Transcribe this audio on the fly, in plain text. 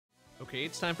Okay,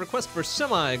 it's time for Quest for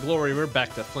Semi-Glory. We're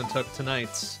back to Flinthook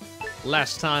tonight.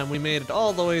 Last time we made it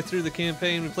all the way through the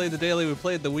campaign. We played the daily, we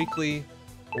played the weekly.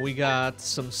 We got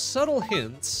some subtle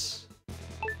hints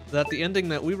that the ending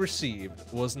that we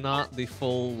received was not the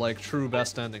full, like, true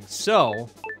best ending. So,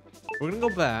 we're gonna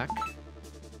go back.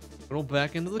 We're gonna go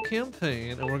back into the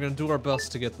campaign, and we're gonna do our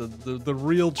best to get the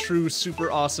real, true,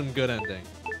 super awesome good ending.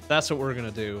 That's what we're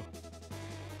gonna do.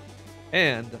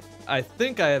 And I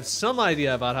think I have some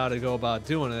idea about how to go about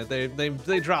doing it.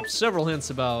 They dropped several hints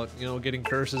about, you know, getting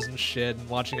curses and shit and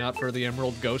watching out for the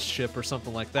Emerald Ghost ship or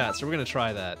something like that. So we're gonna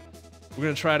try that. We're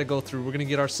gonna try to go through. We're gonna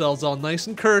get ourselves all nice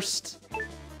and cursed,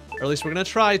 or at least we're gonna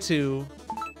try to,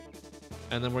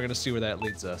 and then we're gonna see where that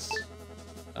leads us.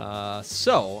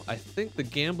 So I think the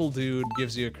gamble dude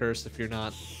gives you a curse if you're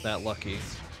not that lucky,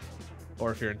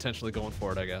 or if you're intentionally going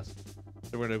for it, I guess.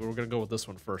 So we're gonna go with this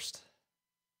one first.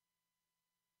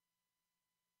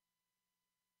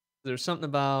 There's something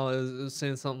about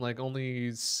saying something like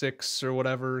only 6 or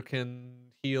whatever can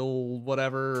heal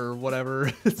whatever or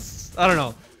whatever. I don't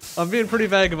know. I'm being pretty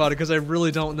vague about it because I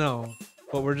really don't know.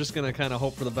 But we're just gonna kind of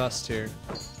hope for the best here.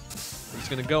 We're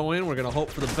just gonna go in. We're gonna hope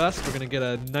for the best. We're gonna get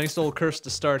a nice old curse to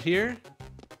start here.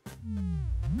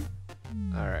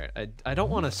 All right. I don't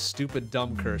want a stupid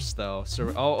dumb curse though.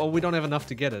 So oh, we don't have enough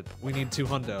to get it. We need 2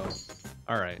 hundo.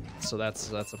 All right, so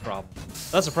that's a problem.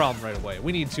 That's a problem right away.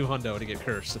 We need 2 hundo to get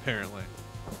cursed, apparently.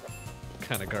 What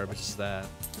kind of garbage is that?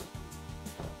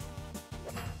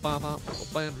 All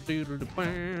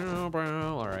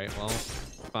right, well,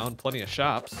 found plenty of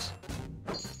shops.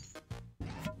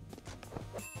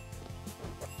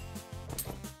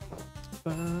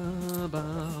 All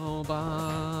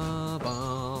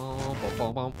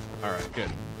right,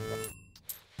 good.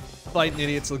 Fighting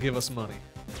idiots will give us money.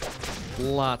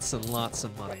 Lots and lots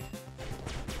of money.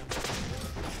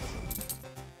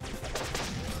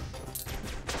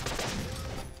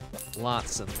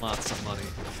 Lots and lots of money.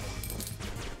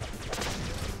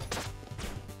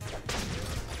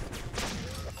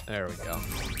 There we go.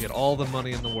 Get all the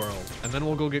money in the world. And then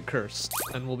we'll go get cursed.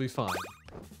 And we'll be fine.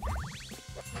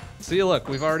 See, look,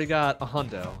 we've already got a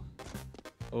hundo.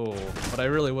 Oh, but I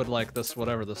really would like this,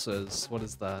 whatever this is. What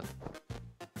is that?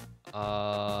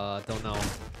 Don't know.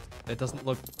 It doesn't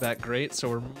look that great,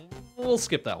 so we'll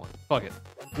skip that one. Fuck it.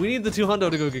 We need the 2 hundo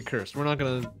to go get cursed. We're not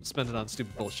gonna spend it on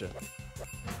stupid bullshit.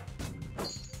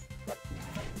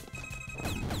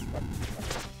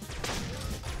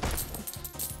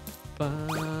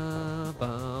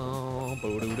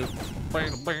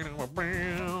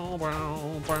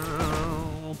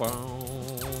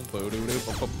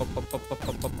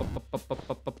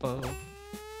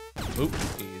 Oop,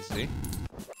 easy.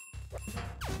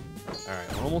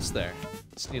 Alright, we're almost there.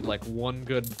 Just need like one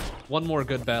more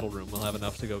good battle room. We'll have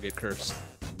enough to go get cursed.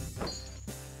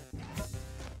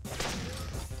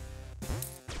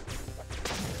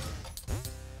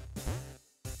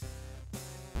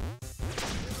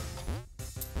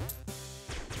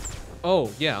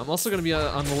 Oh, yeah, I'm also gonna be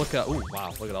on the lookout. Ooh,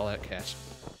 wow, look at all that cash.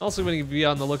 I'm also gonna be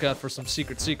on the lookout for some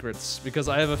secrets, because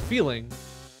I have a feeling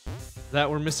that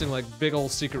we're missing like big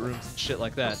old secret rooms and shit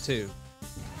like that, too.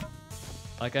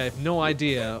 Like, I have no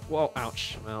idea. Whoa,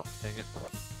 ouch. Well, dang it.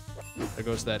 There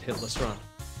goes that hitless run.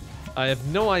 I have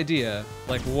no idea,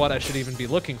 like, what I should even be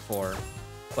looking for,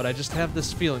 but I just have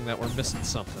this feeling that we're missing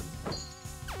something.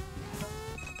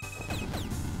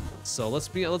 So let's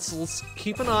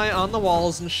keep an eye on the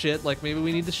walls and shit. Like, maybe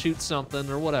we need to shoot something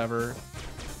or whatever.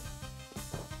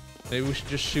 Maybe we should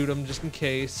just shoot them just in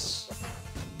case.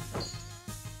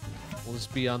 We'll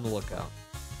just be on the lookout.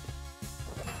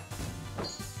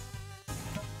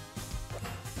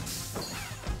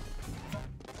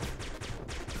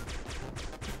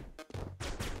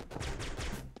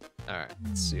 Alright,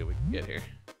 let's see what we can get here.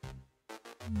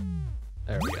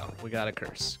 There we go. We got a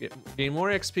curse. Gain more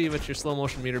XP, but your slow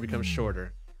motion meter becomes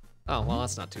shorter. Oh, well,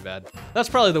 that's not too bad. That's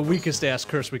probably the weakest ass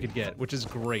curse we could get, which is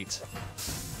great.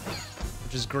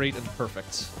 Which is great and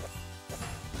perfect.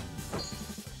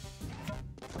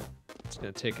 Just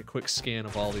gonna take a quick scan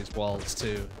of all these walls,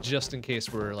 too, just in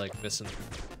case we're, like, missing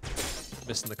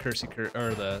the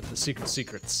or the secret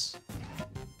secrets.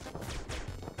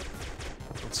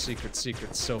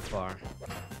 Secrets so far.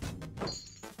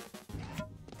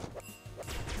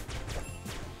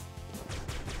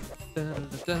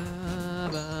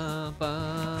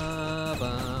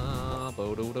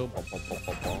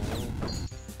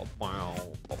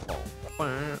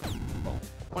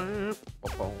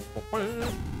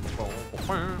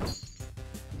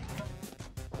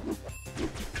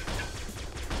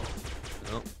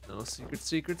 Nope, no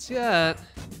secrets yet.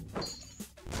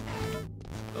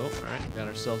 Oh, alright, got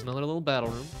ourselves another little battle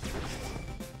room.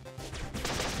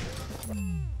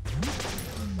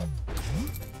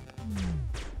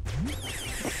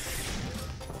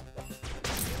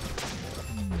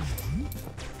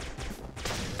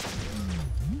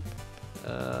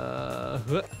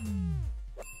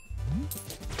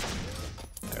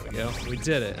 There we go. We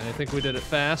did it, and I think we did it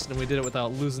fast, and we did it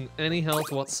without losing any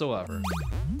health whatsoever.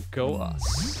 Go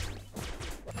us.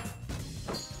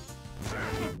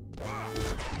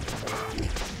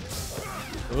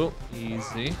 Oh,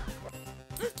 easy.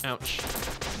 Ouch.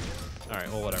 Alright,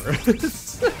 well, whatever.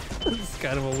 It's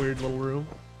kind of a weird little room.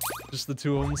 Just the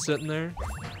two of them sitting there.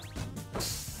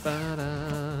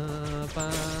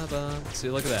 See,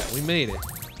 look at that. We made it.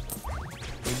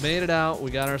 We made it out.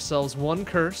 We got ourselves one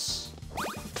curse.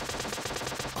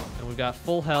 And we got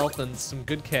full health and some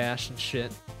good cash and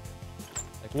shit.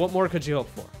 Like, what more could you hope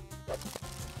for?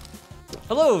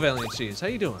 Hello, Valiant Cheese. How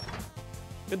you doing?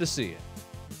 Good to see you.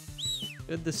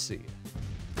 Good to see you.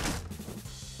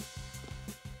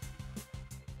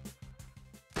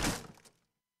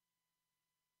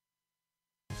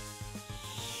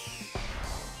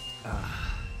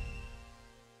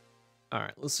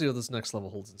 Alright, let's see what this next level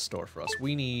holds in store for us.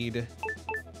 We need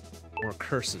more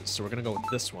curses, so we're gonna go with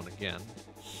this one again.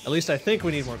 At least I think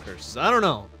we need more curses. I don't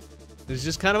know. There's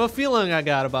just kind of a feeling I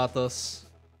got about this.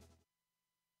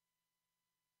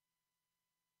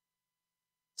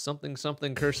 Something,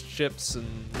 something, cursed ships and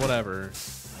whatever.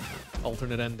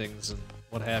 Alternate endings and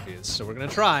what have you. So we're gonna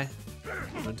try.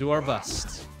 We're gonna do our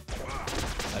best.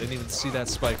 I didn't even see that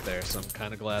spike there, so I'm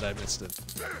kind of glad I missed it.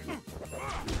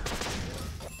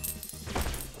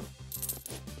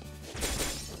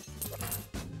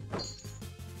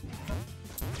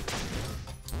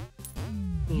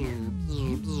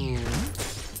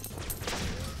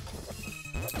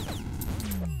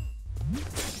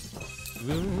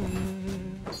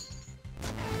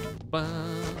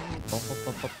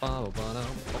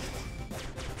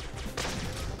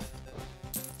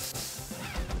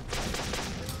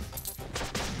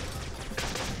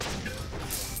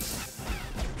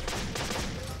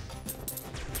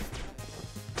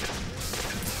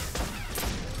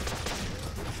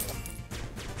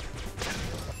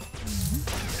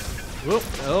 Whoop,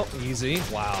 oh, easy.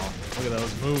 Wow, look at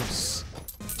those moves.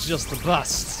 Just the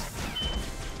best.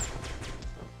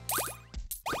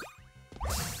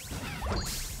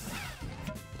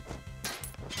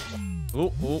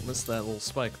 Oh, oh, missed that little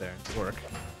spike there. Work.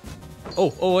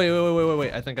 Oh, oh,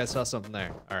 wait. I think I saw something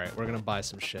there. All right, we're gonna buy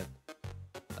some shit.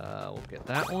 We'll get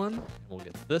that one. We'll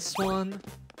get this one.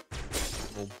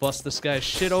 We'll bust this guy's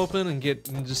shit open and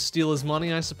just steal his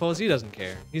money, I suppose. He doesn't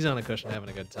care. He's on a cushion having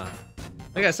a good time.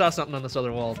 I think I saw something on this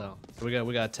other wall though. So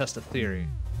we gotta test a theory.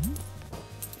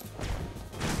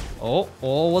 Oh,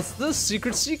 what's this?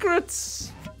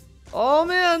 Secrets! Oh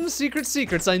man,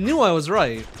 secrets. I knew I was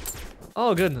right.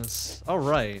 Oh goodness.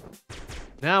 Alright.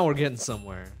 Now we're getting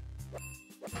somewhere.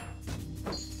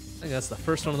 I think that's the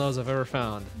first one of those I've ever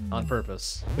found on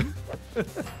purpose.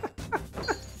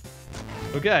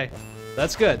 Okay,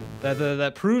 that's good.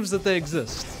 That proves that they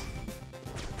exist.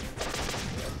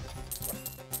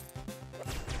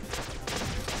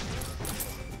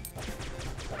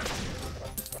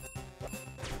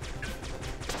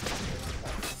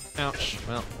 Ouch.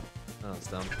 Well, that was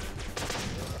dumb.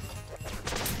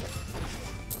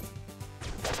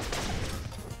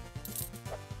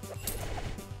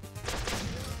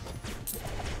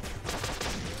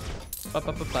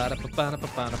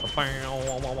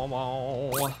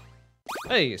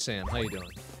 Hey, Sam, how you doing?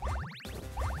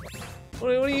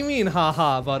 What do you mean,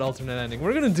 haha, about alternate ending?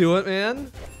 We're gonna do it,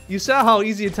 man. You saw how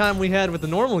easy a time we had with the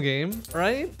normal game,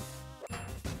 right?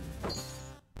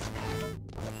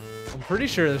 I'm pretty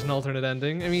sure there's an alternate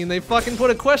ending. I mean, they fucking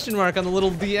put a question mark on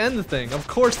the end thing. Of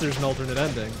course there's an alternate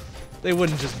ending. They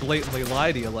wouldn't just blatantly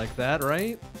lie to you like that,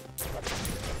 right?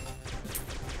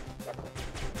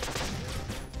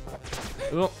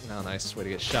 Oh, no, nice. Way to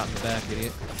get shot in the back,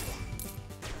 idiot.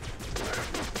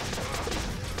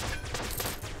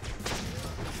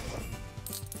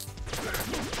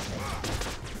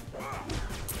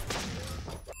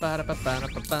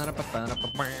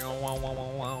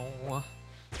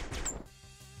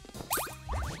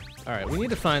 Alright, we need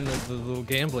to find the little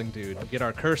gambling dude and get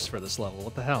our curse for this level.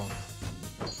 What the hell?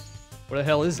 Where the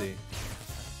hell is he?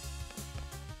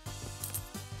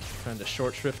 Trying to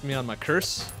short shrift me on my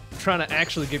curse? I'm trying to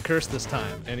actually get cursed this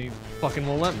time, and he fucking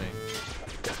won't let me.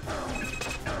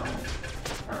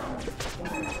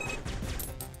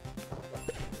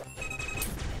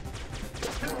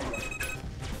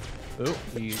 Oh,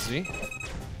 easy.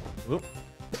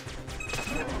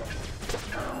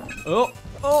 Oh.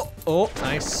 Oh,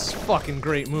 nice. fucking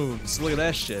great moves. Look at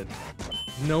that shit.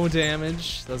 No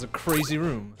damage. That was a crazy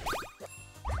room.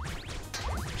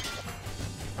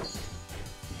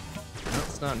 No,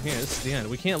 it's not in here. This is the end.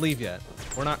 We can't leave yet.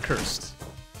 We're not cursed.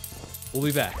 We'll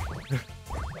be back.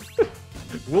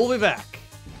 We'll be back.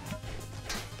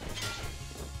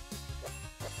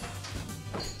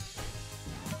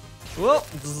 Well,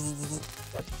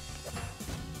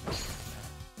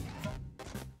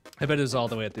 I bet it was all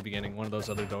the way at the beginning, one of those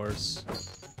other doors.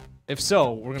 If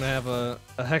so, we're gonna have a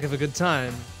heck of a good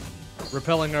time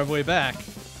rappelling our way back.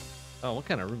 Oh, what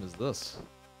kind of room is this?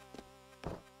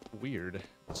 Weird.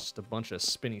 It's just a bunch of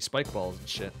spinny spike balls and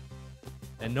shit.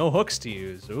 And no hooks to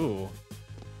use. Ooh.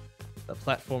 The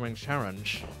platforming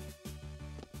challenge.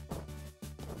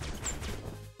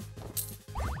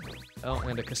 Oh,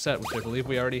 and a cassette, which I believe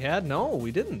we already had. No,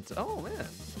 we didn't. Oh, man.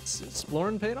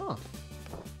 Exploring paid off.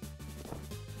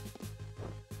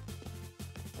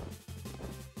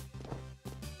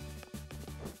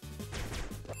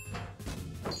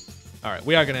 Alright,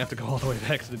 we are gonna have to go all the way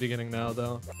back to the beginning now,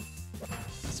 though.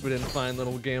 Since we didn't find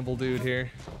little gamble dude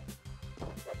here.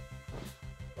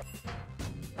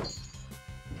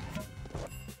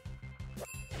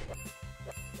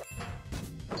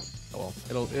 Oh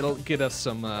well, it'll get us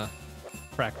some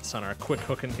practice on our quick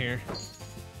hooking here.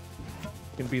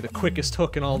 Can be the quickest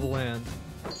hook in all the land.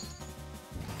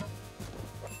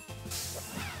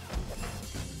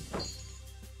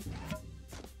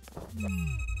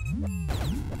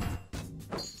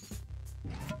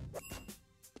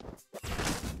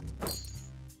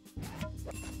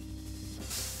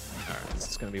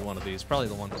 Be one of these, probably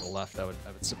the one to the left. I would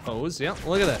suppose. Yeah,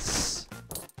 look at this.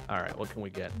 All right, what can we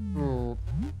get? All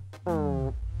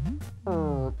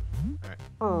right,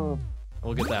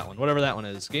 we'll get that one. Whatever that one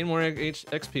is. Gain more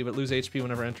XP, but lose HP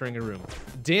whenever entering a room.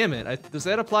 Damn it! Does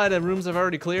that apply to rooms I've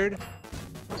already cleared?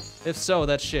 If so,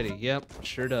 that's shitty. Yep,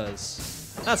 sure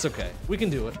does. That's okay. We can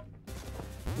do it.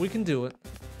 We can do it.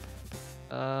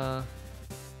 How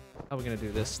are we gonna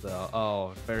do this though?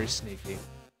 Oh, very sneaky.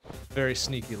 Very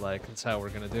sneaky-like, that's how we're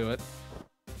gonna do it.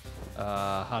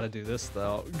 How to do this,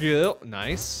 though. Go.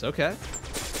 Nice, okay.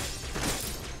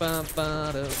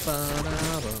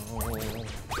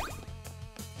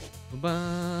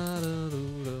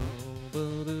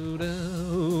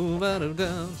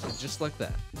 Just like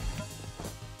that.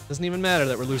 Doesn't even matter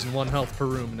that we're losing 1 health per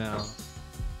room now.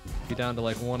 Be down to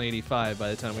like 185 by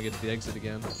the time we get to the exit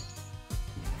again.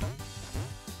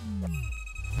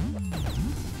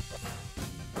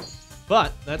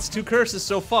 But that's 2 curses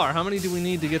so far. How many do we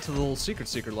need to get to the little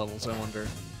secret levels, I wonder?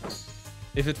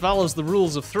 If it follows the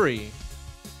rules of 3,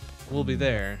 we'll be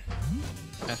there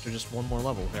after just 1 more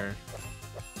level here.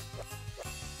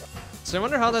 So I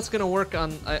wonder how that's gonna work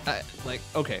on, like,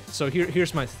 okay, so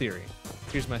here's my theory.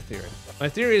 Here's my theory. My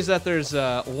theory is that there's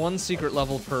 1 secret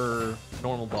level per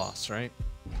normal boss, right?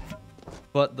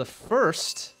 But the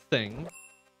first thing,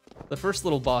 the first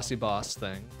little bossy boss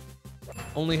thing,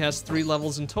 only has 3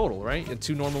 levels in total, right? And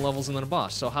 2 normal levels and then a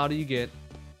boss. So how do you get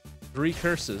 3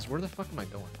 curses? Where the fuck am I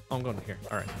going? Oh, I'm going to here.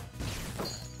 All right.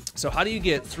 So how do you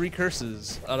get 3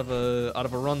 curses out of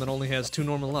a run that only has 2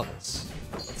 normal levels?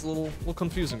 That's a little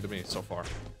confusing to me so far.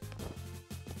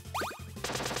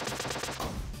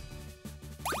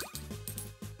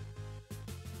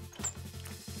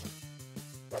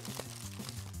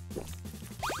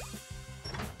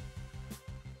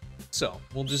 So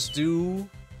we'll just do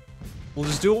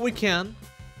what we can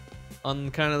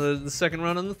on kind of the second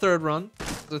run and the third run.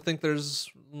 I think there's,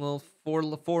 well, four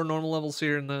normal levels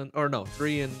here and then, or no,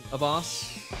 3 in a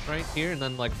boss right here, and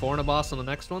then like 4 in a boss on the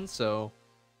next one. So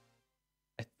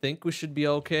I think we should be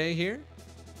okay here.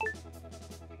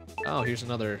 Oh, here's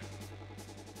another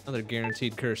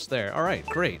guaranteed curse there. All right,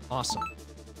 great, awesome.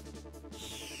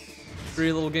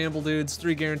 3 little gamble dudes,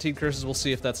 3 guaranteed curses. We'll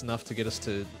see if that's enough to get us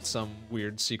to some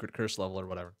weird secret curse level or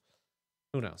whatever.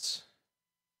 Who knows?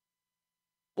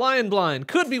 Flying blind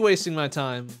could be wasting my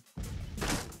time,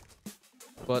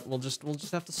 but we'll just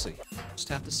have to see. Just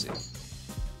have to see.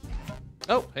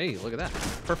 Oh, hey, look at that.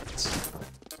 Perfect.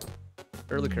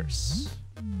 Early curse.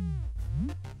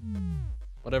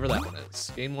 Whatever that one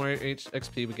is. Gain more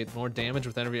XP, but get more damage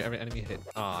with every enemy hit.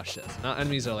 Aw, shit. Now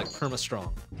enemies are like perma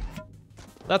strong.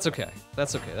 That's okay.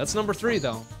 That's okay. That's number 3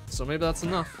 though, so maybe that's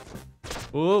enough.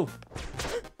 Whoa.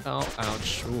 Oh,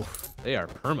 ouch. Ooh, they are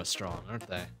perma strong, aren't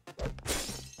they?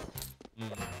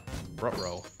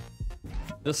 Ruh-roh.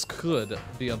 This could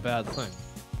be a bad thing.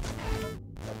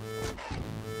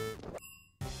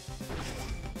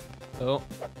 Oh,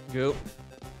 go.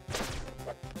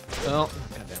 Oh,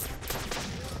 goddammit.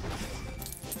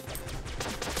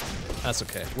 That's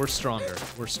okay. We're stronger.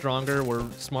 We're stronger, we're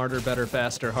smarter, better,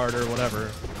 faster, harder,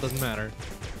 whatever. Doesn't matter.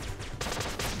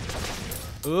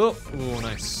 Ooh, ooh,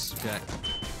 nice. Okay.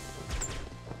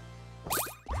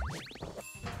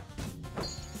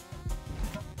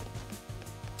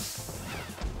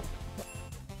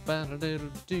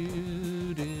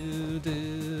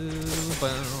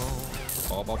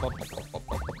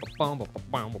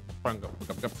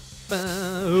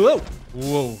 Whoa!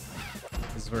 Whoa!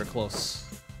 This is very close.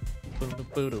 Whoa!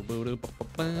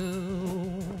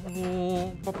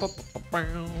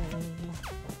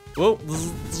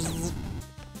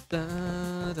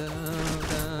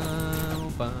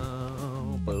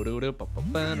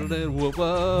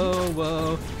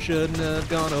 Whoa! Shouldn't have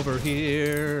gone over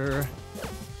here.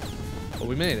 But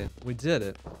we made it. We did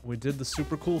it. We did the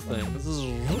super cool thing. This is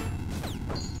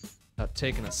without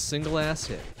taking a single ass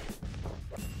hit.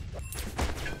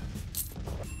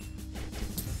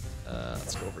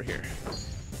 Let's go over here.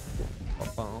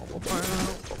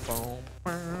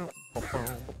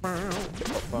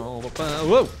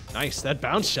 Whoa! Nice, that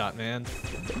bounce shot, man.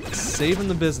 Saving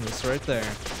the business right there.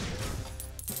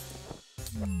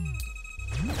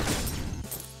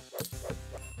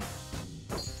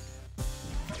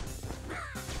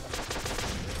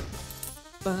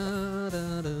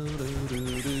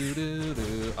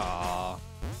 Aw,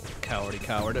 cowardy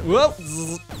coward. Whoa!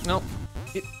 No.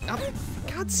 Oh,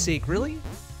 for God's sake, really?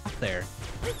 Up there.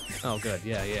 Oh, good.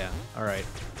 Yeah, yeah. All right.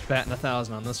 Batting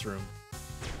 1,000 on this room.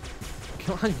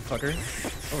 Come on, you fucker.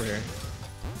 Over here.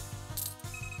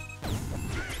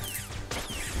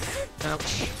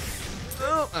 Ouch.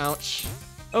 Oh, ouch.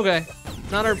 Okay.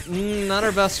 Not our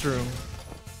best room.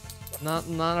 Not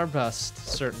our best,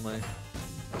 certainly.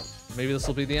 Maybe this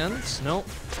will be the end? Nope.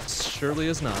 Surely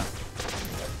is not.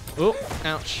 Oh,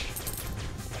 ouch.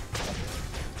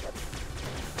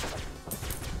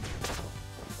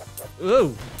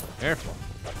 Ooh, careful.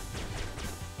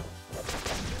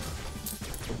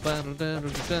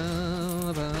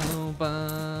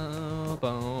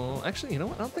 Actually, you know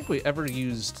what? I don't think we ever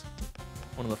used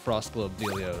one of the Frost Globe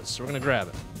dealios, so we're gonna grab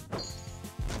it.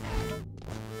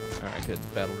 Alright, good.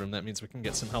 Battle room. That means we can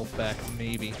get some health back,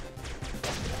 maybe.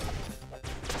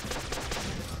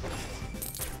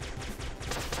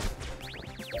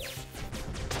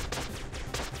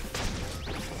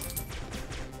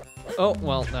 Oh,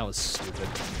 well, that was stupid.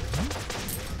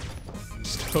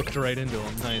 Just hooked right into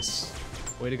him. Nice.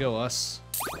 Way to go, us.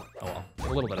 Oh well, a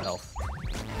little bit of health.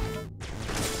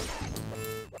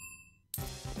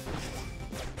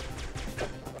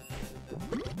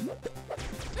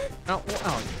 Oh,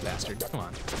 oh, you bastard. Come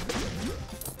on.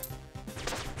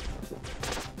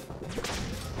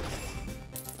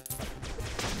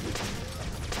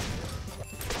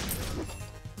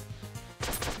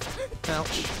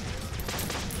 Ouch.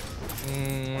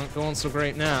 Not going so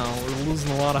great now. We're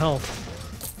losing a lot of health.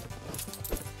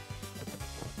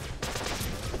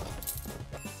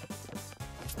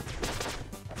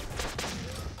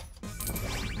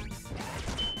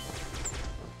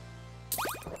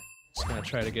 Just gonna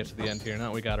try to get to the end here.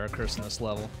 Now we got our curse in this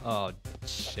level. Oh,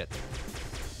 shit.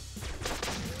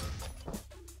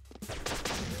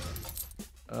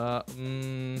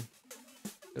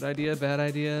 Good idea, bad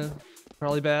idea?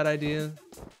 Probably bad idea.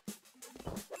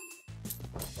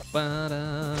 Ooh,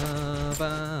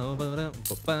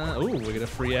 we get a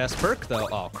free ass perk though.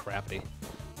 Oh, crappy.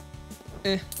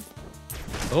 Eh.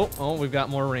 Oh, we've got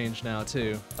more range now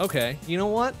too. Okay, you know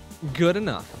what? Good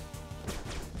enough.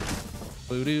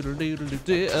 Oh, let's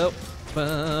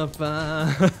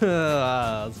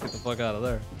get the fuck out of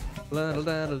there.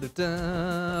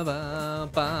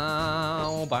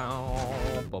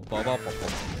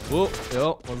 Whoa,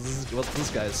 yo, what's this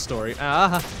guy's story?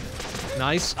 Ah.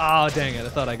 Nice. Ah, oh, dang it. I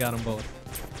thought I got them both.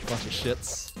 Bunch of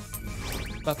shits.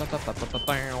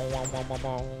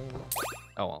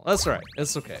 Oh, well. That's all right.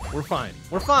 It's okay. We're fine.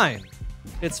 We're fine.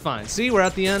 It's fine. See, we're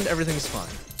at the end. Everything's fine.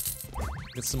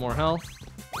 Get some more health.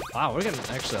 Wow, we're getting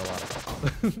actually a lot of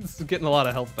health. Getting a lot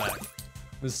of health back.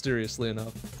 Mysteriously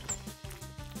enough.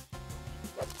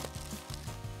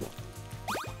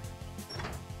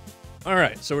 All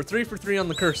right, so we're 3 for 3 on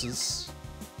the curses.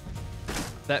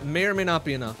 That may or may not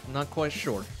be enough. I'm not quite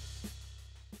sure.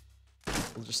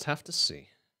 We'll just have to see.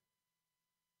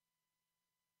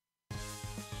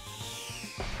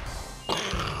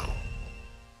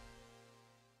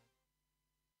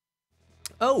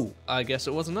 Oh, I guess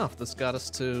it was enough. This got us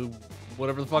to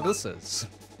whatever the fuck this is.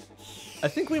 I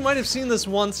think we might have seen this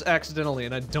once accidentally,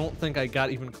 and I don't think I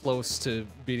got even close to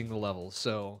beating the level,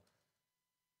 so...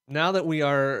 Now that we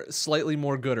are slightly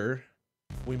more gooder,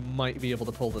 we might be able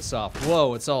to pull this off.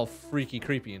 Whoa, it's all freaky,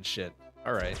 creepy and shit.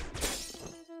 Alright.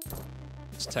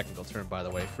 It's a technical term, by the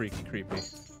way. Freaky, creepy.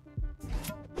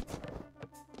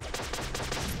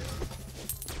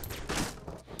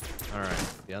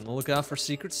 Alright, be on the lookout for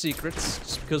secrets.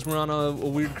 Just because we're on a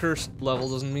weird curse level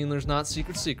doesn't mean there's not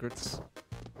secrets.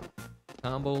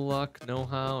 Combo luck,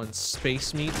 know-how, and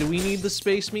space meat. Do we need the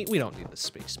space meat? We don't need the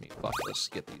space meat. Fuck it, let's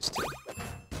get these two.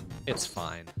 It's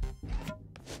fine.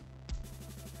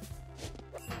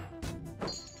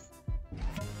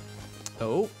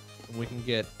 Oh, we can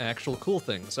get actual cool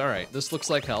things. Alright, this looks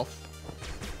like health.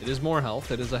 It is more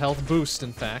health. It is a health boost,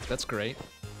 in fact. That's great.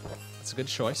 That's a good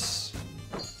choice.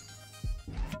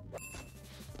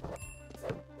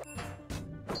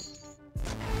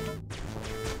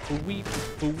 Boo-weep,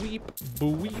 boo-weep,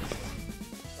 boo-weep.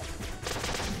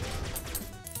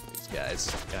 These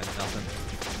guys got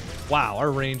nothing. Wow,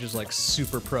 our range is like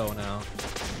super pro now.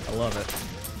 I love it.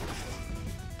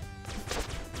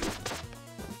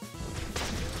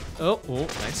 Oh,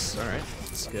 nice. All right,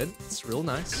 it's good. It's real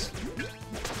nice.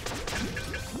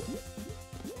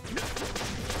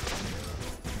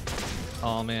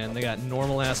 Oh man, they got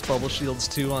normal ass bubble shields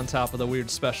too on top of the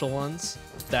weird special ones.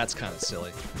 That's kind of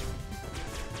silly.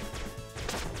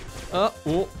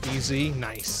 Oh, easy,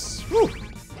 nice. Woo.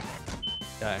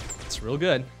 Okay, it's real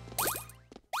good.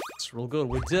 It's real good.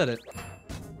 We did it.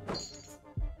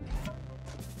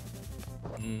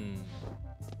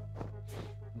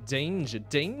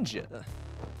 Danger.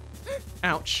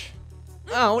 Ouch.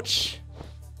 Ouch.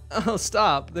 Oh,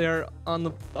 stop. They're on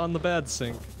the bad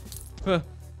sink. Ugh.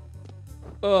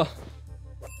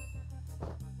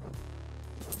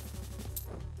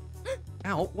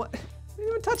 Ow, what? I didn't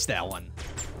even touch that one.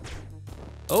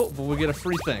 Oh, but we get a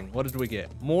free thing. What did we get?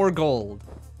 More gold.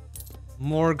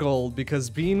 More gold, because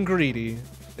being greedy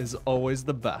is always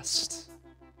the best.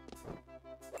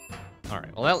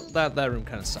 Alright, well that room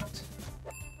kind of sucked.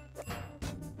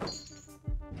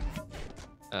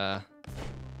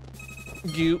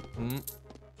 Goop.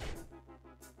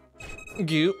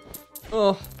 Goop.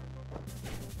 Oh.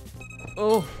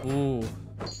 Ooh.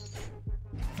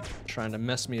 Trying to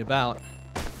mess me about.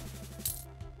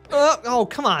 Oh,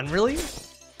 come on, really?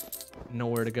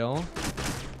 Nowhere to go.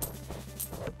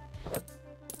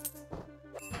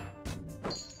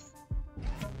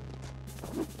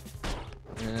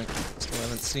 Still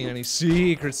haven't seen any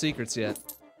secrets yet.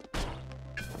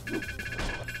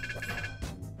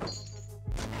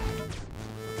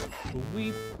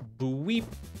 Boo-weep, boo-weep,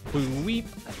 boo-weep.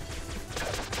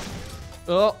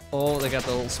 Oh, they got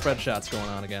the little spread shots going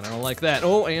on again. I don't like that.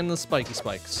 Oh, and the spiky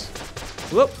spikes.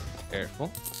 Whoop,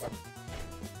 careful.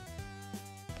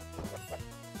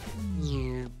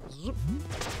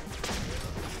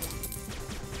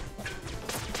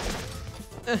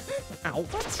 Ow,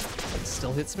 what? It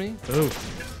still hits me? Ooh.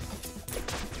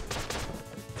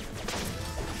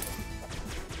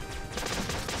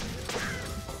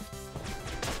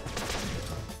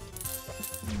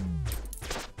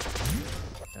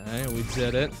 Okay, we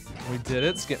did it. We did it.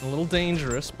 It's getting a little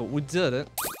dangerous, but we did it.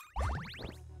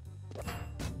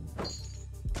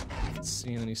 Not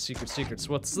seeing any secrets.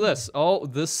 What's this? Oh,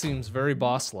 this seems very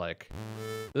boss-like.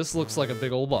 This looks like a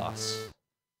big old boss.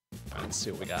 Alright, let's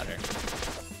see what we got here.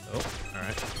 Oh,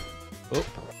 alright. Oh.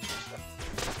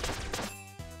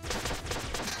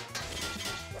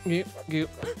 Goop.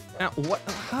 Ow, what?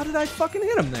 How did I fucking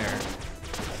hit him there?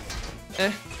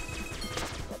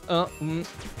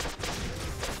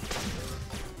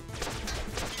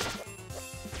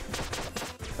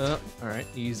 Alright,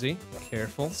 easy.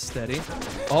 Careful, steady.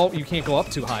 Oh, you can't go up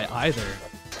too high either.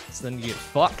 So then you get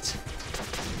fucked.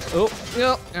 Oh,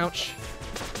 yeah, ouch.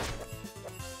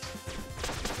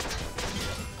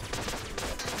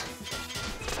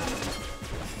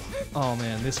 Oh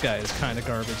man, this guy is kind of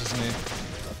garbage, isn't he?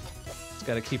 Just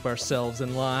gotta keep ourselves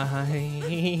in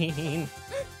line.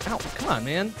 Ow, come on,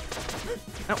 man.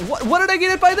 Ow, what did I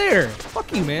get hit by there?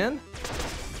 Fuck you, man.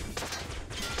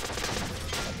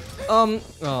 Oh,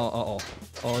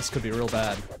 this could be real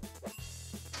bad.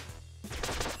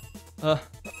 Oh.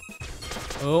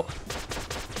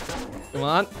 Come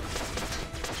on.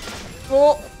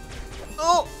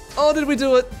 Oh, did we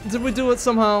do it? Did we do it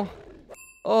somehow?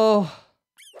 Oh,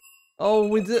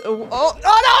 we did. Oh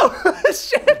no!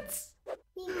 Shit!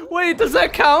 Wait, does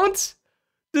that count?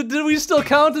 Did we still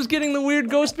count as getting the weird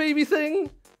ghost baby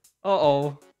thing?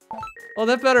 Oh,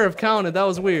 that better have counted. That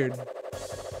was weird.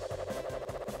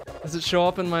 Does it show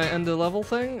up in my end of level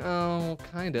thing? Oh,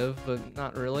 kind of, but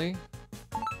not really.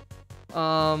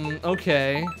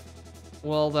 Okay.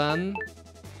 Well then.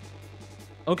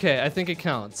 Okay, I think it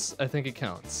counts.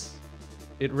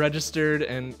 It registered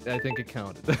and I think it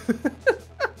counted.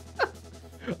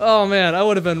 Oh man, I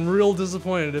would have been real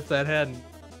disappointed if that hadn't.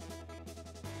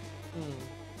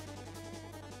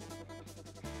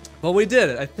 But we did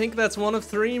it. I think that's 1 of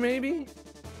 3, maybe?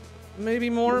 Maybe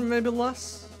more, maybe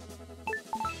less?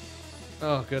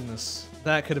 Oh, goodness.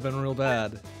 That could have been real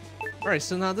bad. Alright,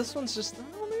 so now this one's just...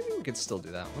 Oh, maybe we could still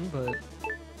do that one, but...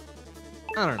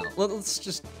 I don't know. Let's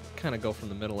just kind of go from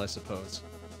the middle, I suppose.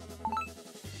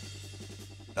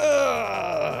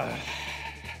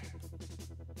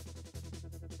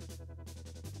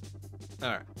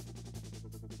 Alright.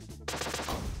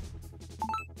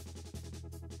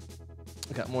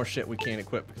 We got more shit we can't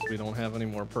equip because we don't have any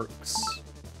more perks.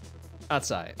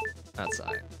 Outside.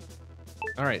 Outside.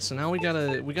 Alright, so now we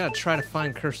gotta try to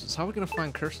find curses. How are we gonna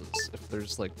find curses if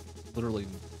there's like literally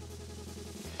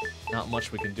not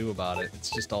much we can do about it? It's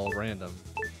just all random.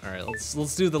 Alright,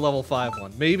 let's do the level 5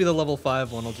 one. Maybe the level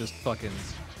 5 one will just fucking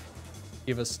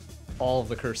give us all of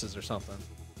the curses or something.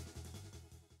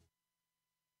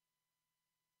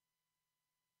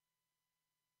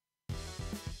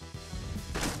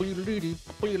 If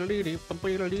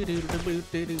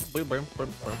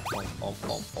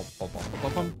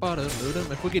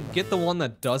we could get the one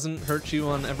that doesn't hurt you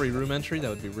on every room entry, that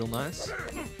would be real nice.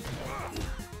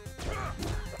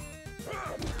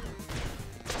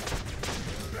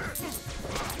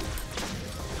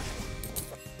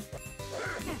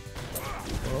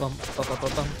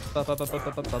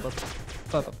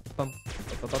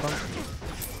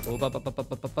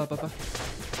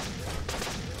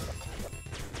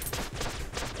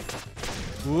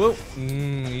 Whoa,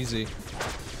 easy.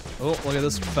 Oh, look at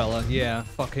this fella. Yeah,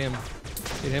 fuck him.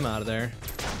 Get him out of there.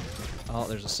 Oh,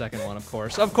 there's a second one, of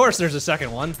course. Of course there's a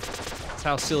second one.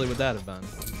 How silly would that have been?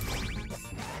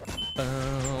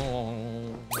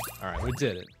 Alright, we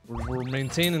did it. We're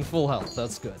maintaining full health.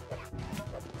 That's good.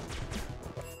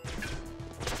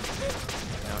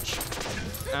 Ouch.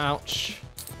 Ouch.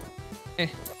 Eh.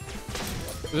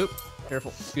 Oop.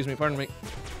 Careful. Excuse me, pardon me.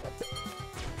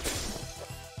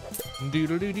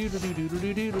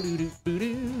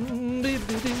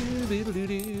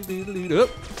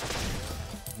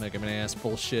 Making an ass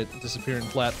bullshit, disappearing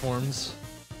platforms.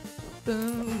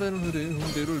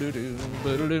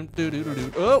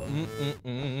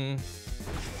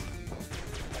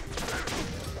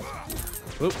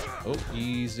 Oh, oh,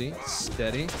 easy,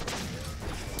 steady.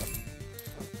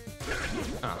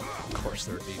 Oh, of course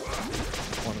there would be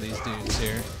one of these dudes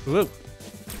here. Whoa.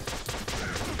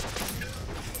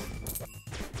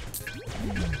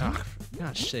 Oh,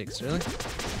 God shakes, really?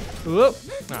 Whoop!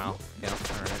 Oh, yeah,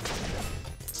 alright.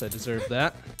 Guess I deserved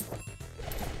that.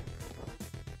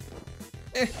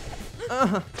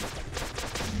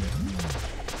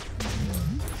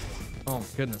 Oh my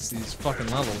goodness, these fucking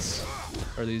levels.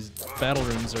 Or these battle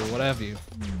rooms or what have you.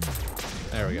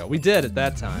 There we go. We did it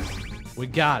that time. We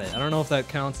got it. I don't know if that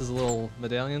counts as a little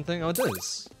medallion thing. Oh, it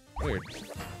does. Weird.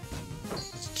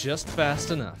 It's just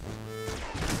fast enough.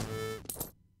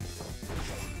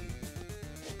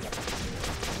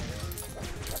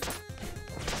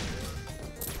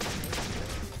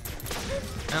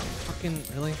 Ow, fucking,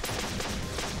 really? I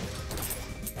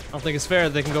don't think it's fair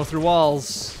that they can go through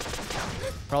walls.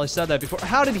 Probably said that before.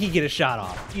 How did he get a shot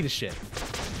off? Eat a shit.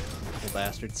 Little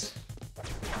bastards.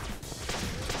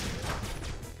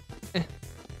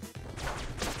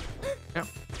 Ow,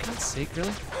 for God's sake,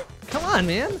 really? Come on,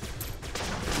 man!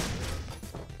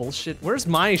 Bullshit. Where's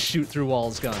my shoot through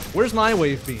walls gun? Where's my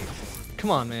wave beam? Come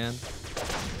on, man.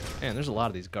 Man, there's a lot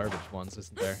of these garbage ones,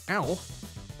 isn't there? Ow.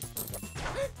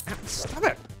 Ow, stop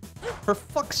it! For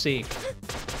fuck's sake.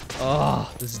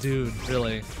 Oh, this dude,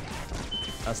 really.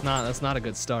 That's not a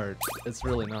good start. It's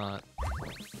really not.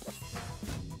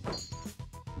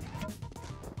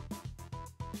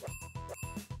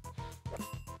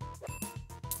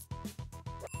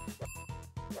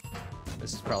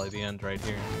 This is probably the end right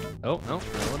here. Oh, no,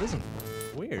 it isn't.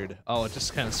 Weird. Oh, it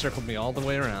just kind of circled me all the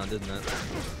way around, didn't it?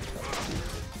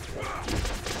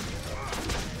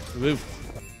 Woo.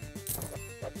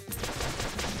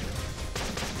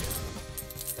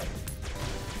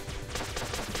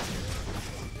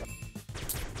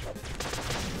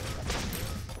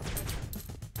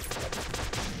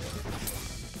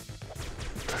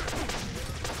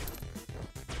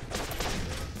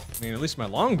 I mean, at least my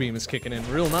long beam is kicking in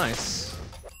real nice.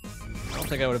 I don't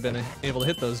think I would have been able to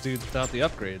hit those dudes without the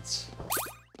upgrades.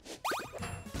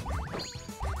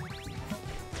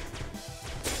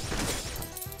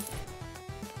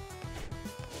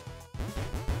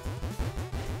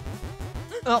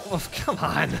 Oh, well, come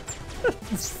on.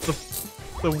 It's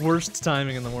the worst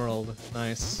timing in the world.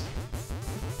 Nice.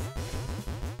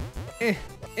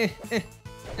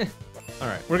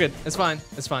 Alright, we're good. It's fine.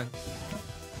 It's fine.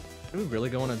 Did we really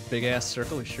go in a big-ass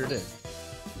circle? We sure did.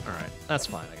 Alright, that's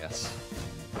fine, I guess.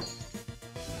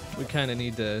 We kind of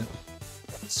need to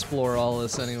explore all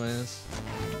this anyways.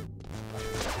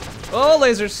 Oh,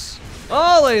 lasers!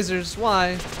 Oh, lasers!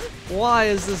 Why? Why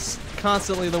is this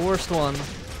constantly the worst one?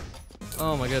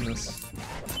 Oh my goodness.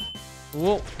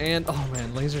 Whoa, and oh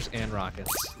man, lasers and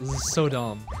rockets. This is so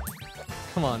dumb.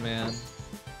 Come on, man.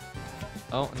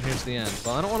 Oh, and here's the end.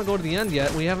 Well, I don't want to go to the end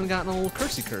yet. We haven't gotten a little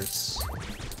cursey curse.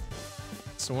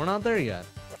 So we're not there yet.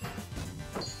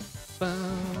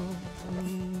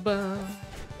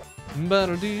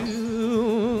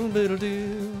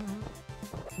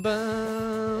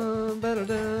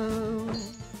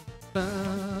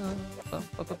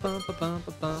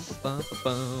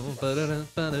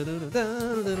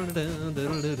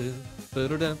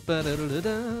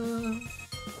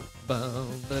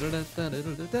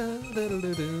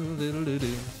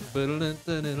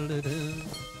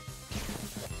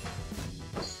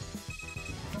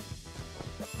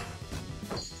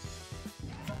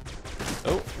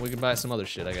 Oh, we can buy some other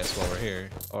shit, I guess, while we're here.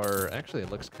 Or, actually,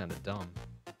 it looks kind of dumb.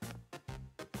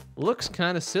 Looks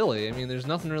kind of silly. I mean, there's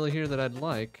nothing really here that I'd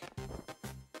like.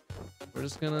 We're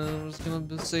just gonna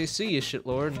say, see you,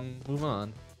 shitlord, and move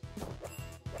on.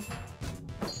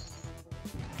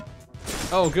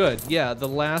 Oh, good. Yeah, the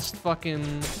last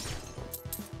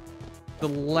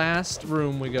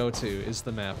room we go to is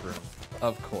the map room.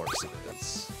 Of course it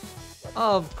is.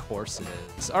 Of course it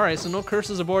is. All right, so no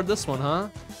curses aboard this one, huh?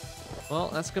 Well,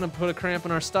 that's gonna put a cramp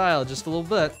in our style just a little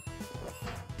bit.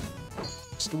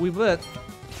 Just a wee bit.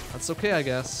 That's okay, I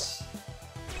guess.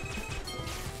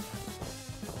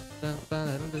 I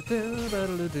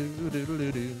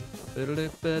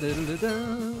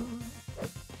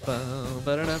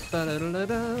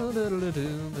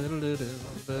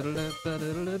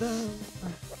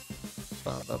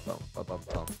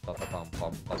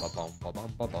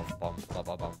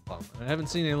haven't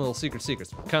seen any little secrets.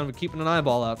 I'm kind of keeping an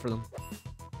eyeball out for them.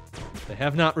 They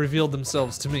have not revealed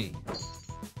themselves to me.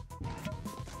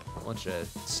 Bunch of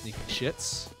sneaky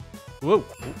shits. Whoa, ooh,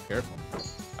 careful.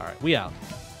 All right, we out.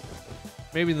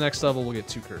 Maybe the next level we'll get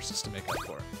 2 curses to make up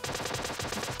for it.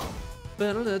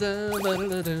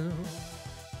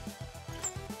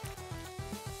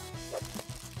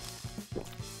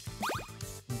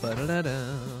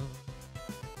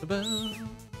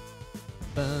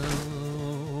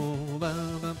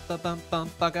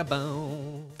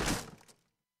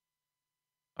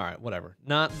 All right, whatever.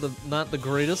 Not the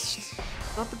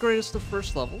greatest of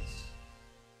first levels,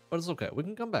 but it's okay. We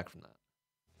can come back from that.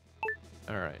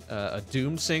 All right, a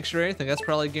doomed sanctuary. I think that's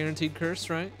probably a guaranteed curse,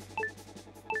 right?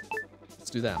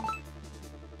 Let's do that one.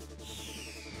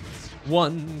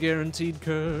 1 guaranteed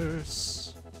curse.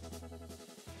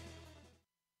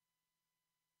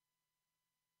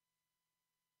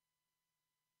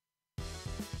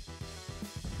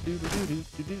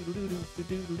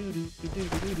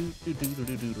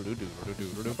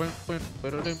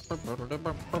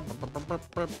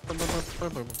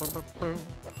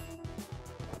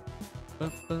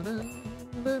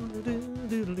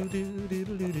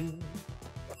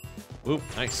 Ooh,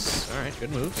 nice. All right, good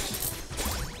moves.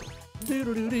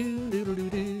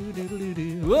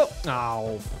 Whoa!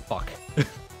 Oh, fuck.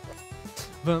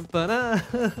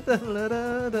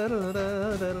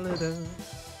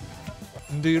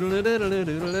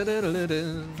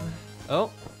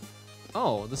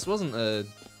 Oh, this wasn't a...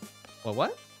 Well,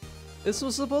 what? This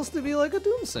was supposed to be like a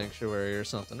Doom Sanctuary or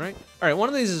something, right? All right, one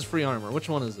of these is free armor. Which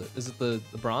one is it? Is it the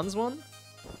bronze one?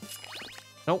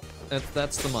 Nope,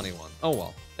 that's the money one. Oh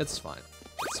well, it's fine.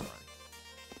 It's fine.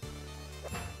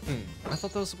 I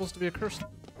thought that was supposed to be a cursed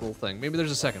little thing. Maybe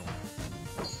there's a second one.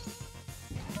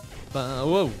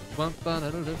 Whoa.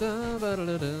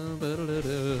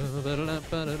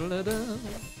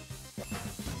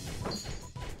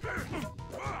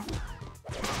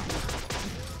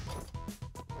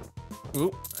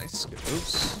 Ooh, nice, good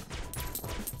moves.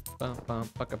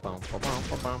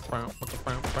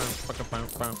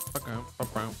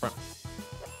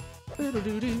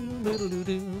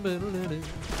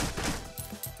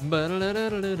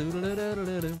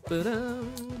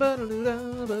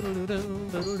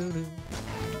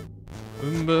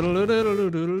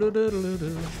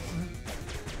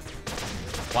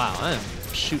 Wow, I am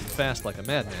shooting fast like a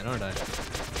madman, aren't I?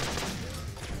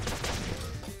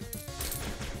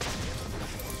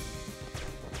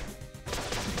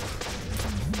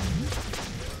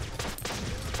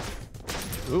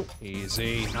 Ooh,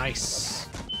 easy, nice,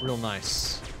 real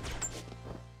nice.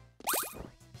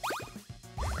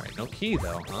 All right, no key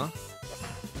though, huh?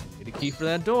 Need a key for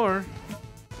that door.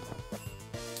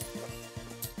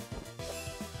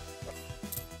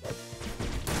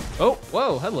 Oh,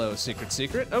 whoa, hello,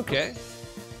 secret. Okay.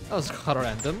 That was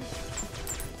random.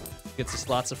 Gets us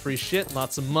lots of free shit,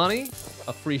 lots of money,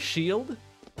 a free shield.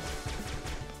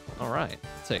 All right,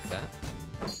 take that.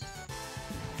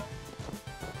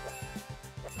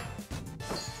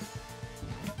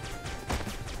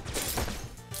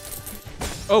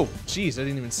 Oh, jeez, I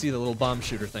didn't even see the little bomb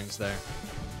shooter things there.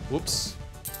 Whoops.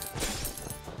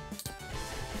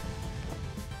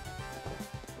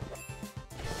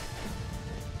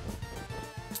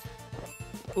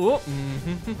 Oh.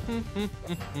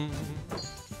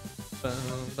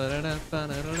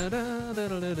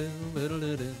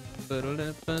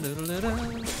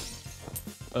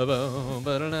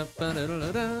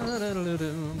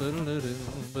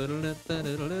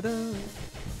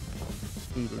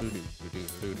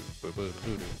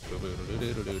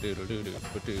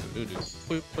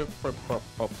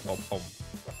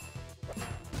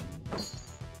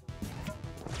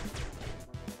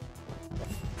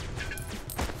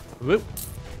 Whoop.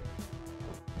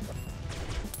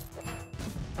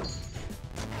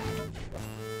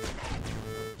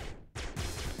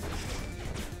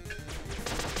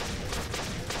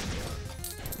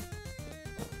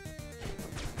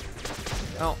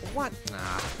 Oh, what?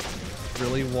 Ah.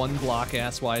 Really? One block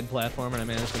ass wide platform and I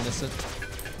managed to miss it?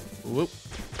 Whoop.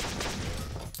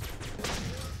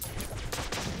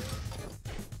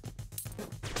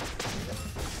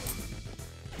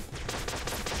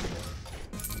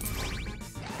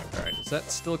 Alright, does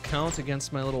that still count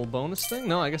against my little bonus thing?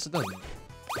 No, I guess it doesn't.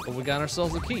 But we got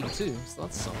ourselves a key too, so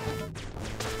that's something.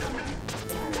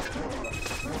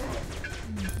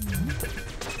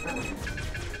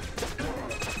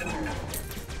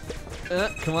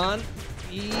 Come on.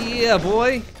 Yeah,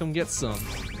 boy. Come get some.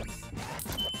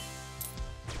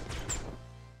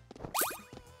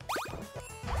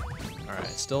 Alright,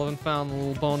 still haven't found the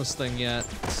little bonus thing yet,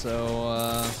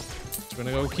 so we're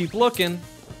gonna go keep looking.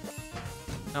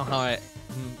 Now how I'm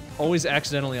always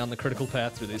accidentally on the critical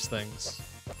path through these things.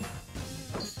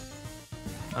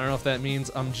 I don't know if that means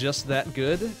I'm just that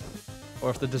good,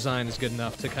 or if the design is good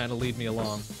enough to kind of lead me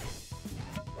along.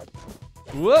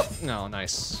 Whoop! No,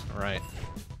 nice. All right.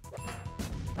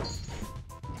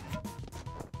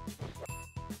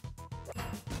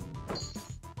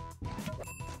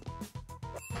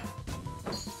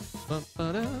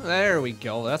 There we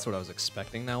go. That's what I was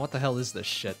expecting. Now, what the hell is this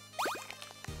shit?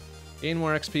 Gain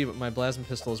more XP, but my plasma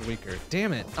pistol is weaker.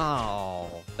 Damn it. Oh,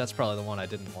 that's probably the one I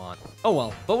didn't want. Oh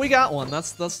well, but we got one.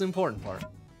 That's the important part.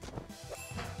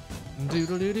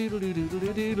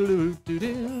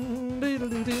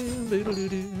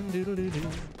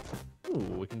 Ooh,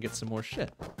 we can get some more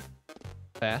shit.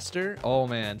 Faster? Oh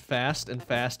man, fast and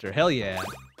faster. Hell yeah.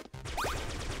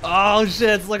 Oh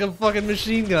shit, it's like a fucking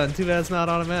machine gun. Too bad it's not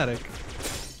automatic.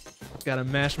 Gotta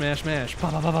mash, mash, mash.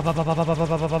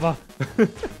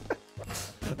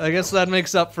 I guess that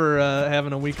makes up for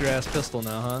having a weaker ass pistol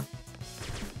now, huh?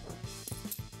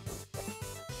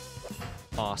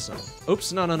 Awesome.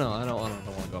 Oops, no. I don't want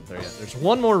to go up there yet. There's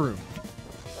one more room.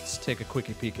 Let's take a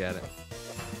quickie peek at it.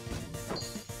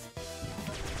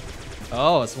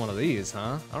 Oh, it's one of these,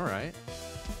 huh? All right.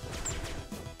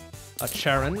 A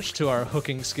challenge to our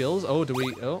hooking skills. Oh, do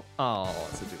we? Oh,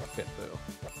 it's a duplicate boo.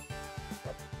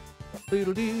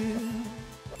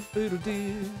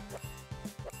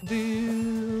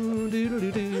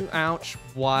 Ouch!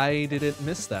 Why did it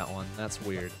miss that one? That's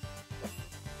weird.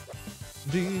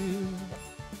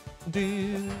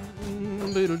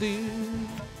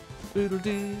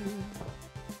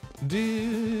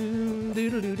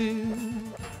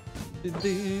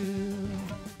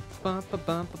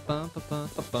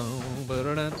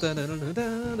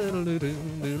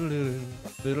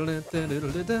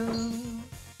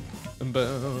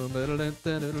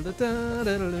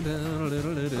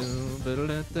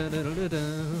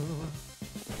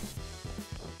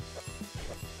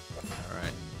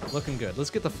 Alright, looking good. Let's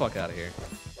get the fuck out of here.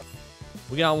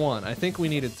 We got one. I think we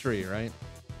needed 3, right?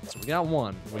 So we got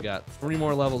 1. We got 3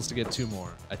 more levels to get 2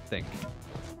 more, I think.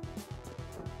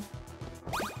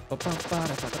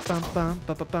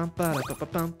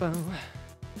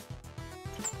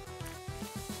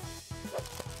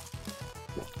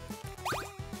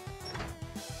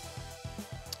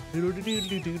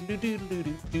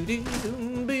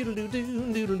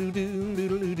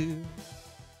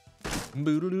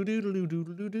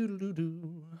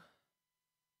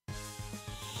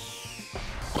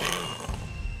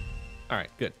 Alright,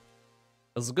 good.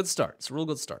 That was a good start. It's a real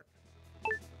good start.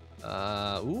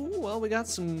 Ooh, well, we got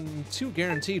 2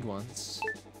 guaranteed ones.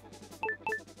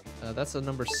 That's a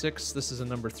number 6. This is a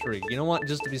number 3. You know what?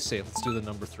 Just to be safe, let's do the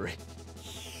number 3.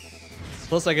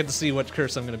 Plus, I get to see what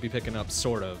curse I'm going to be picking up,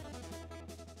 sort of.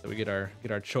 So we get our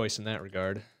choice in that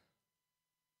regard.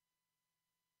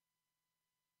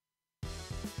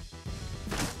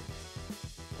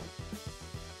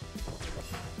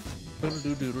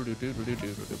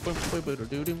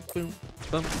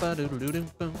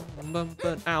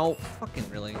 Ow, fucking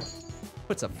really.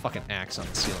 Puts a fucking axe on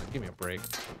the ceiling. Give me a break.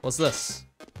 What's this?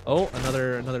 Oh,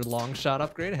 another long shot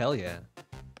upgrade? Hell yeah.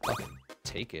 Fucking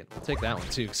take it. We'll take that one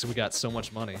too, because we got so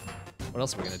much money. What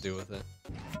else are we gonna do with it?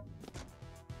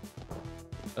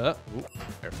 Ooh,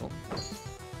 careful.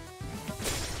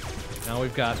 Now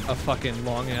we've got a fucking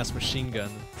long-ass machine gun,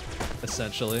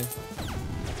 essentially.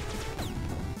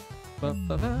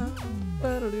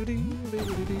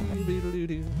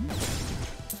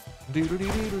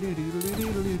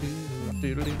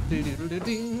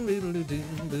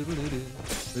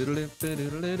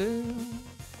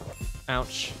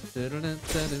 Ouch.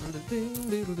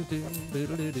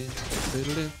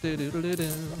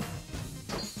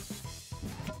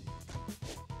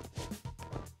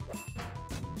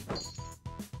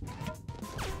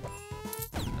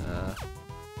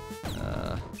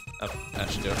 Oh, that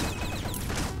should do it.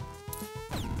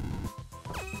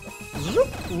 Zoop.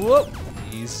 Whoop.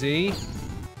 Easy.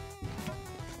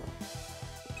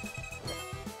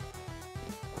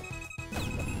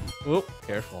 Whoop.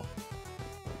 Careful.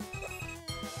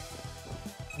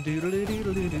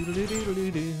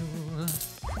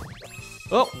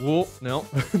 Oh, whoop. No.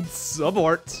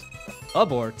 Abort.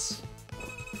 Abort.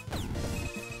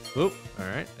 Whoop.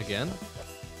 Alright, again.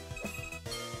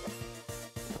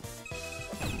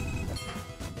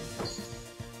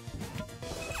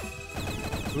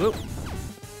 Whoop.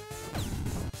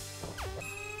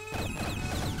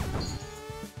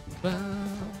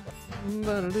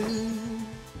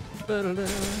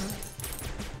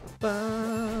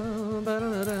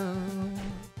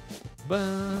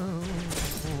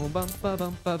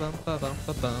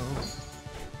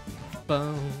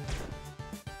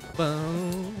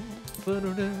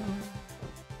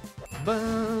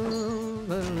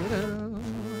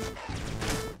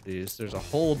 There's a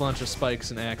whole bunch of spikes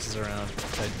and axes around,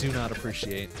 which I do not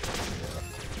appreciate.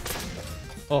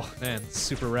 Oh man,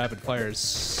 super rapid fire is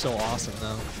so awesome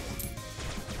though.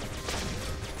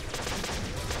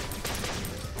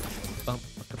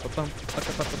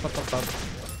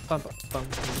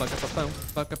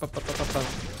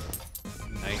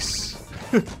 Nice.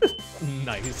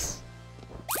 Nice.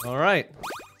 All right,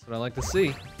 that's what I like to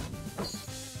see.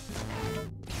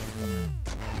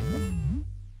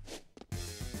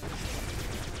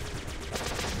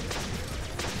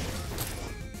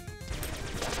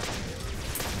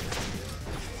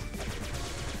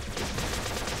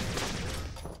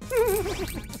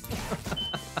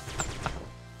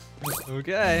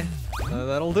 Okay,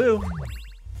 that'll do.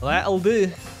 That'll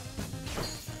do.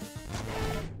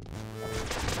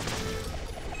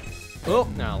 Oh,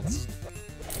 now.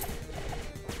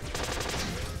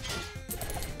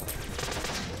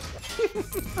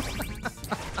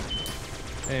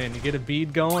 And you get a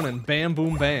bead going, and bam,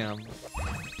 boom, bam.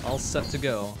 All set to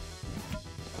go.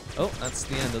 Oh, that's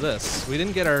the end of this. We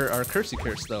didn't get our cursey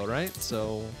curse, though, right?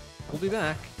 So we'll be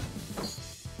back.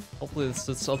 Hopefully it's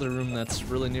this other room that's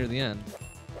really near the end.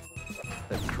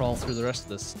 That crawl through the rest of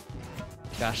this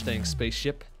gosh dang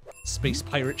spaceship. Space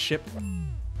pirate ship.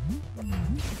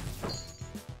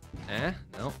 Eh?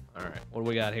 No? Alright, what do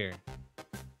we got here?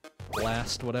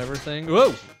 Blast whatever thing.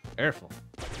 Whoa! Careful.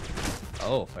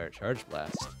 Oh, fire charge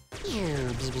blast.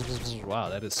 Wow,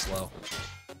 that is slow.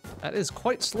 That is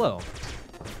quite slow.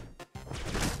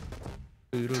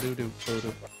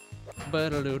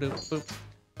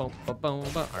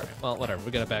 Alright, well, whatever. We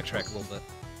gotta backtrack a little bit.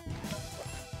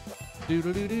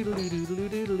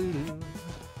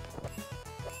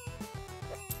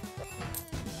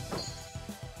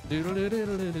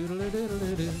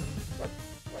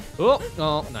 Oh,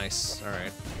 oh, nice.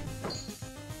 Alright.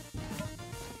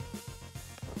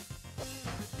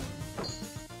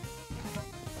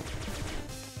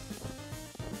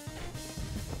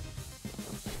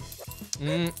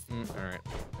 Alright.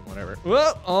 Whatever.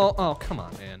 Whoa! Oh, oh, come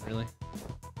on, man. Really?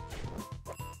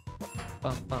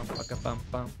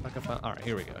 Alright,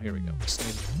 here we go. Here we go. Just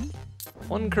need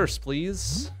one curse,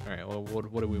 please. Alright, well,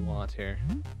 what do we want here?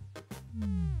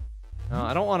 No,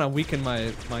 I don't want to weaken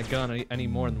my gun any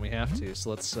more than we have to, so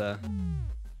let's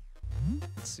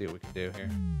see what we can do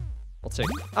here. We'll take...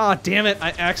 Oh, damn it!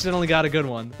 I accidentally got a good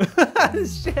one.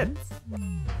 Shit!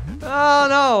 Oh,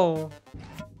 no!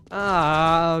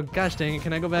 Ah, gosh dang it.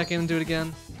 Can I go back in and do it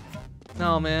again?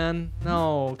 No, man.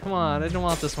 No, come on. I don't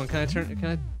want this one. Can I return it?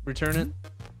 Can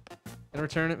I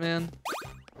return it, man?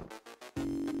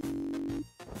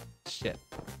 Shit.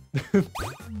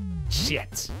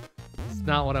 Shit. It's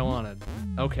not what I wanted.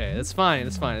 Okay, it's fine,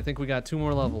 it's fine. I think we got 2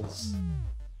 more levels.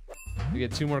 We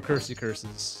get 2 more cursey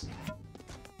curses.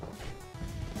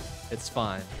 It's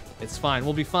fine. It's fine.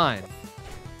 We'll be fine.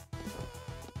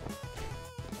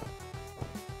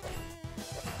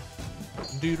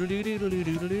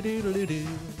 Doodle-doo-doodle-doo-doodle-doo-doodle-doo.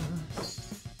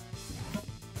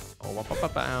 Oh,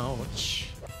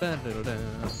 ouch.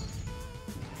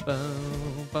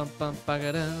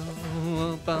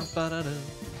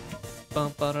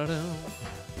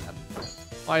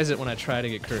 Why is it when I try to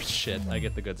get cursed shit, I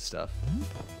get the good stuff?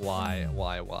 Why?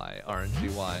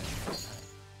 RNG, why?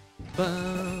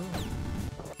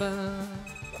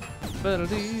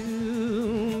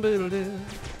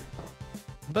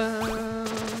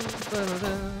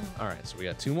 Alright, so we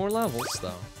got 2 more levels,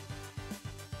 though.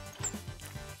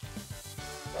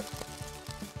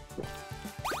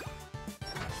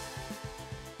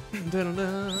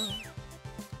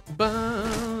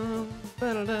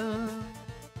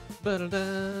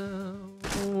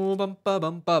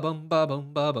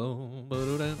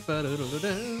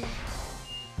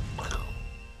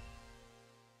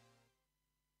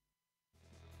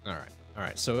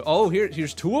 Alright, so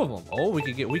here's 2 of them. Oh,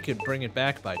 we could bring it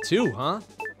back by 2, huh?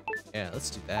 Yeah, let's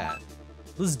do that.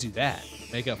 Let's do that.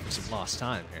 Make up for some lost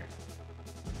time here.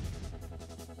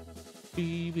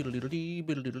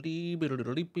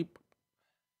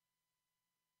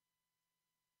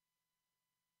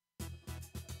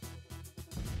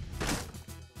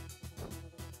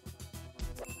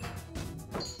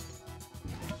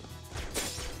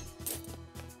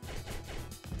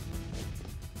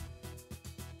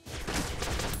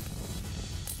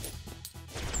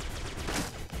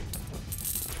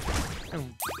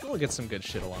 And we'll get some good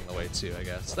shit along the way too, I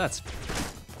guess. That's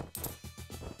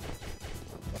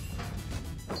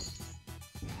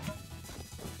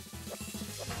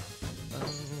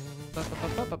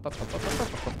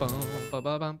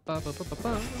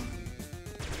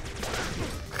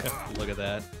look at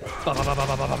that.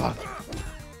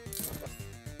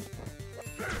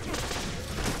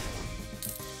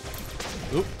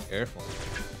 Oop, careful.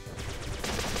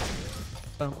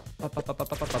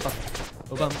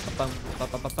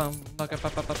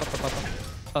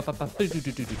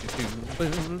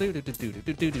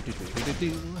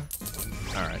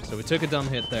 Alright, so we took a dumb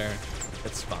hit there.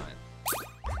 It's fine.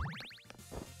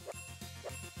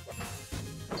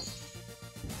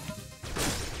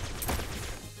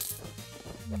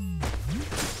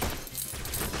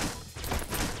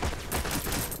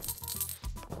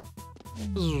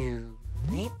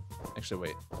 Actually,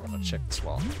 wait. I'm gonna check this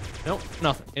wall. Nope,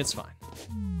 nothing. It's fine.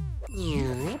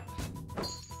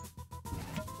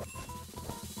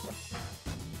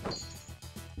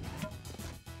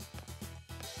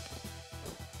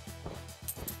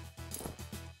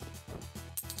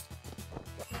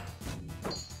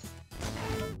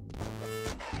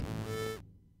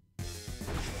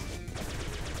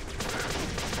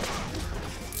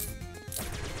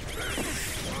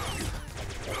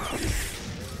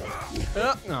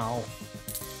 No.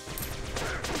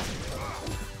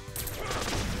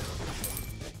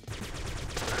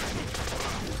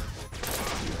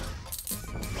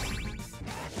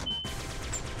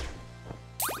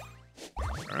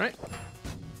 All right.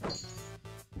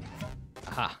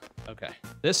 Aha. Okay.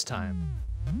 This time.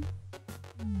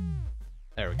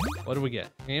 There we go. What do we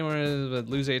get? Anywhere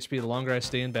lose HP the longer I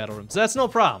stay in battle rooms. That's no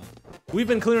problem. We've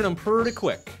been clearing them pretty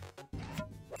quick.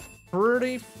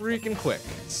 Pretty freaking quick,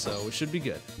 so we should be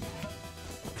good.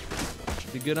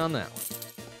 Should be good on that one.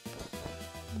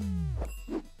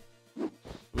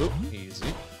 Whoop,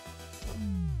 easy.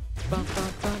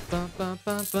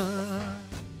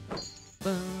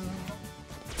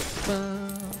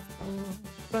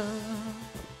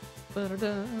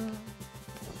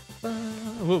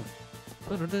 Whoop.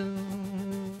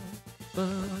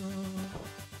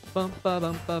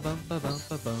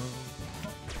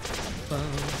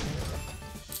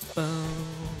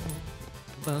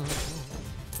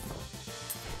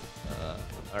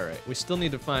 Alright, we still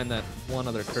need to find that one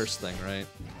other curse thing, right?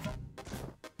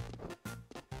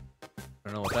 I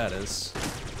don't know what that is.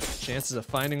 Chances of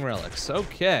finding relics.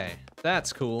 Okay,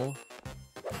 that's cool.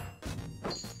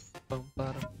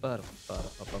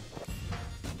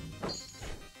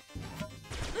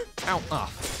 Ow,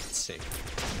 off. Let's see.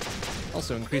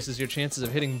 Also increases your chances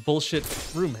of hitting bullshit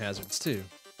room hazards, too.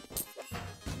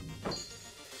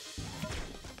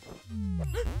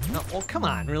 No, well, come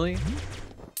on, really?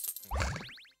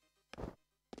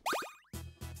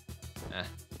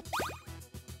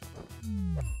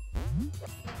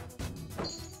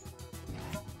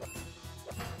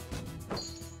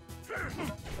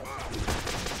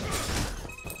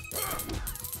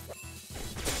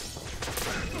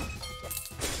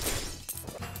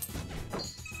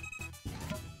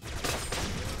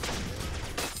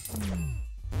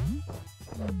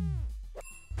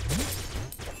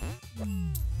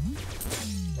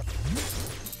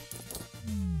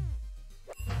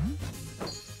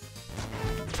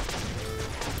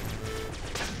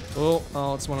 Oh,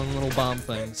 oh, it's one of the little bomb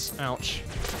things. Ouch.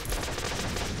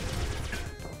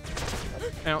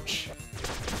 Ouch.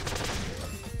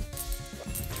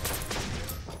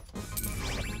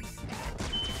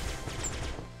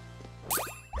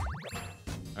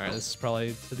 Alright, this is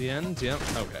probably to the end. Yep,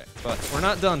 okay. But we're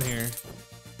not done here.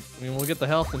 I mean, we'll get the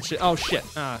health and shit. Oh, shit.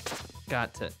 Ah,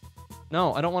 got it.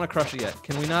 No, I don't want to crush it yet.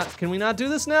 Can we not do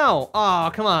this now?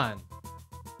 Oh, come on.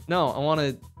 No, I want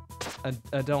to...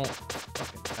 I don't...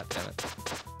 Okay, god damn it.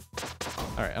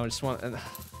 Alright, I just want... God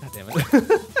damn it.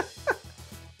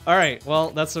 Alright, well,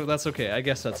 that's okay. I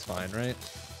guess that's fine, right?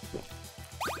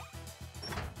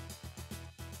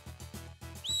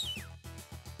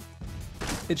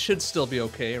 It should still be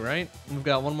okay, right? We've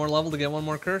got one more level to get one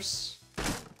more curse.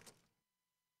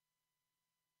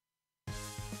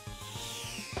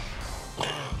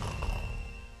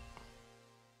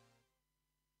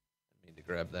 Need to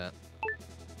grab that.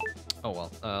 Oh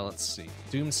well, let's see.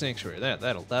 Doom Sanctuary,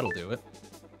 that'll do it.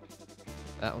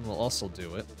 That one will also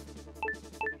do it.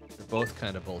 They're both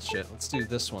kind of bullshit. Let's do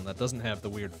this one that doesn't have the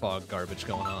weird fog garbage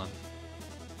going on.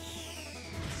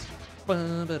 Or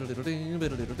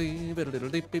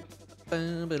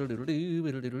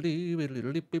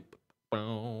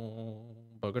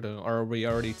are we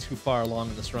already too far along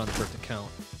in this run for it to count?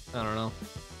 I don't know.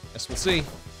 Guess we'll see.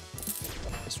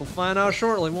 Guess we'll find out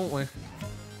shortly, won't we?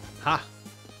 Ha!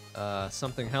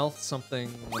 Something health, something...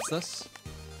 What's this?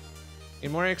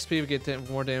 In more XP, we get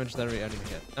more damage than every enemy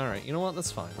hit. Alright, you know what?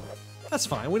 That's fine. That's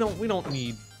fine. We don't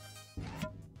need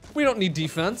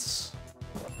defense.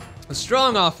 A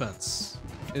strong offense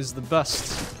is the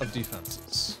best of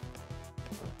defenses,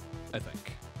 I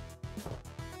think.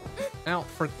 Ow,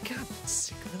 for God's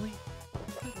sake, really?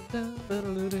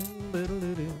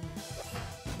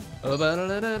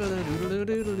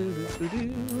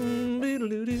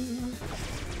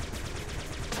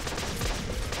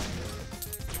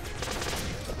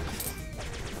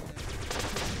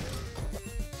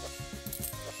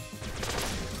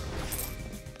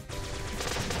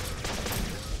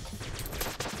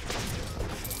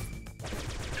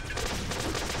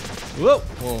 Whoa!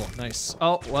 Whoa, nice.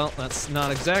 Oh, well, that's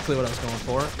not exactly what I was going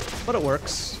for, but it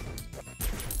works.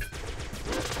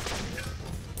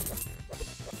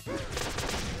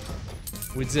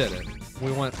 We did it.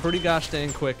 We went pretty gosh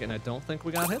dang quick, and I don't think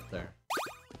we got hit there.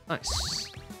 Nice.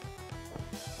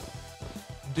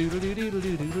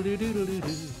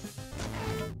 Doodle-doo-doodle-doo-doodle-doo-doodle-doo-doodle-doo.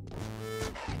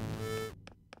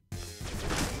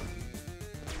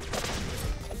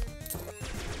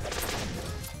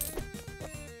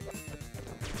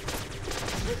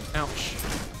 Ouch.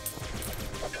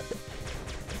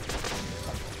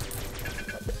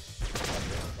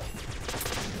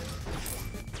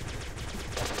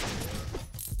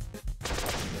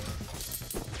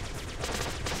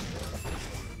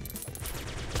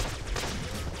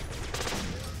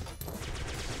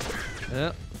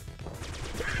 Yep.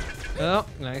 Oh,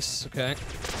 nice. Okay.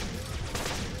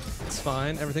 It's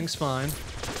fine. Everything's fine.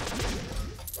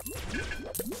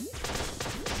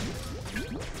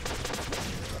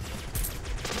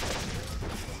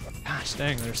 Gosh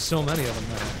dang, there's so many of them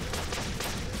now.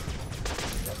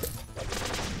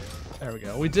 There we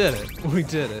go. We did it. We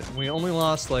did it. We only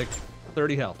lost like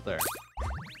 30 health there.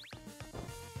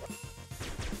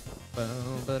 I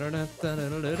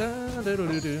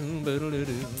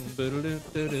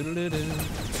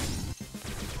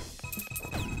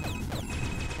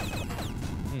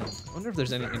wonder if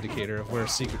there's any indicator of where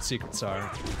secrets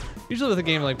are. Usually with a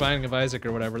game like Binding of Isaac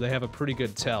or whatever, they have a pretty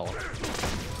good tell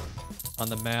on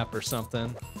the map or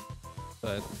something,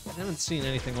 but I haven't seen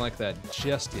anything like that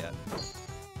just yet.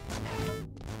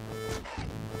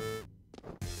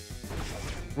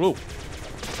 Whoa.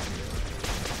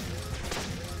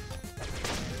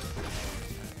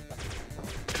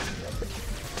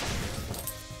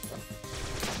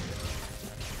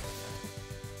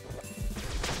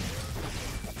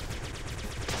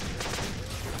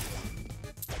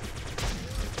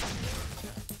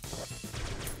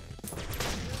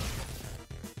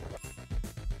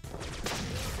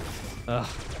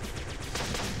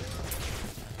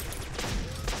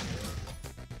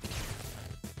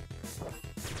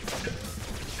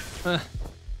 Ugh.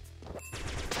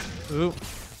 Ooh.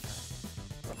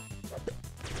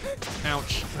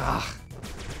 Ouch. Ah.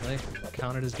 Really?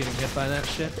 Counted as getting hit by that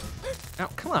shit? Ow,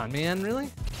 come on, man, really?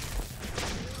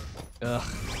 Ugh.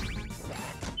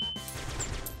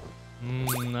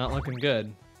 Not looking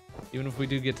good. Even if we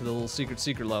do get to the little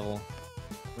secret level,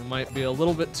 we might be a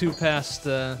little bit too past,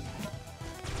 too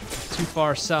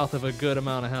far south of a good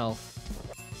amount of health.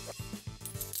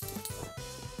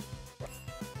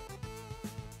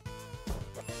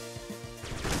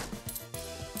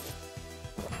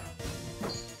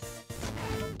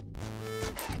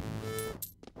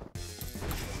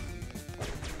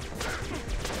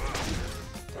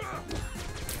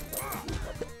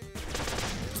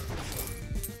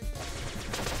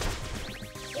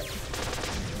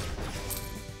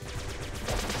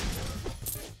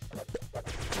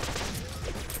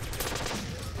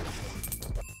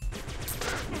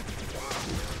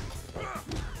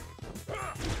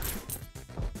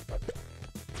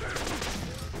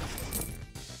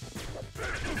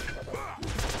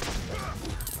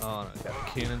 Oh, no, got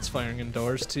cannons firing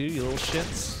indoors too, you little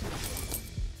shits.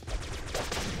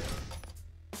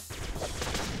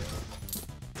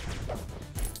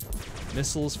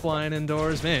 Missiles flying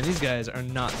indoors. Man, these guys are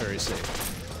not very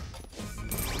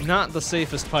safe. Not the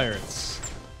safest pirates.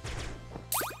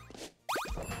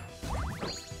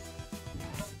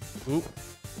 Oop.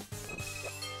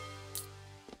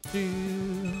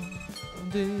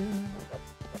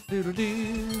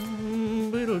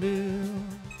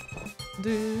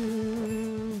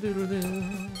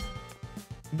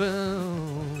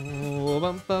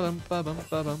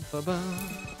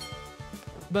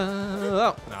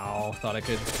 Oh, no, thought I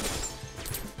could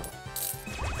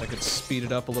speed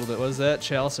it up a little bit. What is that?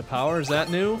 Chalice of Power? Is that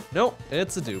new? Nope,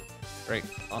 it's a dupe. Great,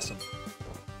 awesome.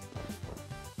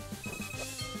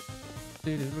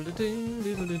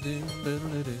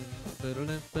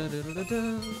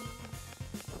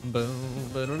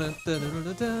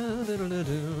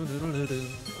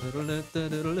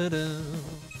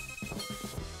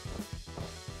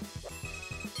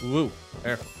 Woo,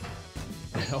 there.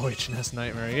 OHS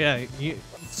Nightmare. Yeah,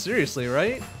 seriously,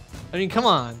 right? I mean, come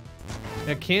on. We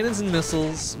got cannons and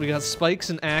missiles. We got spikes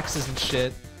and axes and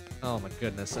shit. Oh my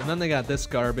goodness. And then they got this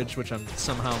garbage, which I'm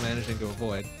somehow managing to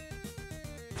avoid.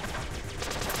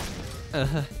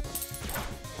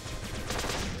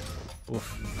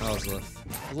 Oof, that was a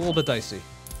little bit dicey.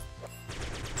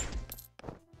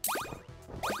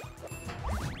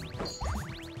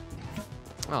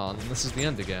 Oh, and then this is the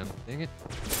end again. Dang it.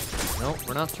 Nope,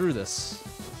 we're not through this.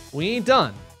 We ain't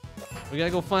done. We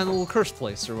gotta go find the little cursed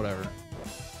place or whatever.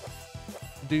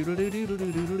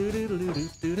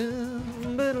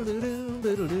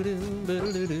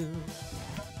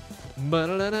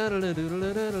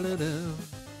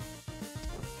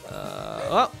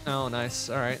 Oh, nice.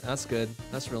 All right, that's good.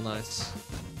 That's real nice.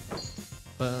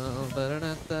 All right,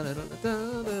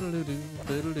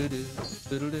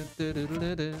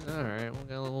 we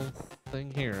got a little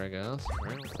thing here, I guess. All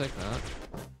right, we'll take that.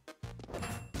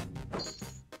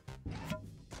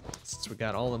 Since we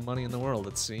got all the money in the world,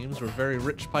 it seems. We're very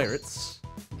rich pirates.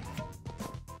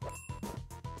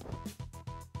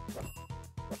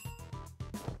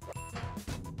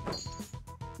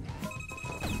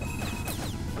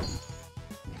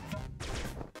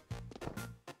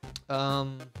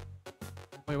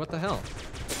 Wait, what the hell?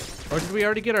 Or did we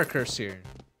already get our curse here?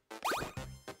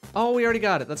 Oh, we already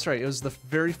got it. That's right. It was the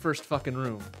very first fucking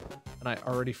room. And I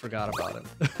already forgot about it.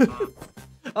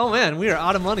 Oh man, we are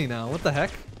out of money now. What the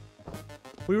heck?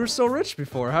 We were so rich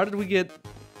before. How did we get...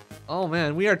 Oh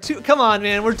man, we are two... Come on,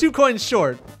 man. We're 2 coins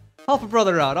short. Help a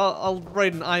brother out. I'll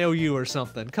write an IOU or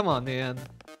something. Come on, man.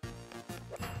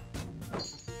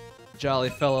 Jolly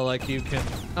fella like you can...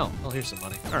 Oh, well, here's some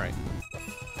money. All right.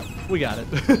 We got it.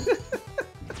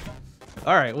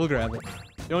 All right, we'll grab it.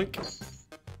 Yoink.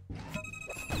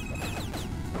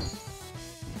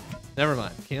 Never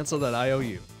mind. Cancel that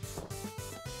IOU.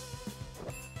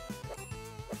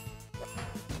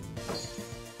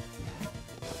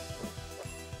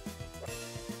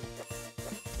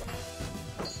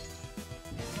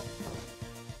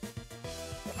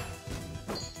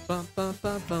 Bum, bum,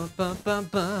 bum, bum, bum, bum,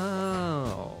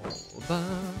 bum.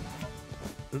 Bum,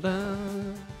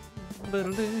 ba-dum,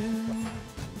 ba-da-dum,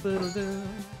 ba-da-dum.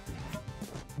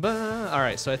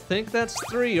 Alright, so I think that's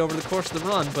 3 over the course of the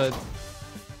run, but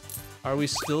are we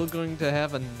still going to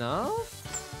have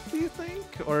enough, do you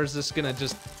think? Or is this gonna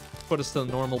just put us to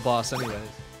the normal boss anyways?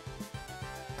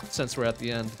 Since we're at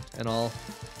the end and all.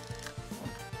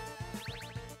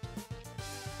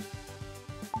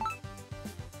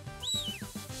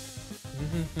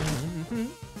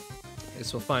 I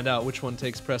guess we'll find out which one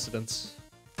takes precedence.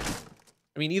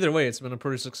 I mean, either way, it's been a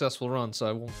pretty successful run, so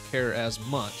I won't care as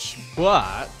much.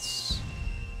 But...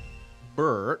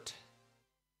 Bert...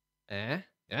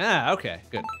 Yeah, okay,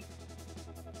 good.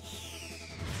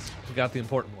 We got the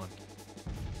important one.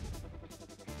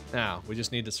 Now, we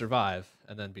just need to survive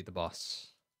and then beat the boss.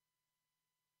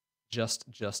 Just.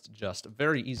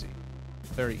 Very easy.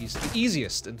 Very easy. The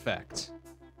easiest, in fact.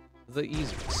 The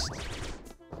easiest.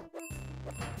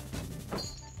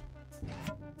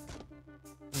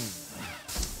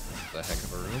 A heck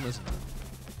of a room, isn't it?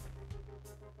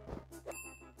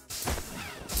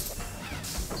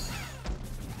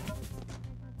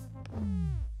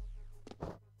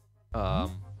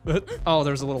 Oh,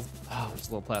 there's a little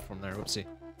platform there. Whoopsie.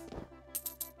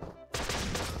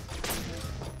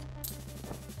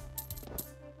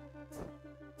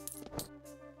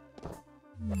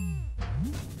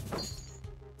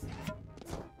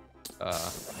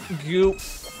 Goop.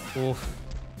 Oof.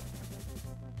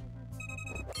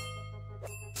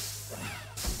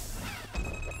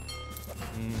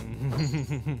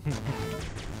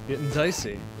 Getting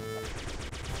dicey.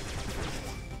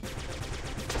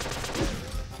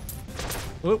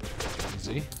 Whoop.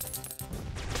 Easy.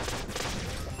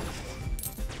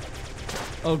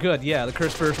 Oh, good. Yeah, the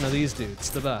cursed version of these dudes.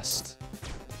 The best.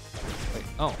 Wait.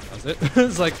 Oh, that was it?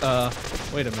 It's like,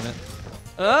 wait a minute.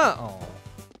 Oh.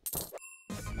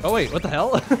 Oh, wait. What the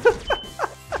hell?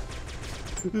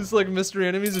 There's like mystery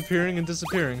enemies appearing and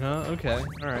disappearing, huh? Okay.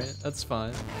 Alright. That's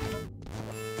fine.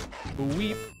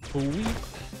 Weep. Weep.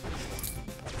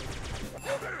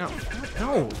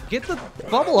 No. Get the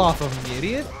bubble off of him, you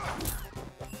idiot.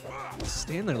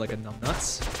 Stand there like a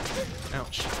numbnuts.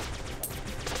 Ouch.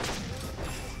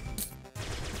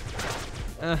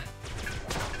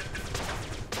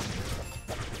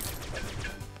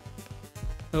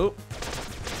 Oh.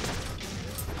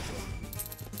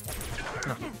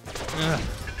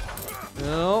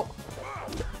 No.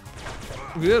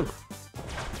 Ew.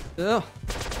 Oh.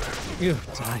 Ew.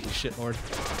 Die, you shitlord.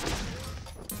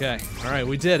 Okay. Alright,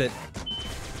 we did it.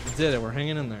 We did it. We're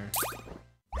hanging in there.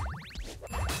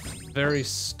 Very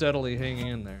steadily hanging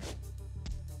in there.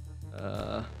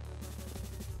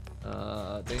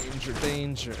 Danger,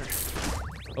 danger.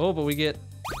 Oh, but we get...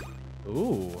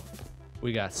 Ooh.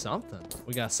 We got something.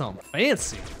 We got something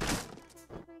fancy.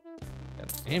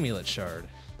 Got an amulet shard.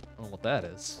 I don't know what that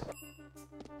is.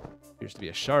 Appears to be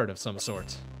a shard of some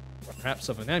sort. Perhaps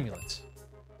of an amulet.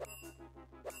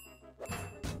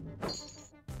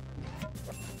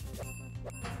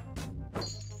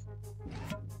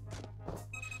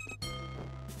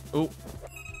 Oh.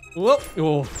 Whoop.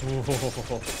 Oh.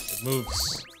 It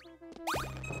moves.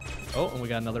 Oh, and we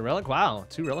got another relic. Wow,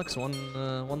 2 relics, one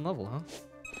level, huh?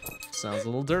 Sounds a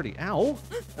little dirty. Ow!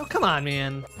 Oh, come on,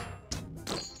 man.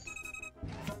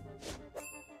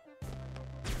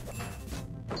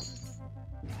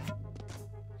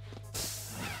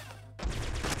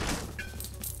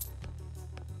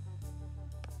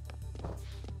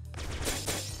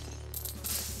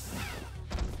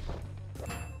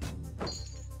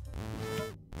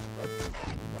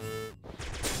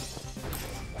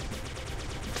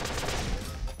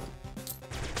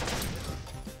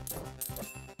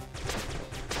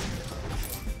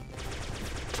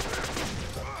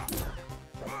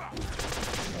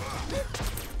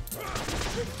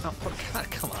 Oh, God,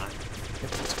 come on.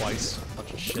 Hit me twice.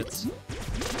 Bunch of shits.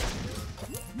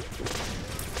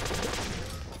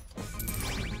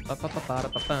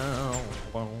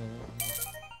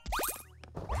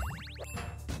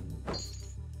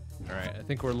 Alright, I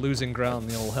think we're losing ground in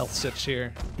the old health stitch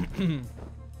here.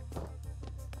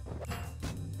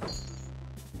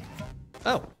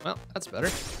 Oh, well, that's better.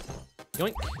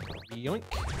 Yoink. Yoink.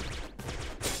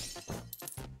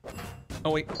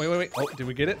 Oh, wait. Oh, did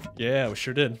we get it? Yeah, we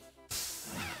sure did.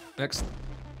 Next.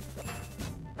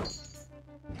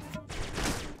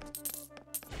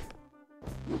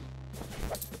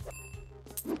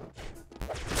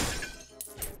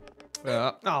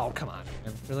 Oh, come on,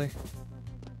 man. Really?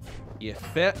 You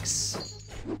fix.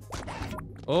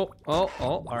 Oh.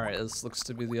 Alright, this looks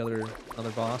to be the other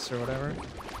boss or whatever.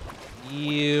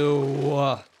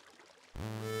 Ew.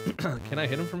 Can I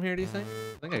hit him from here, do you think?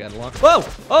 I think I got it locked. Whoa!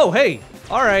 Oh, hey!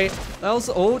 Alright. That was...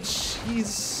 Oh,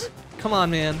 jeez. Come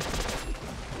on, man.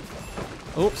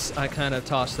 Oops, I kind of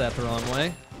tossed that the wrong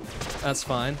way. That's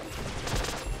fine.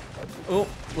 Oh,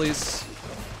 please.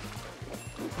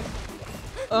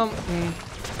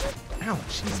 Ow,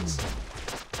 Jesus.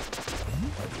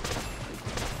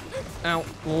 Ow.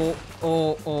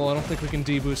 Oh, I don't think we can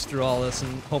deboost through all this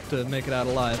and hope to make it out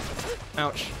alive.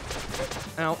 Ouch.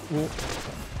 Ow. Whoa.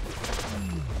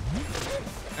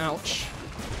 Ouch.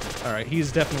 Alright,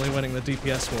 he's definitely winning the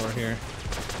DPS war here.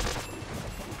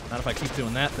 Not if I keep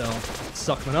doing that, though.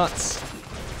 Suck my nuts.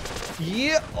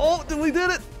 Yeah! Oh, we did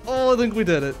it! Oh, I think we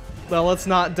did it. Well, let's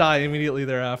not die immediately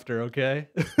thereafter, okay?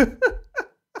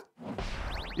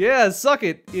 Yeah, suck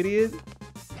it, idiot.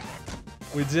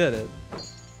 We did it.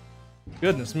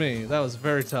 Goodness me, that was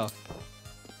very tough.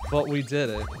 But we did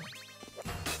it.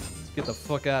 Let's get the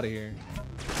fuck out of here.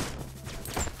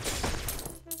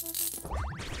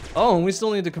 Oh, and we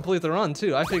still need to complete the run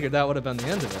too. I figured that would have been the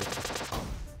end of it.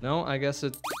 No, I guess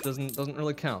it doesn't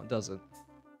really count, does it?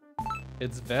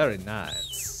 It's very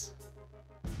nice.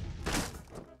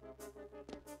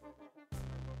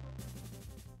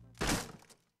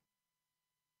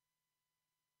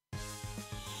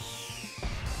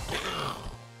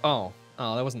 Oh,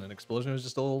 that wasn't an explosion. It was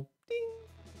just a little ding.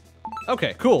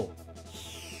 Okay, cool.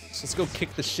 So let's go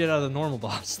kick the shit out of the normal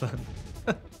boss then.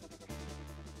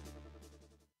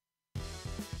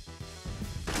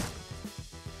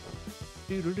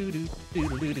 Look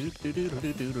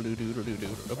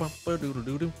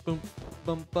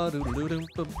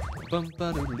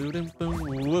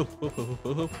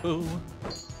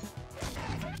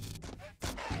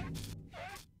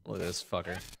at this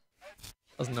fucker.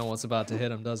 Doesn't know what's about to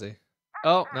hit him, does he?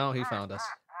 Oh, no, he found us.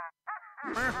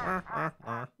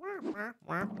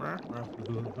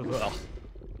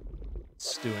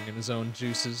 Stewing in his own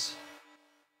juices.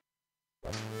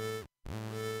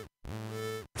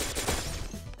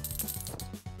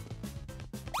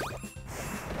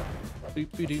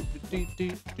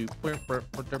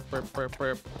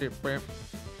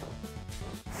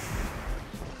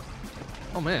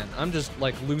 Oh man, I'm just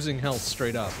like losing health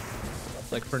straight up.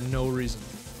 Like for no reason.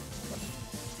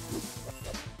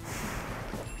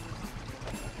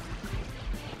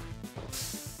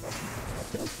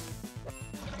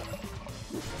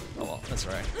 Oh well, that's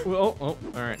alright. Oh,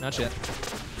 alright, not yet.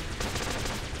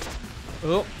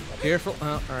 Oh, careful.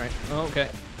 Oh, alright. Oh, okay.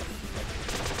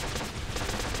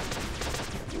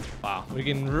 Wow, we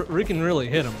can really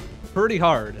hit him pretty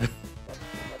hard. Alright,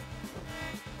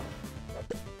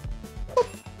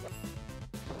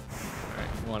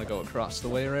 we want to go across the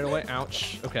way right away.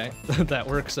 Ouch. Okay, that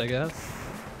works, I guess.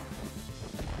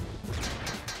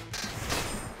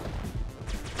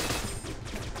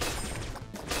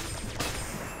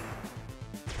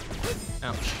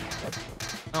 Ouch.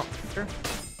 Oh, sure.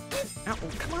 Ow,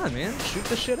 come on, man. Shoot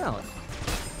the shit out.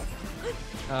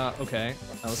 Okay.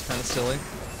 That was kind of silly.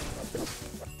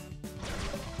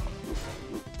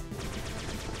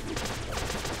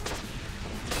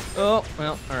 Oh,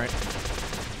 well, alright.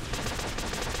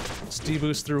 Just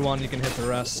deboost through one, you can hit the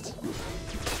rest.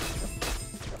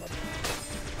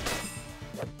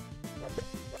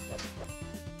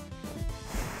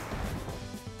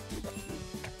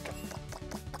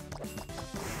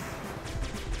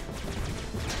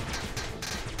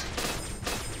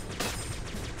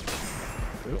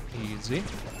 Oh, easy.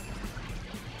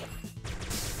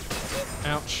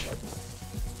 Ouch.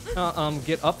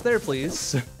 Get up there,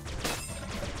 please.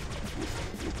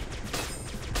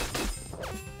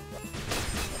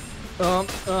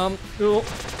 Oh.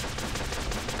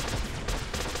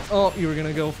 Oh, you were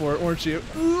gonna go for it, weren't you?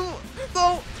 No!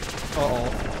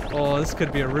 Uh-oh. Oh, this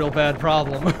could be a real bad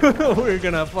problem. We're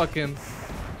gonna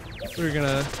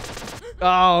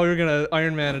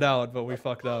Iron Man it out, but we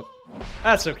fucked up.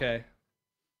 That's okay.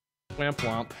 Whamp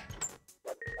womp.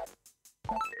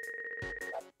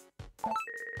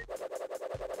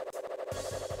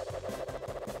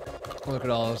 Look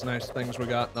at all those nice things we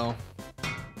got, though.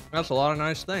 That's a lot of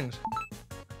nice things.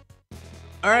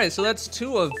 Alright, so that's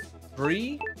 2 of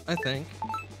 3, I think.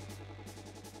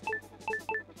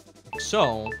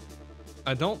 So,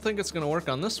 I don't think it's gonna work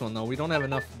on this one, though. We don't have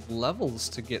enough levels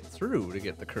to get through to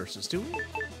get the curses, do we?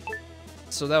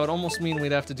 So that would almost mean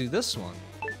we'd have to do this one.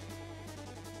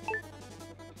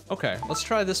 Okay, let's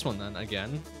try this one then,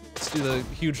 again. Let's do the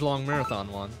huge long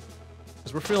marathon one.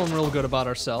 Because we're feeling real good about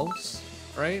ourselves,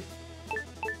 right?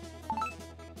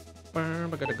 I'm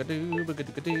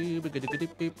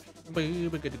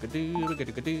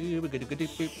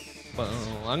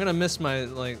gonna miss my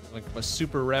my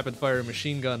super rapid fire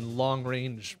machine gun long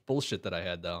range bullshit that I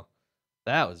had though.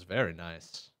 That was very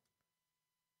nice.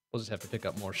 We'll just have to pick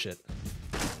up more shit.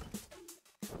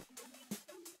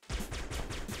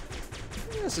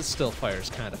 Yes, it still fires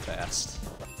kind of fast.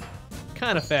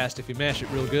 Kind of fast if you mash it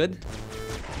real good.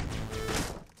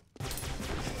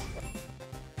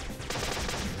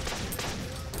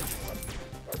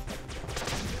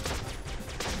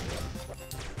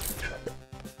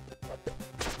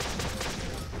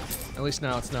 At least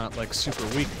now it's not like super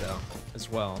weak though, as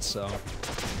well, so.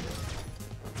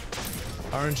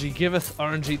 RNG giveth,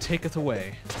 RNG taketh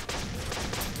away.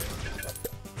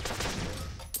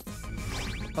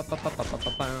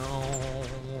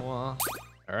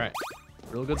 Alright,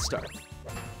 real good start.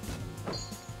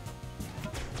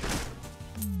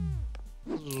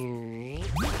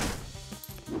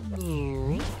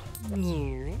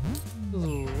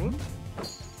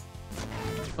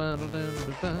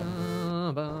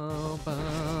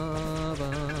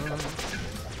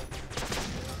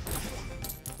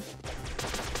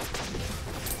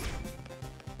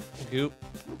 Goop.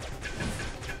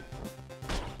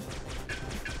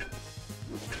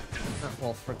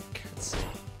 Well, for God's sake.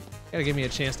 Gotta give me a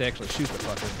chance to actually shoot the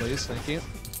fucker, please. Thank you.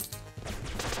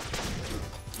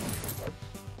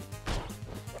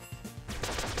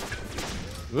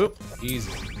 Whoop.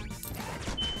 Easy.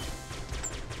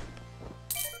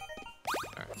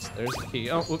 Alright, so there's the key.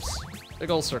 Oh, whoops.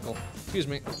 Big old circle. Excuse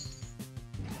me.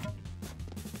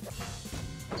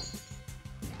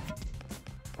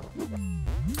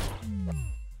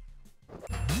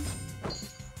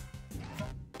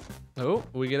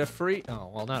 We get a free, oh,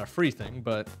 well, not a free thing,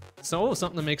 but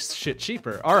something that makes shit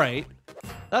cheaper. All right.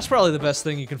 That's probably the best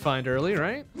thing you can find early,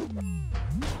 right?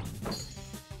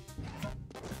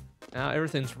 Now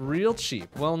everything's real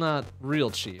cheap. Well, not real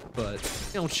cheap, but,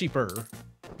 you know, cheaper.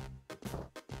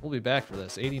 We'll be back for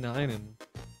this. 89 and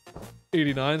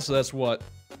 89, so that's what?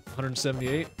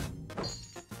 178?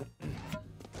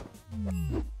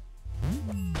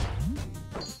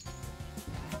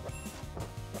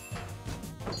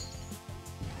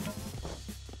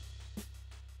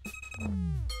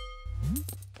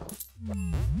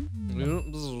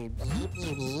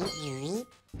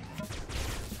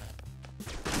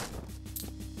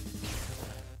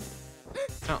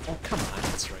 Oh, come on,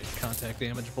 that's right. Contact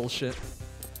damage bullshit.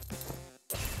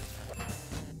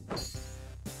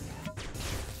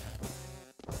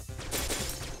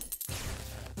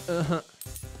 Uh-huh.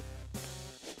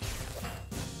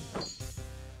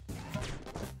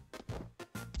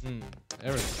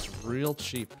 Everything's real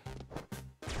cheap.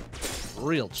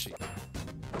 Real cheap.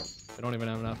 I don't even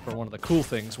have enough for one of the cool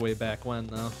things way back when,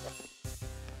 though.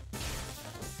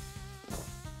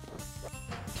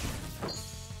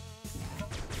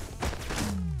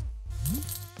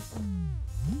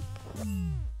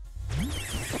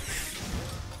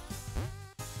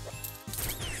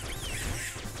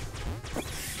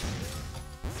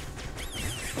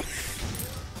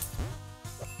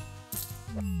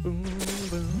 Boom,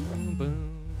 boom,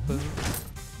 boom, boom.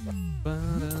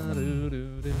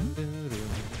 Ba-da-doo-doo-doo-doo-doo.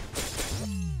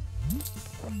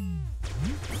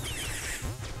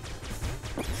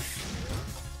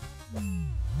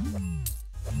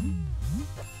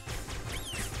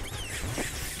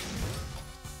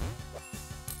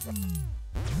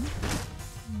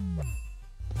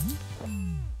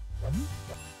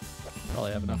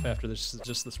 Probably have enough after this,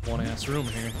 just this one ass room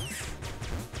here.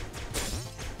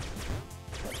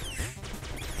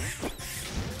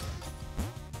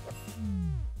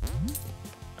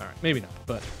 Alright, maybe not,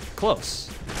 but close.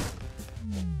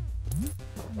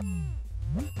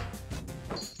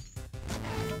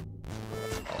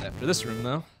 All after this room,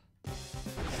 though.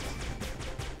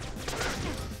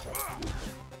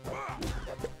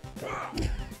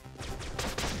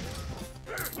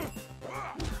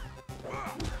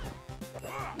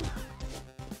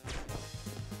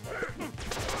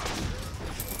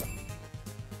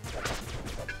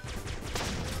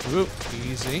 Whoa,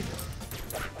 easy.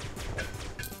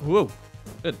 Whoa,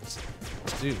 goodness,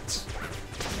 dudes.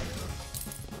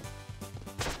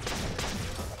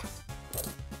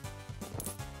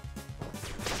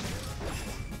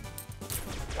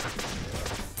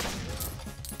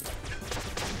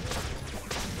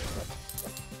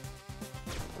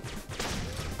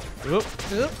 Whoop,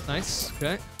 yep, nice,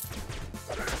 okay.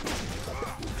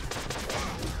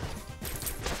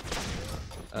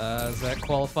 Does that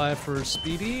qualify for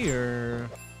speedy, or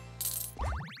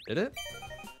did it?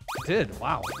 It did,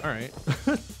 wow, all right.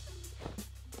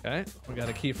 Okay, we got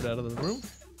a key for that out of the room.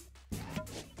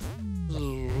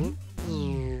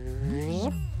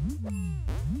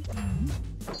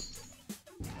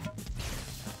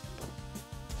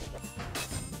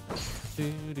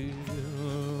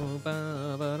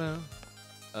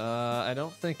 I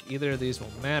don't think either of these will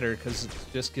matter because it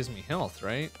just gives me health,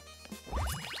 right?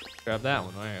 Grab that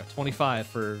one. All right, 25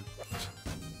 for...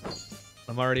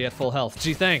 I'm already at full health.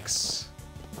 Gee, thanks.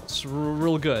 It's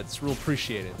real good. It's real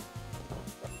appreciated.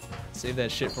 Save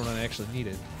that shit for when I actually need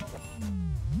it.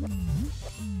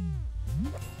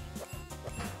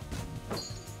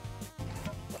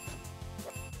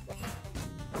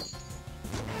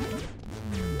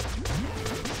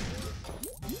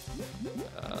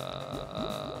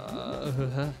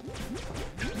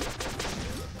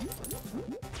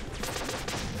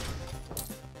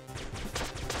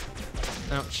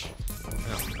 Ouch.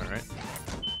 Oh, alright.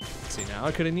 See, now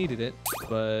I could have needed it,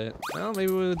 but, well,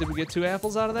 maybe did we get 2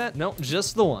 apples out of that? Nope,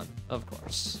 just the one, of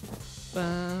course. Alright,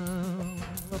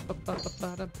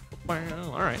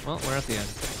 well, we're at the end.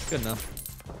 Good enough.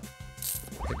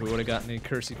 I think we would have gotten any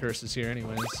cursey curses here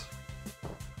anyways.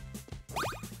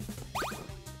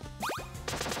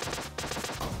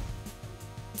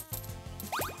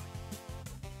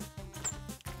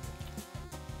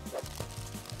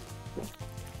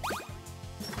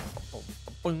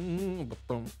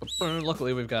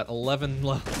 Luckily, we've got 11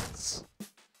 levels.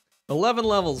 11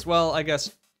 levels. Well, I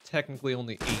guess technically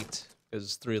only 8,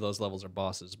 because 3 of those levels are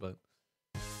bosses, but...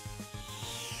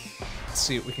 Let's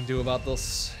see what we can do about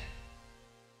this.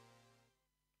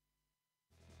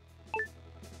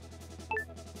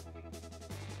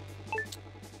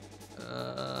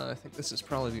 I think this is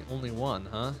probably the only one,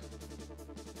 huh?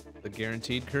 The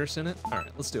guaranteed curse in it?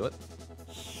 Alright, let's do it.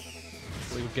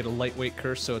 Hopefully we get a lightweight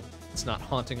curse so it's not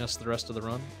haunting us the rest of the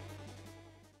run.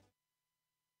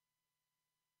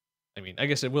 I mean, I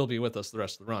guess it will be with us the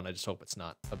rest of the run. I just hope it's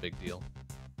not a big deal.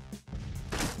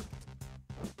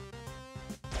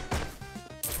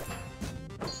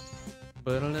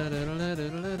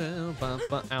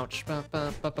 Ouch.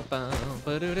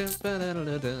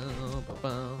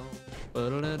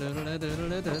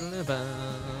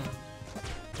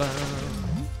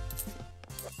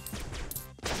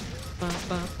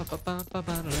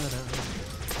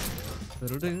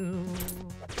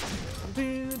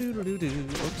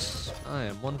 Oops, I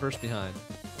am one verse behind.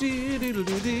 There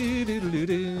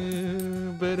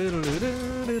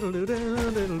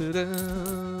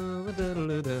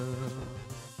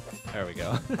we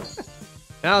go.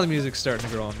 Now the music's starting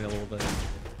to grow on me a little bit.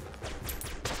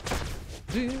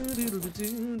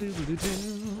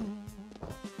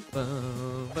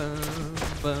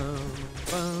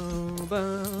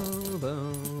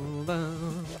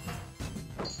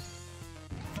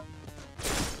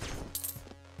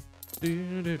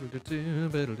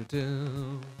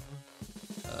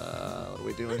 What are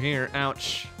we doing here?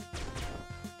 Ouch.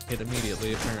 Hit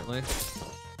immediately, apparently.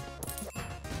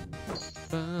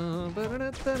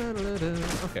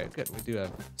 Okay, good. We do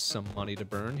have some money to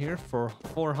burn here for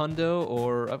 4 hundo,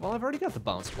 or well, I've already got the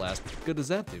bounce blast. What good does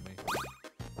that do me?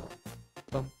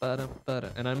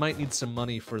 And I might need some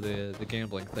money for the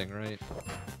gambling thing, right?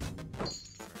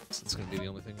 So it's gonna be the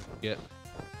only thing we can get.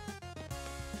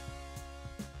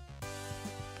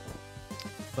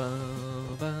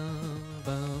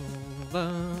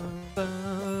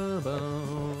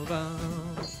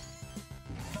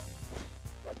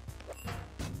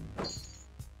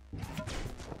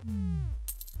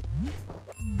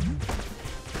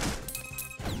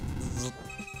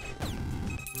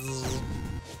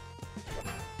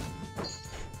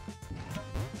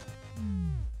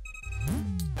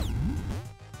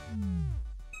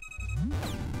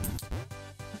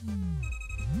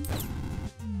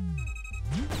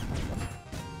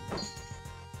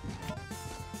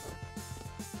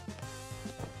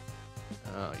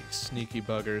 Oh, you sneaky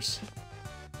buggers.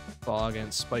 Fog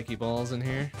and spiky balls in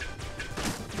here.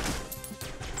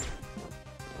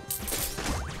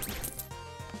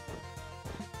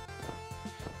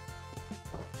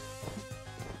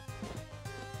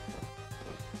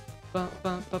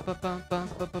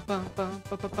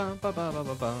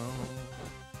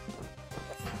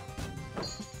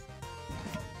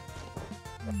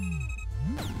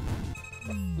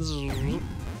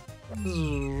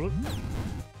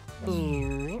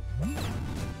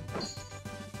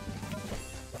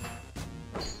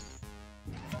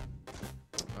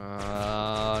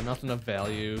 Nothing of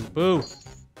value. Boo!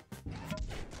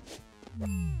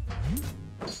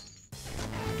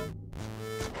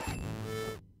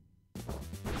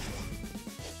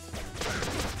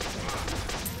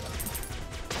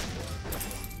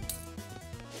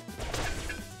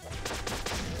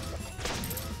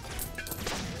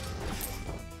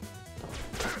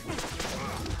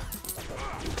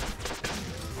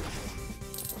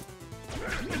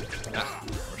 Ah,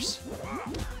 of course.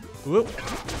 Whoop!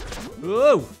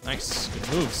 Whoa! Nice. Good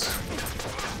moves.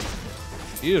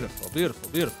 Beautiful, beautiful,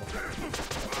 beautiful.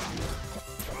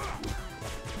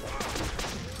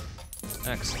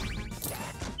 Excellent.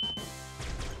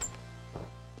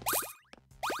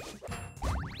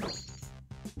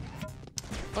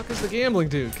 Fuck is the gambling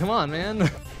dude? Come on, man.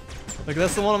 Like,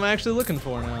 that's the one I'm actually looking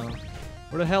for now.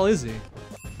 Where the hell is he?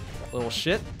 Little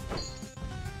shit.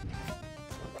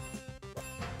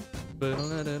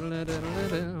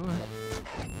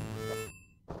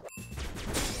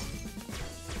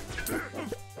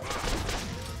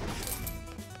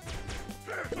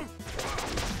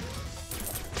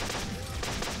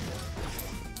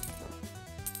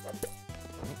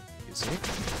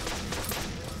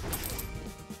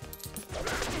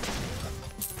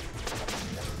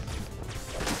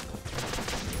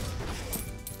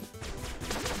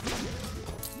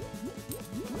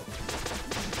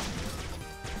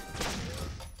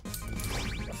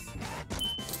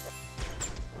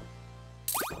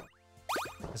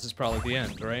 This is probably the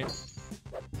end, right?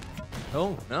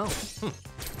 Oh, no.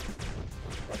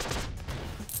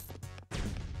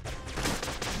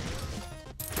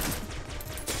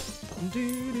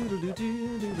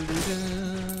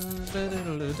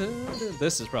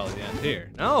 This is probably the end here.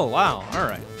 Oh, wow. All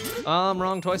right.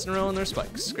 Wrong twice in a row and there's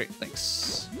spikes. Great,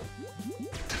 thanks.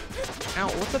 Ow,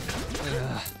 what the?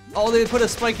 Oh, they put a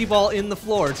spiky ball in the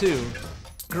floor, too.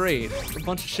 Great. A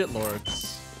bunch of shitlords.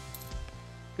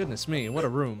 Goodness me, what a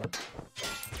room.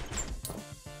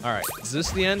 All right, is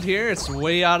this the end here? It's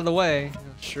way out of the way. It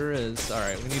sure is. All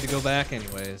right, we need to go back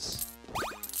anyways.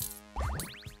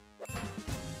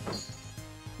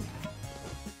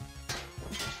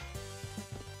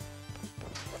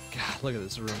 look at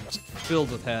this room. It's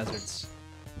filled with hazards.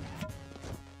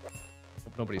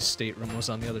 Hope nobody's stateroom was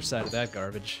on the other side of that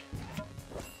garbage.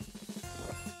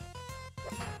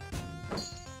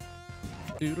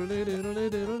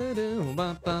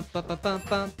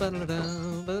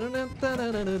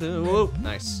 Whoa,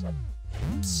 nice.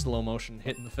 Slow motion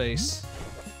hit in the face.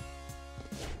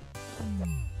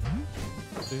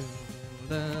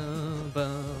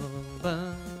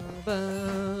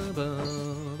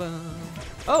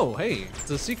 Oh, hey, it's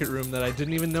a secret room that I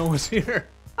didn't even know was here.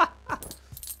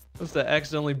 Must have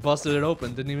accidentally busted it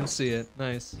open, didn't even see it.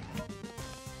 Nice.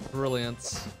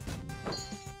 Brilliant.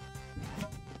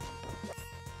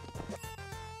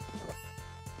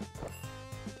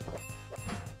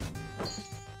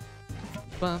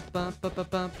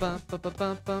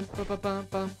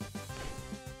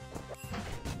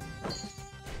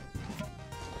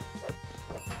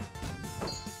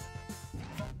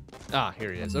 Ah,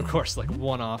 here he is. Of course, like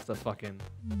one off the fucking...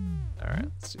 Alright,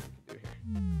 let's see what we can do here.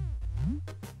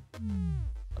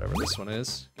 Whatever this one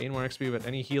is. Gain more XP, but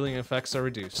any healing effects are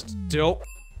reduced. Dope.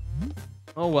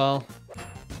 Oh well.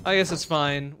 I guess it's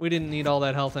fine. We didn't need all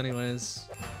that health anyways.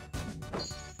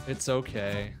 It's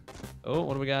okay. Oh,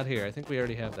 what do we got here? I think we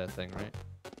already have that thing, right?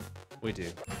 We do.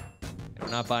 And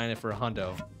we're not buying it for a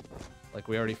hundo. Like,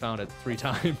 we already found it 3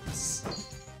 times.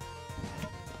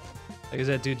 Like, is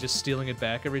that dude just stealing it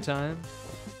back every time?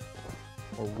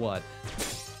 Or what?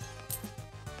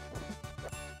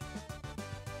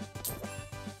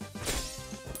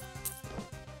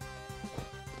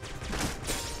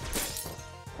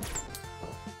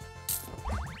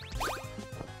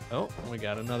 Oh, we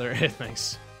got another.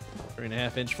 Nice.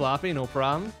 3.5-inch floppy, no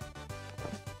problem.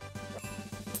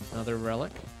 Another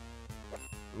relic.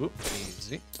 Oop,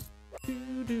 easy.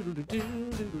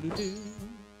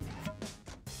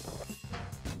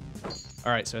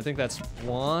 Alright, so I think that's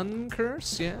 1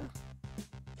 curse, yeah?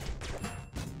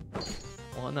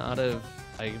 1 out of,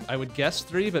 I would guess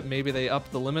 3, but maybe they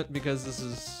upped the limit because this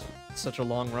is such a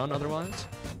long run otherwise.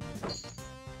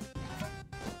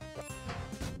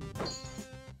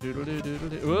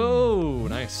 Whoa,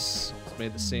 nice. Almost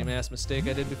made the same ass mistake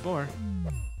I did before.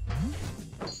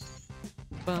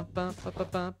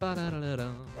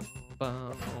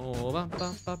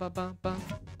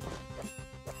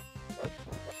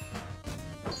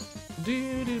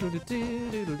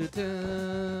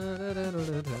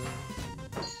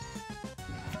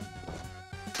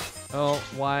 Oh,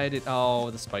 why did... Oh,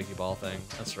 the spiky ball thing.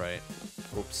 That's right.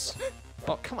 Oops.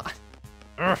 Oh, come on.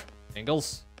 Urgh.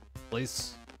 Angles,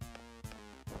 please.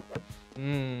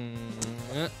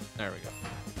 There we go.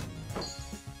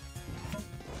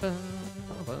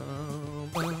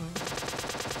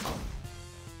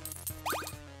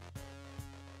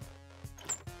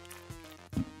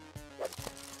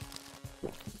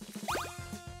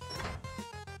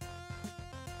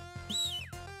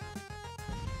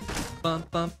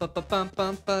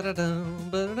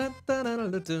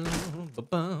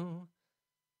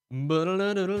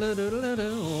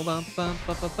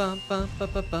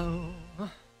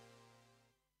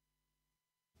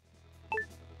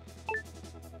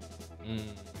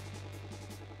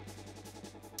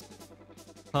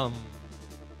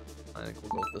 I think we'll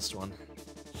go with this one.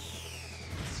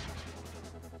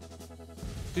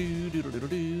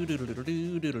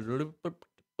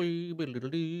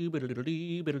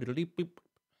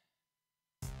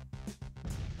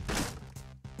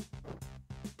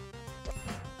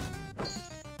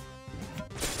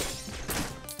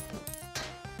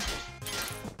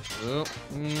 Oh,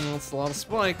 that's a lot of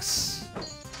spikes.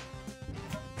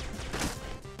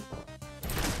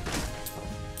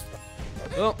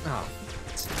 Oh, oh.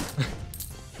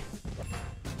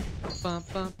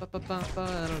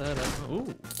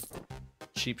 Ooh.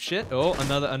 Cheap shit. Oh,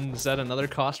 another. Is that another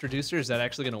cost reducer? Is that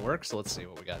actually gonna work? So let's see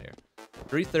what we got here.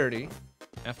 330.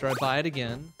 After I buy it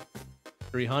again,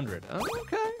 300. Oh,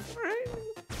 okay, all right.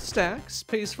 Stacks.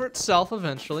 Pays for itself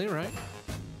eventually, right?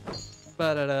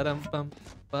 Ba-da-da-dum-bum.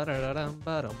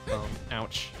 Ba-da-da-dum-ba-dum-bum.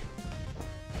 Ouch.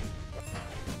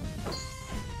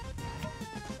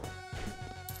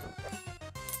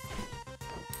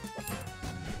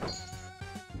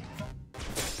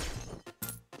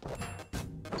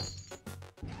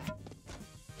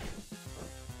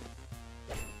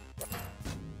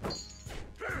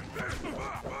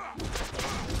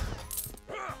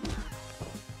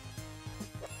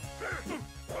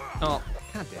 Oh,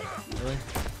 god damn it, really?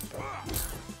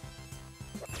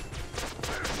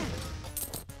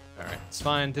 Alright, it's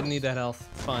fine, didn't need that health,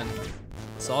 it's fine.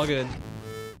 It's all good.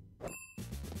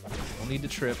 Don't need to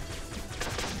trip.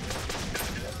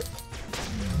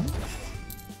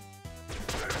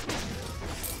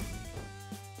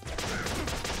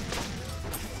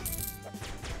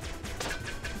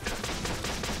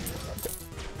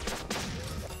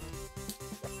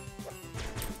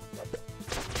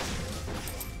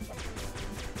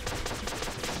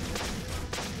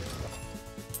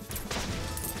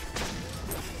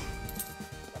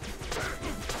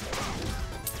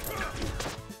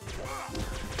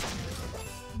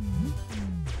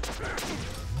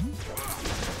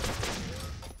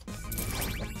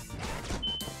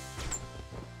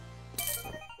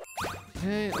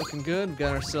 Okay, looking good. We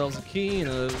got ourselves a key and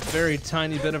a very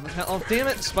tiny bit of... Oh, damn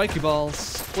it! Spiky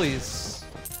balls, please.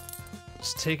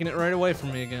 Just taking it right away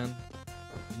from me again.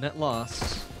 Net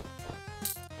loss.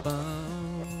 Bow,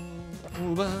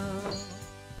 bow.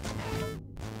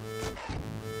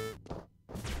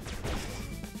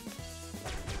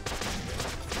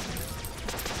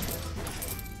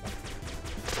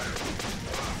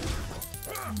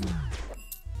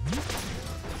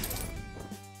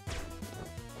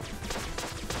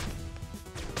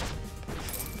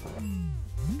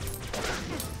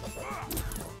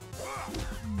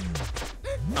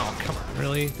 Oh, come on,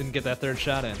 really? Didn't get that third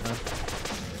shot in, huh?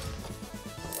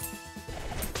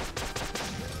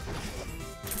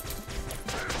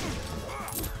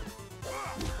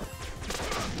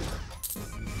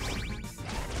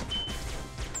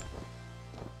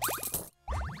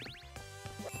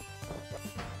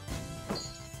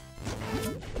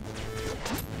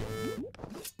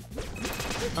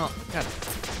 Oh, God.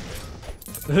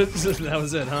 That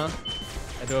was it, huh?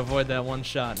 I had to avoid that one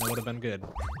shot and it would have been good.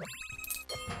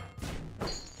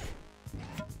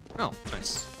 Oh,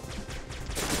 nice.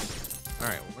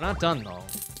 Alright, we're not done though.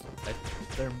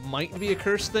 There might be a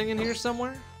curse thing in here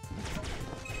somewhere.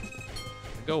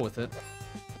 Go with it.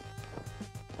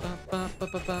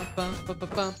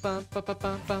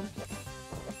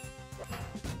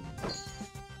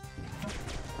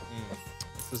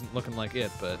 This isn't looking like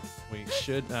it, but we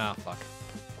should... Ah, fuck.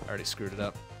 I already screwed it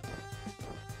up.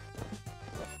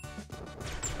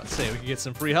 I'd say we could get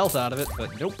some free health out of it,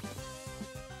 but nope.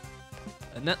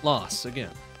 A net loss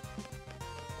again.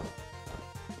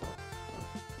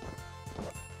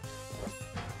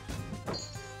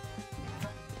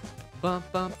 Bum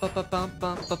bum bum bum bum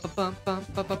bum bum bum bum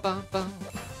bum bum bum.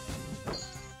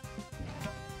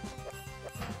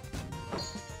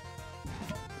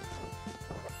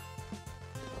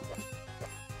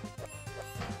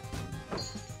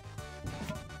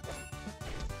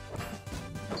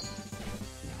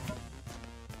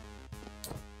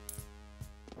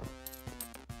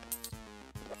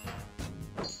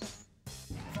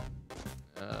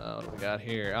 What do we got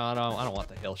here? Oh no, I don't want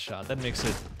the hail shot. That makes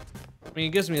it... I mean,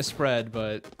 it gives me a spread,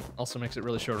 but also makes it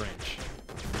really short range.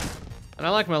 And I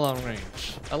like my long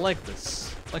range. I like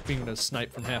this. I like being able to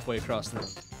snipe from halfway across the room.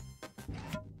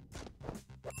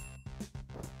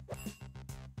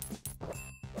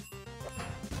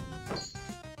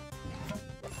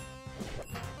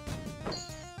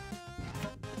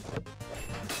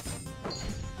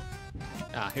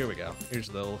 Ah, here we go. Here's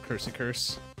the little cursey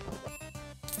curse.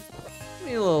 Give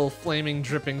me a little flaming,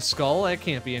 dripping skull. That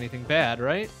can't be anything bad,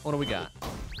 right? What do we got?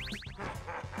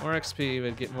 More XP,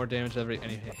 but get more damage every...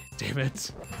 Anyway, damn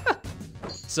it.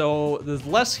 So, there's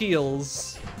less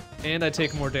heals, and I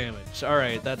take more damage.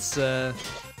 Alright, that's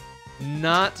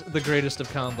not the greatest of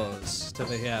combos to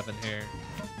have in here.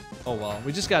 Oh well,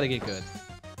 we just gotta get good.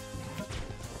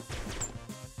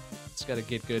 Just gotta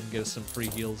get good and get us some free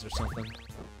heals or something.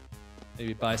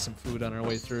 Maybe buy some food on our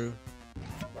way through.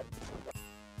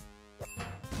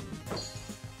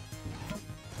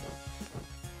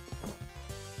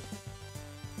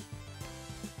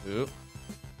 Oop.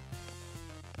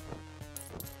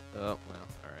 Oh, well,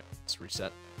 alright. Let's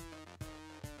reset.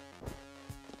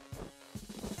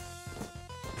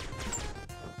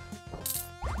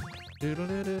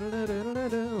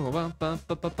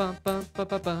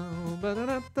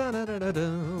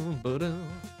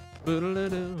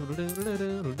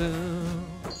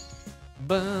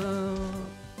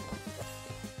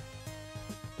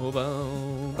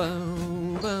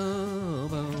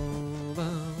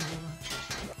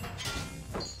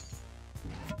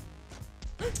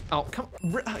 Oh, come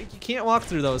on. You can't walk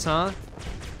through those, huh?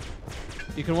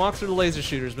 You can walk through the laser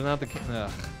shooters, but not the...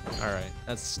 Ugh. Alright,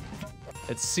 that's...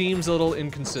 It seems a little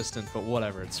inconsistent, but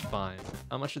whatever, it's fine.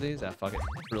 How much are these? Ah, fuck it.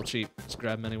 It's real cheap. Just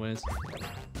grab them anyways.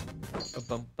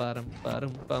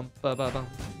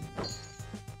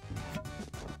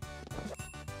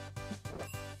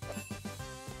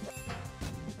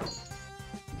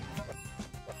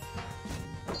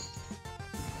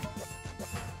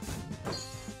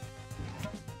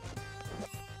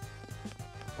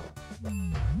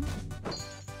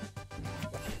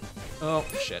 Oh,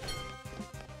 shit.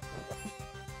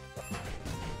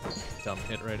 Dumb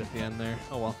hit right at the end there.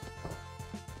 Oh well.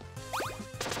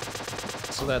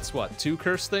 So that's what, 2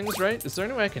 curse things, right? Is there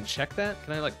any way I can check that?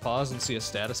 Can I like pause and see a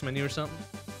status menu or something?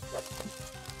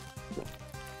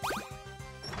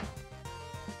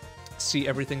 See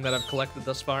everything that I've collected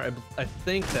thus far? I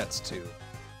think that's 2.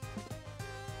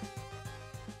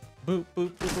 Boop,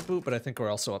 boop, boop, boop, boop, but I think we're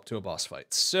also up to a boss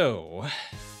fight. So,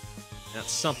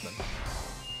 that's something.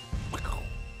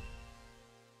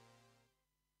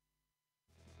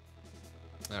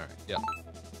 Yep.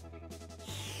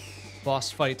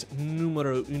 Boss fight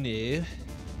numero uno.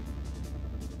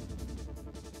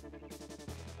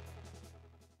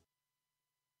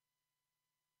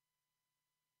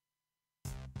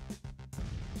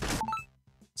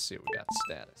 Let's see what we got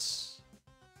status.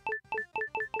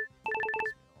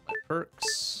 All my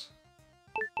perks.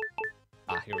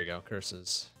 Ah, here we go,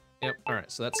 curses. Yep,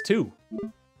 alright, so that's 2.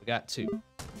 We got 2.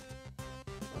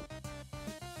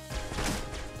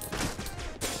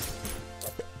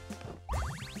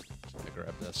 I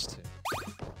grab this too.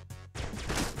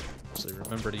 Actually,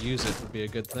 remember to use it would be a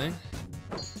good thing.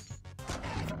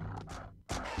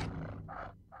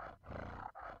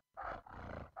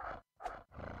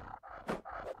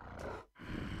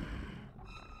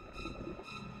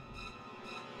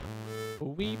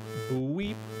 Weep,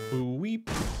 weep, weep.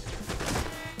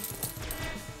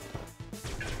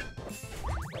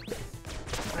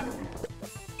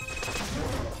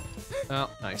 Oh,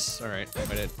 nice. All right.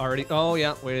 Waited. Already. Oh,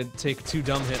 yeah. Waited. Take 2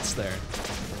 dumb hits there.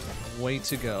 Way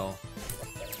to go.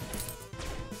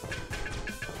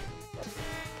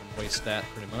 Waste that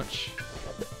pretty much.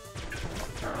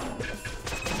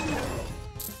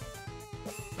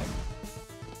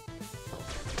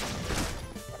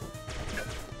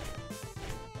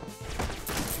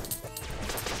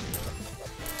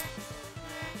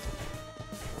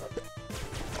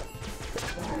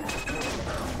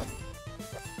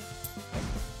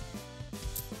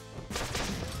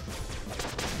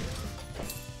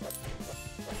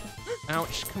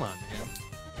 Ouch, come on, man.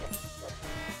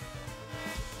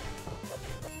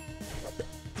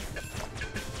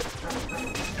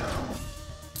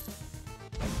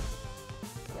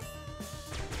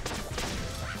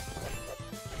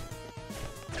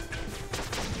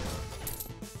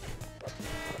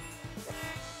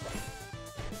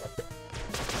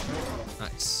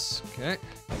 Nice, okay.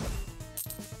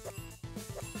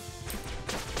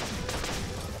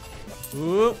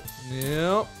 Whoop,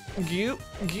 yep. Goop,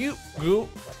 goop, goop.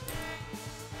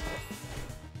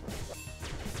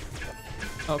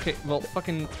 Okay, well,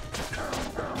 fucking...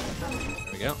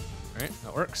 There we go. Alright,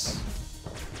 that works.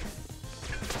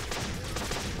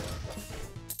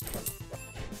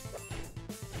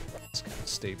 Just kind of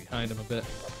stay behind him a bit.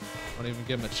 Don't even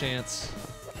give him a chance.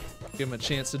 Give him a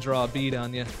chance to draw a bead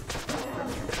on you.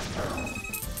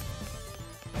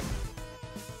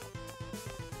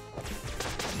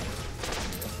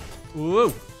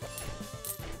 Whoa!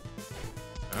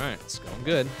 Alright, it's going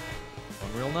good.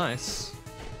 Going real nice.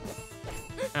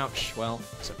 Ouch, well,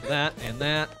 except for that and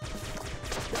that.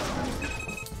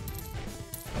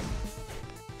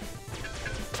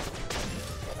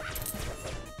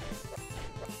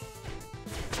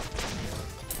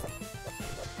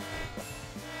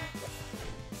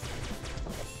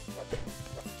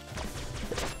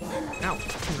 Ow,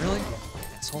 really?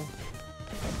 Asshole.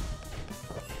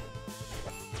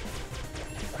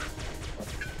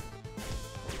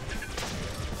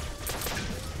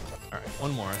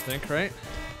 One more, I think, right?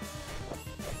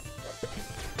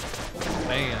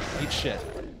 Bam, eat shit.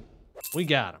 We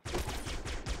got him.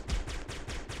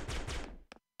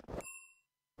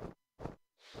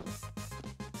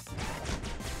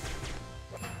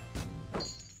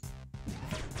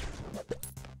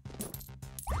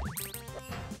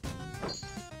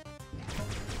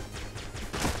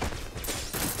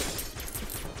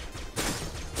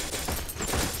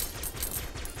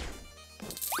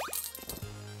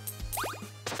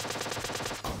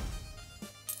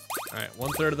 Alright,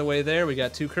 1/3 of the way there, we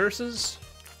got 2 curses.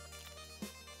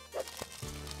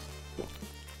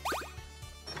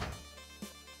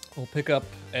 We'll pick up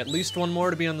at least 1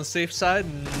 more to be on the safe side,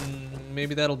 and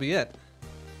maybe that'll be it.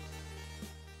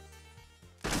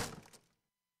 And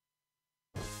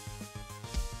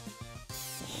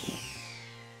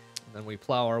then we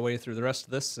plow our way through the rest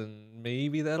of this, and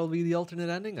maybe that'll be the alternate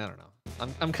ending? I don't know.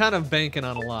 I'm kind of banking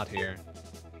on a lot here.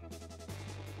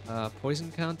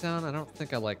 Poison countdown? I don't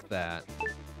think I like that.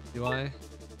 Do I?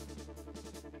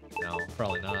 No,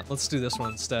 probably not. Let's do this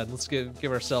one instead. Let's give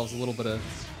ourselves a little bit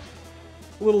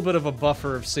of a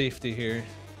buffer of safety here.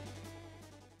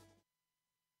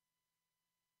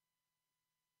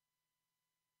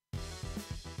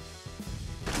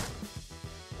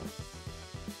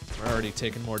 We're already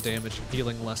taking more damage and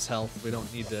healing less health. We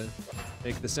don't need to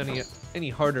make this any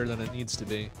harder than it needs to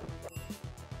be.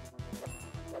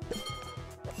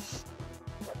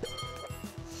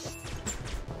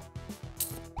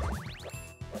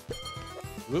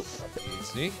 Whoop,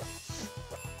 easy.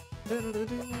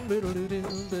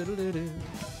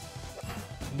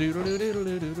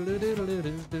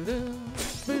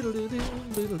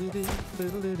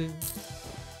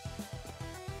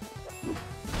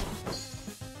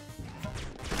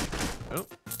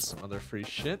 free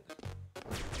shit.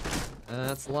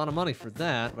 That's a lot of money for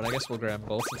that, but I guess we'll grab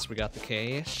both since we got the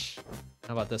cash.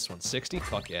 How about this one? 60?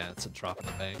 Fuck yeah, it's a drop in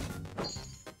the bank.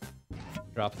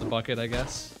 Drop in the bucket, I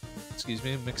guess. Excuse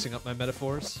me, I'm mixing up my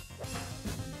metaphors.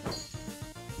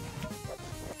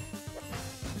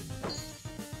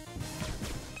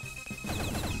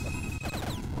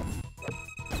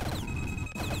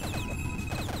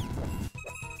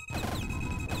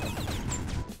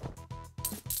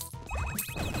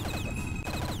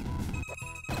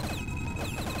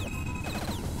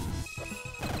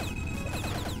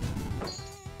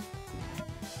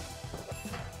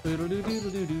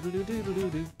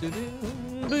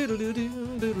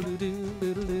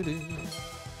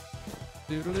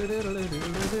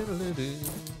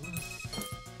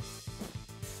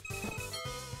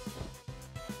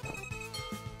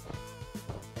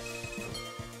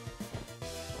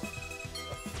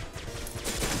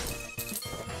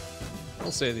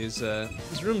 I'll say these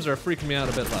rooms are freaking me out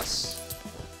a bit less.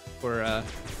 We're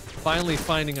finally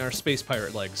finding our space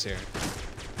pirate legs here.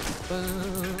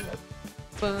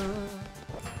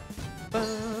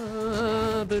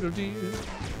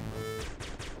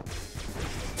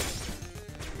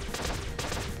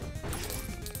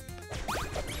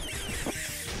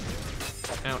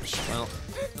 Ouch. Well,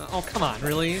 oh, come on,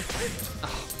 really?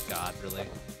 Oh, God, really?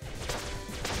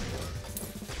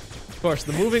 Of course,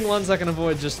 the moving ones I can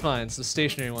avoid just fine. It's the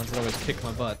stationary ones that always kick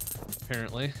my butt,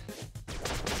 apparently.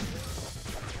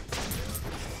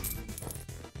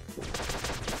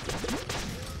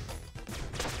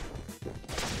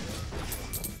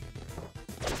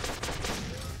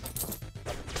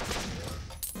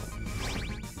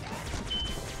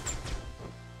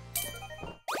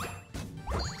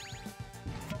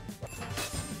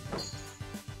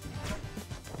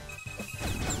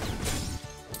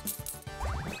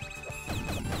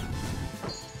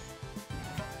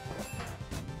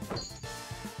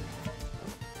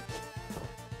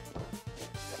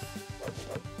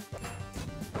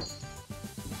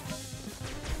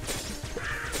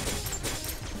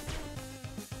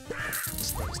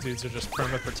 Dudes are just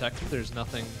perma-protected. There's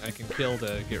nothing I can kill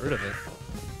to get rid of it.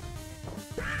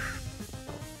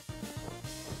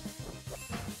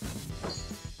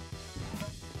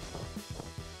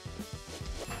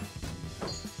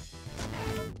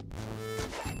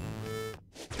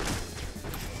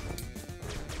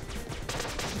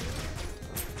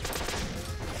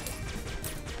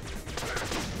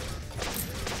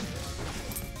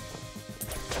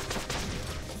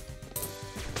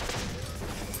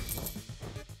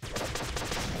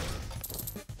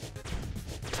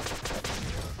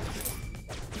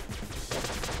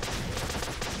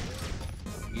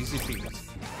 Easy feat.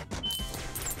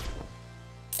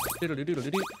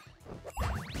 Doodle-doo-doodle-doo-doo.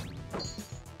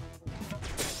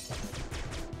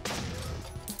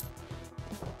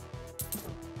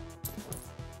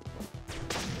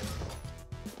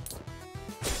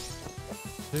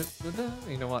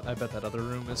 You know what? I bet that other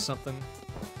room is something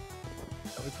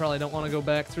that we probably don't want to go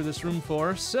back through this room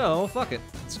for, so fuck it.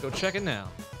 Let's go check it now.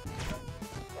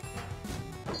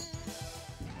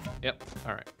 Yep.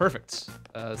 All right. Perfect.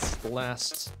 It's the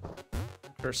last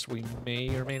curse we may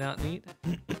or may not need.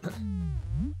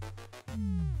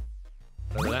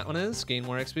 Whatever that one is. Gain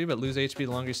more XP, but lose HP the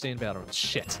longer you stay in battle.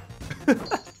 Shit.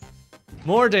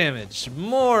 More damage.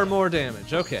 More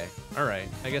damage. Okay. All right.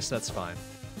 I guess that's fine.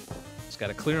 Just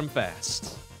gotta clear them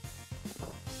fast.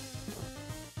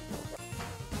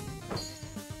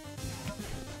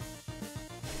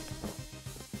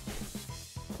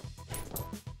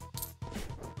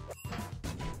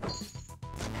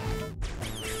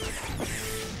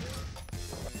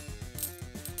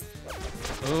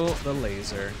 Oh, the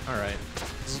laser. All right.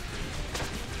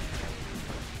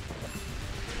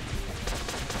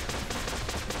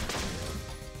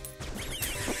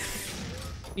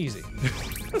 Easy.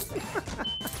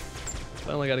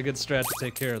 Finally got a good strat to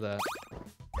take care of that.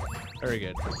 Very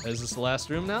good. Is this the last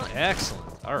room now? Excellent.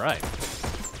 All right.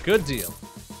 Good deal.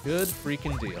 Good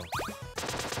freaking deal.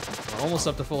 We're almost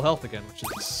up to full health again, which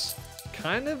is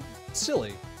kind of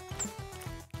silly.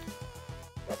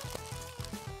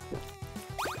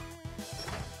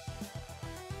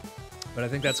 But I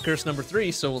think that's curse number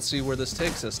 3, so we'll see where this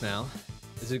takes us now.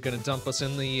 Is it gonna dump us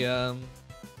in the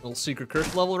little secret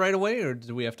curse level right away, or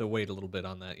do we have to wait a little bit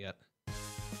on that yet?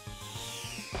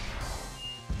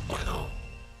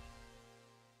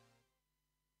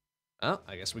 Oh,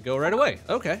 I guess we go right away.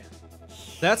 Okay.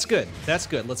 That's good. That's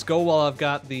good. Let's go while I've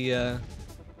got the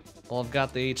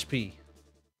HP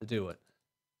to do it.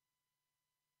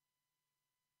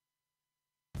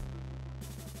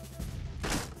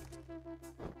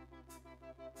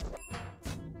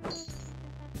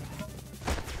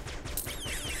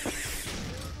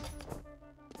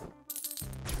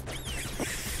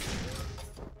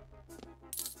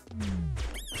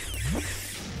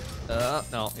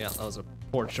 No, yeah, that was a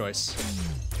poor choice.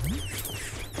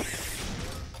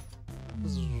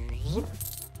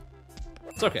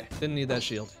 It's okay. Didn't need that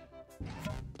shield.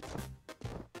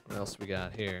 What else we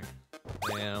got here?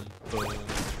 Bam. Boom.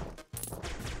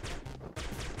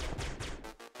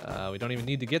 We don't even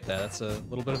need to get that. That's a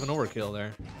little bit of an overkill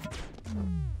there.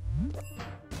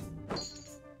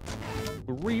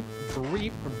 Breep,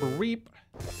 breep, breep.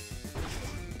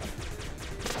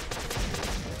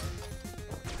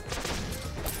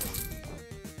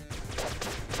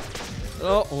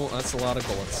 Oh, that's a lot of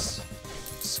bullets.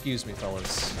 Excuse me,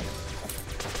 fellas.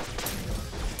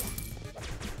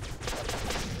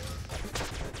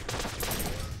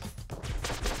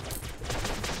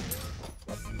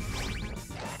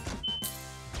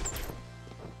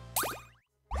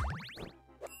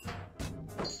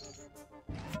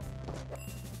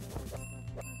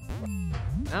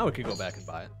 Now we could go back and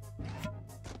buy it.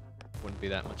 Wouldn't be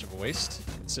that much of a waste,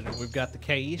 considering we've got the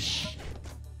cash.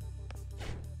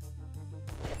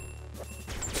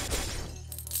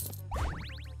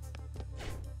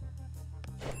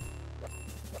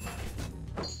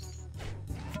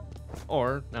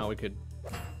 Or, now we could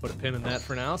put a pin in that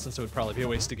for now, since it would probably be a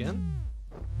waste again.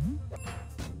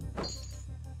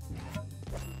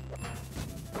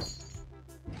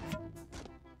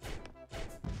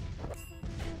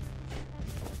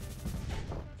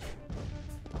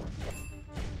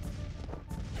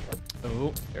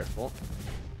 Oh, careful.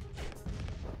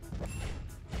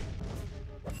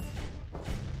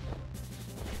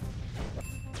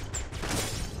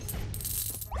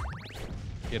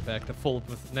 Get back to full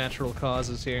with natural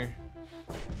causes here.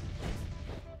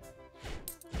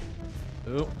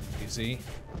 Oh, easy.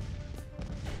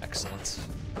 Excellent.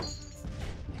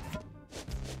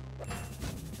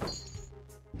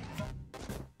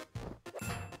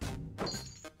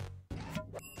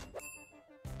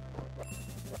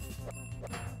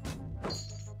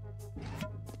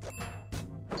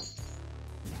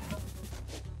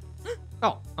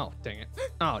 Oh, dang it.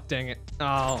 Oh, dang it.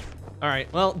 Oh.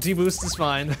 Alright, well, deboost is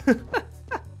fine.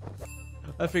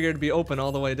 I figured it'd be open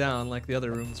all the way down like the other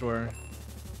rooms were.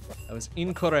 I was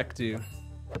incorrect, dude.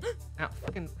 Ow,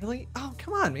 fucking, really? Oh,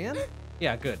 come on, man.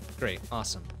 Yeah, good, great,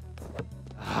 awesome.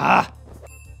 Ah!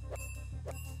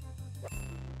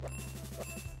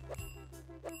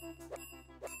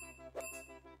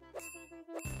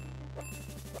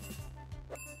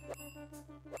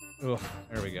 Oof,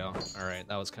 there we go. Alright,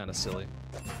 that was kind of silly.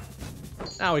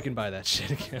 Now we can buy that shit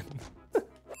again.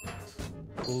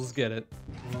 Let's get it.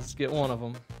 Let's get one of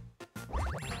them.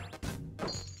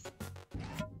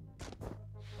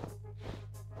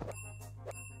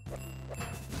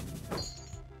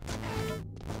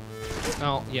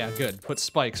 Oh, yeah, good. Put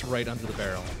spikes right under the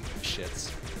barrel.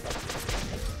 Shits.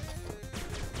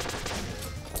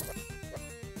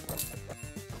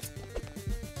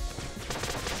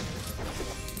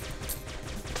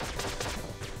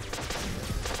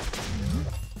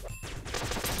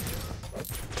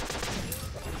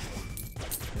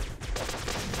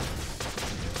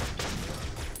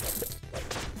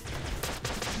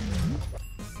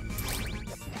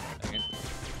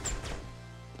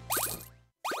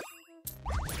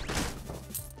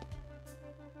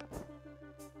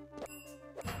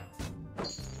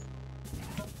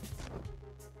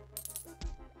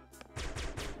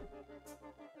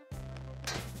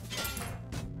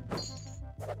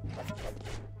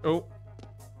 Oh.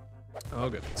 Oh,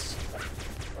 goodness.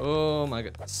 Oh, my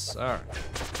goodness. All right.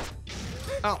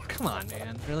 Oh, come on,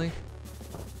 man. Really?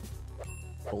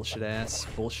 Bullshit ass.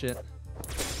 Bullshit.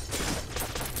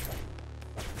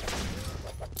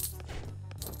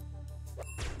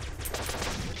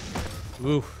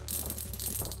 Ooh.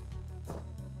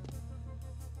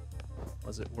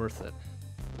 Was it worth it?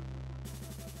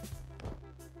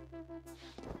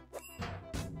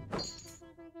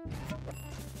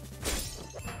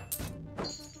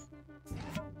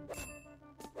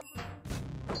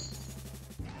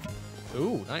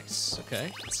 Ooh, nice.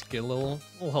 Okay, let's get a little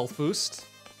health boost.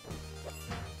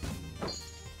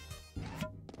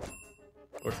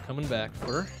 Worth coming back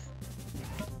for.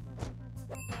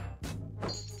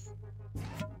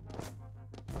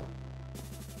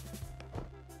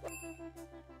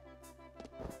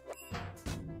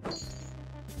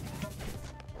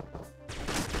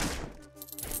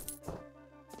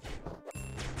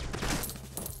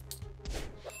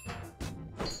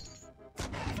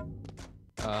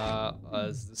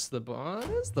 Is this the boss?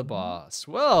 It is the boss.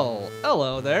 Well,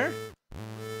 hello there,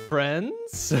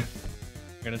 friends. You're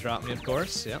gonna drop me, of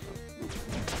course. Yep.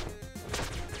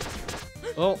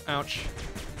 Oh, ouch.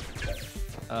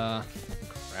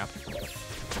 Crap.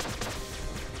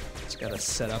 Let's Gotta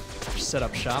set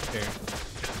up shop here.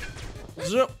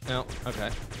 Zoop. No,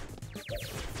 okay.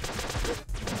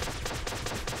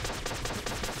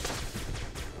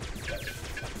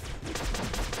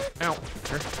 Ow.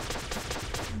 Sure.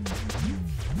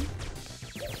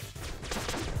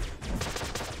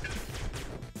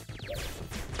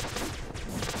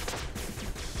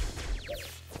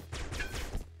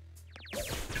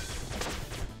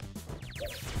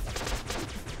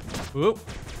 Whoop.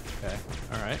 Okay,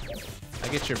 alright. I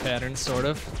get your pattern, sort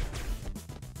of.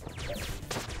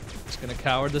 Just gonna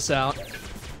coward this out.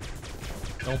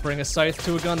 Don't bring a scythe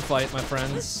to a gunfight, my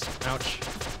friends. Ouch.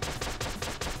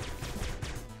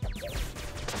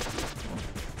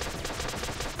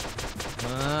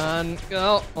 Come on.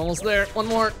 Oh, almost there. One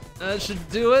more. That should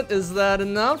do it. Is that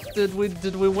enough? Did we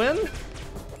win?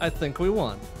 I think we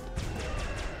won.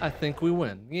 I think we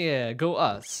win. Yeah, go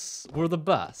us. We're the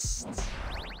best.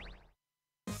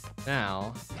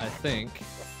 Now, I think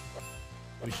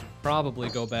we should probably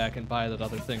go back and buy that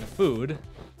other thing of food,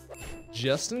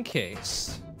 just in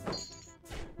case.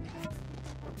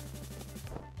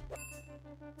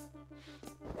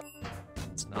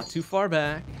 It's not too far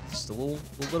back, just a little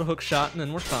bit of hook shot, and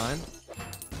then we're fine.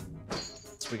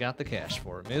 So we got the cash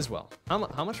for it, may as well. How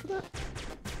much for that?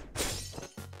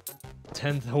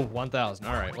 10 to 1,000.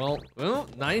 All right, well,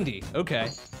 90. Okay,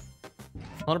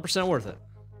 100% worth it.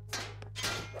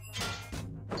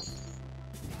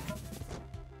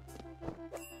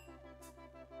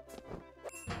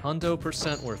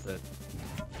 %% worth it.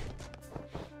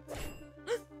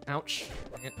 Ouch.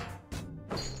 Dang it.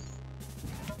 I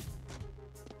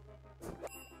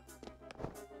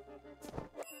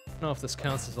don't know if this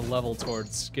counts as a level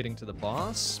towards getting to the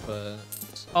boss, but...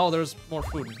 Oh, there's more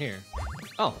food in here.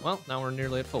 Oh, well, now we're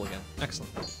nearly at full again.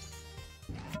 Excellent.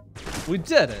 We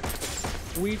did it!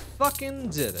 We fucking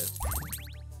did it.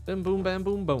 Bim boom bam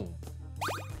boom boom.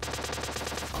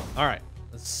 Alright.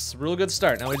 It's a real good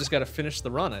start. Now we just gotta finish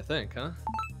the run, I think, huh?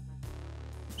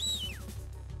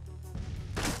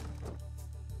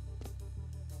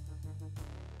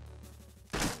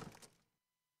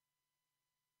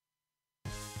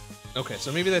 Okay,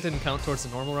 so maybe that didn't count towards the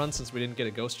normal run since we didn't get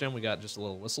a ghost gem, we got just a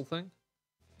little whistle thing.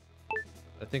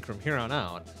 I think from here on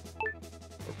out,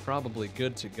 we're probably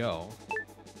good to go.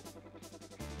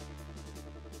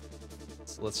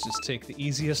 So let's just take the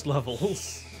easiest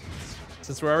levels.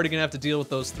 Since we're already gonna have to deal with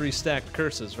those 3 stacked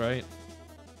curses, right?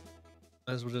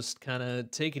 Might as well just kind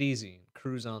of take it easy and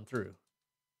cruise on through.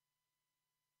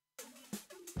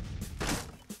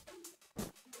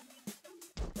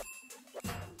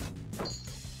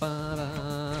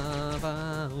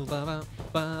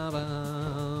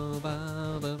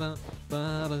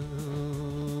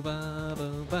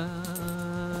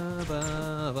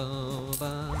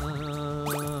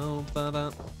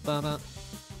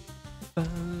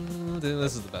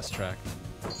 This is the best track.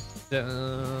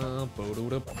 Oh,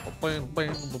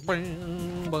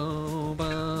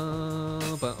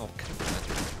 come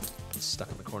on.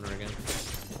 Stuck in the corner again.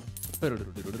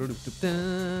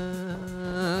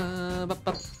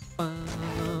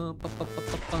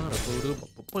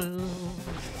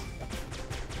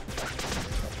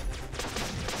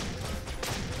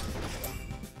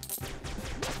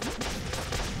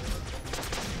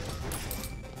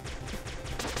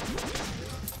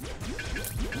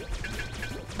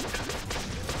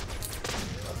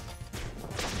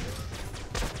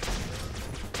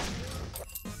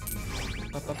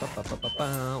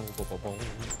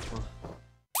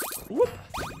 Whoop.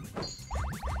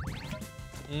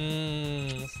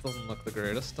 This doesn't look the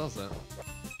greatest, does it?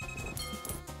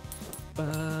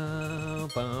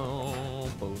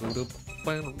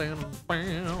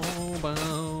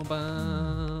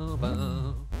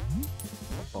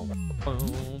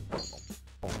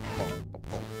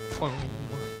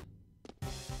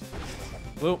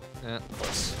 Whoop. Yeah, of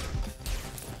course.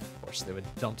 Of course, they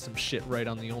would dump some shit right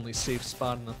on the only safe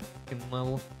spot in the fucking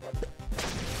level.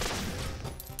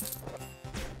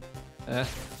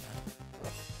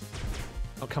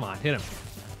 Oh, come on, hit him.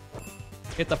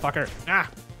 Hit the fucker. Ah!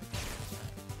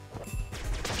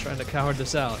 Trying to coward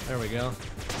this out. There we go.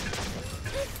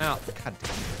 Ow. God damn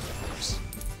it.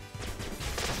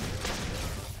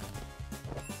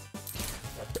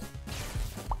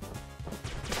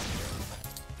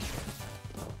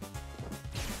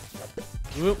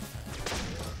 Whoop.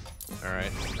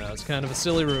 Alright, that was kind of a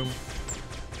silly room.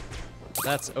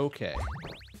 That's okay.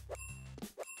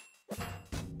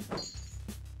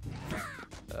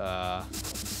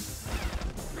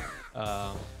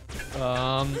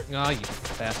 Ah, you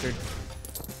bastard.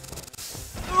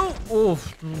 Oh,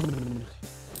 oof.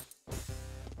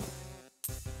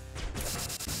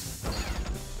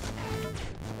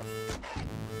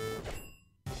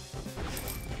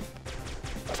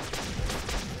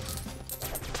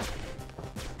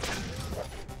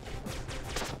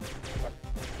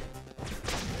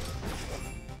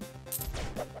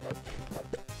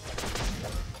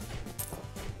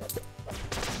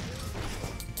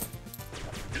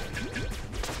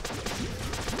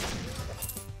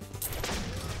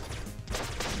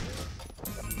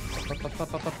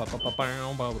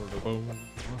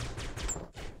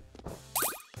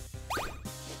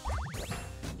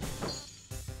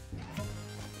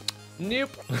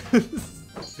 Nope.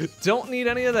 Don't need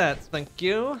any of that, thank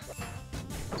you.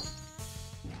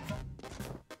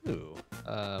 Ooh,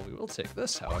 we will take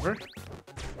this, however.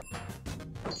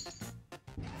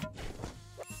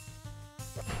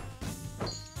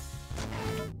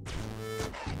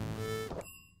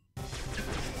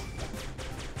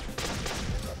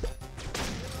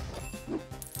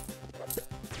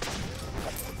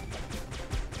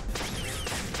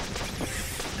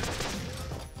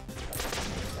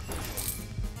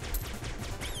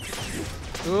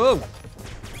 Whoa!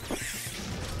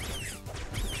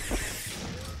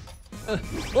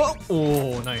 Oh!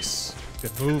 Oh, nice.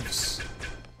 Good moves.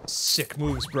 Sick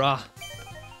moves, brah.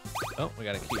 Oh, we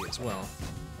got a key as well.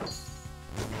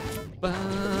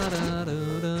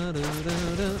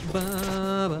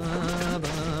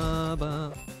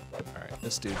 Alright,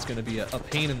 this dude's gonna be a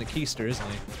pain in the keister, isn't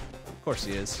he? Of course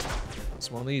he is. It's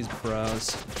one of these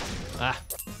bros. Ah,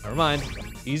 never mind.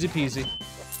 Easy peasy.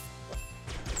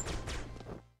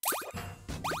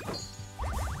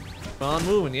 Keep on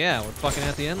moving, yeah, we're fucking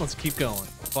at the end, let's keep going.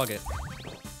 Fuck it.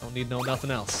 Don't need no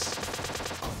nothing else.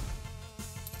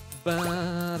 Oh,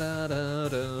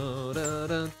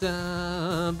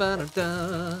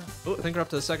 I think we're up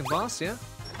to the second boss, yeah?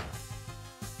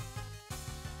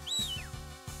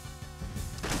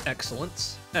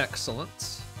 Excellent,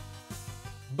 excellent.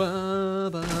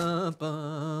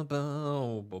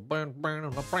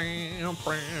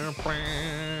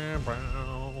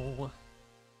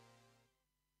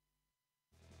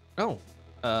 Oh,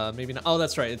 maybe not. Oh,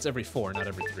 that's right. It's every 4, not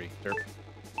every 3. Derp.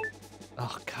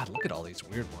 Oh, God, look at all these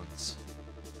weird ones.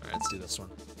 All right, let's do this one.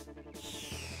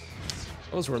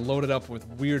 Those were loaded up with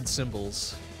weird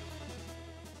symbols.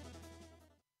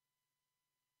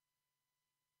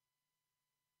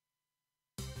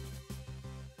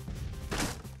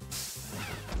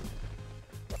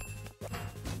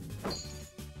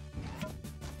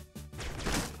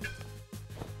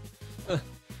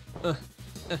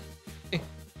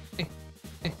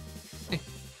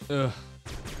 Ugh.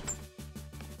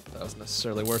 That wasn't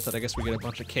necessarily worth it. I guess we get a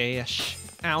bunch of cash.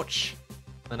 Ouch.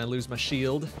 Then I lose my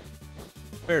shield.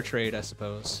 Fair trade, I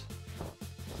suppose.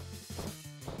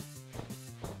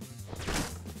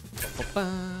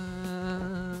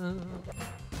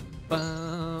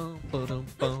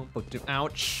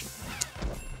 Ouch.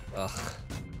 Ugh.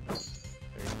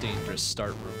 Very dangerous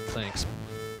start room. Thanks,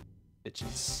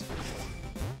 bitches.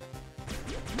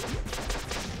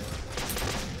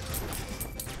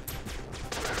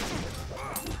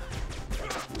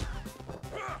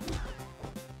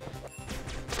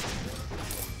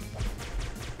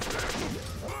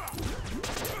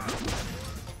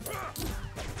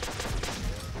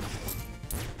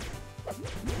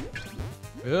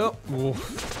 Yep.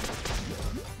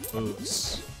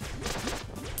 Oops.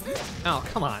 Oh,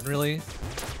 come on, really?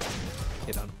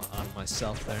 Get on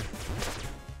myself there.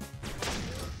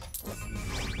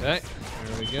 Okay,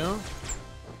 there we go.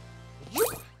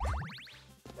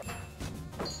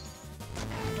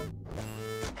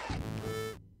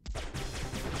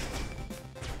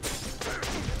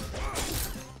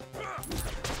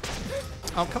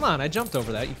 Oh, come on, I jumped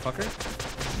over that, you fucker.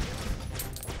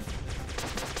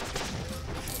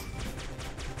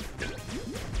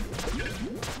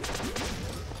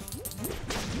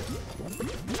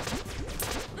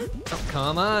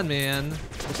 Come on, man.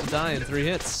 Supposed to die in 3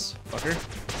 hits, fucker.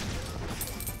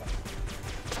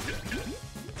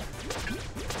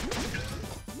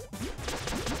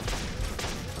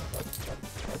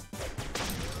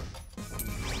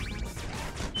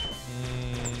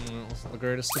 That wasn't the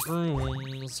greatest of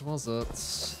rooms, was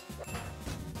it?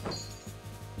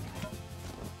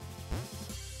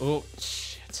 Oh,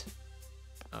 shit.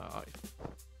 Oh,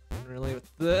 really with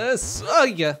this? Oh,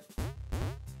 yeah.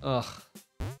 Ugh.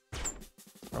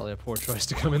 Probably a poor choice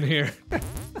to come in here.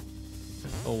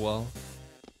 Oh well.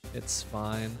 It's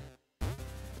fine.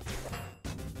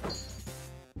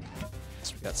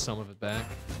 Guess we got some of it back.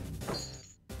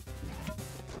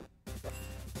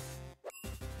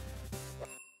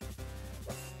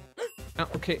 Oh,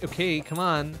 okay, come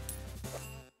on.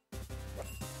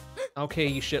 Okay,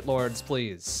 you shitlords,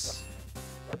 please.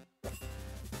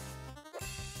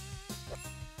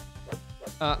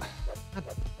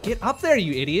 Get up there,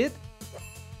 you idiot!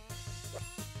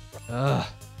 Ugh.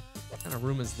 What kind of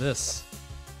room is this?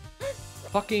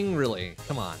 Fucking really?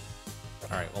 Come on.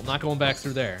 Alright, well, I'm not going back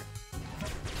through there.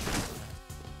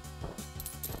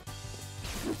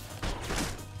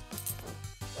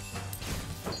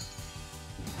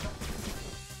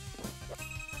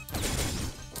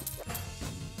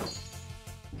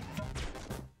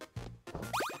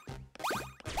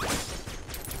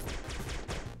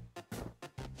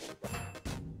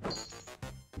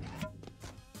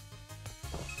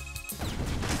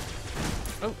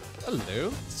 Oh,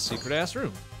 hello. Secret ass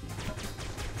room.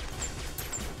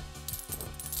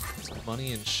 Some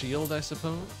money and shield, I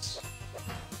suppose.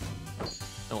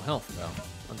 No health, though.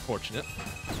 Unfortunate.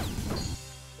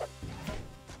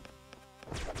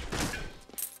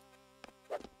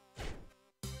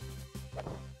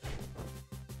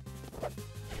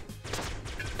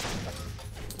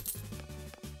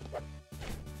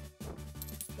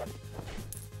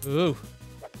 Ooh.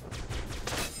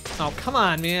 Oh, come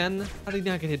on, man. How did he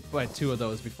not get hit by 2 of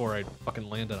those before I fucking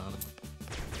landed on him?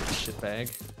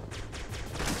 Shitbag.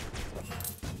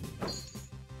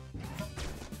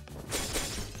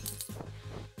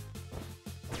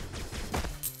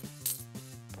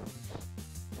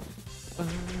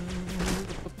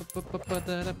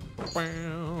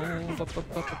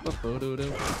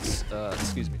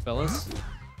 Excuse me, fellas.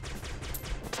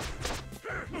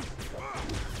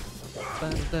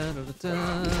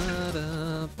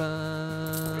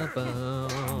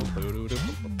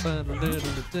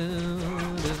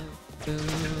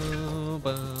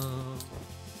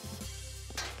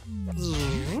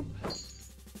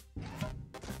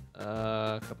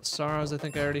 A couple sorrows I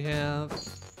think I already have.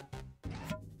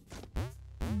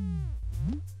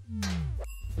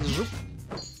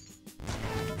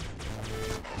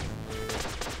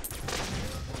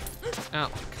 Ow.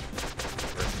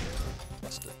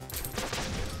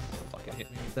 Fucking hit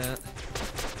me with that.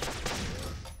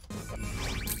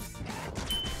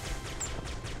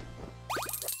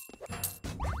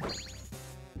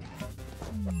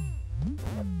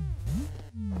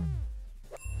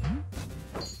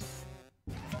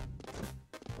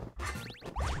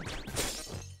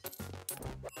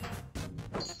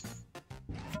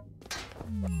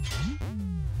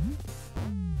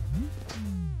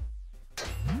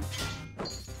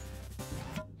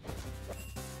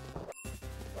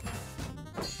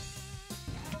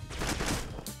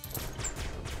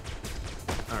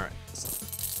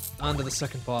 On to the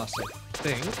second boss, I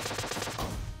think.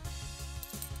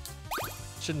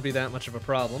 Shouldn't be that much of a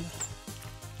problem.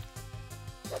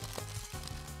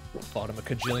 Fought him a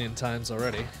kajillion times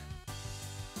already.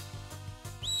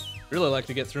 Really like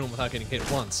to get through him without getting hit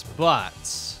once,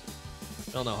 but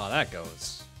don't know how that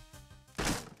goes.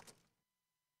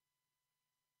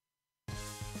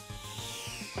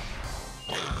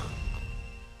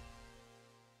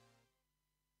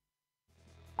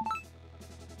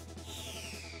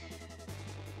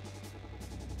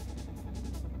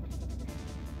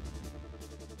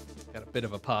 Got a bit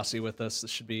of a posse with us. This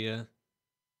should be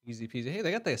easy peasy. Hey, they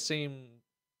got the same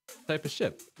type of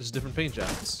ship, just different paint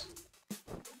jobs.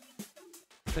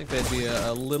 I think they'd be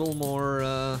a little more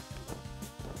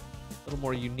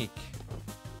unique.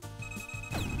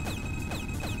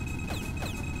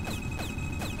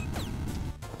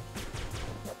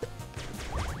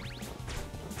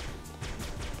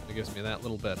 It gives me that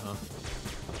little bit, huh?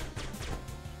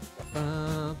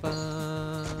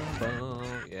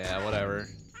 Yeah, whatever.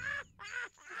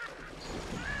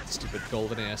 Stupid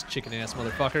golden ass, chicken ass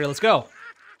motherfucker. Let's go.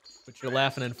 Quit your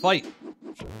laughing and fight.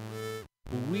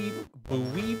 Weep,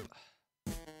 weep.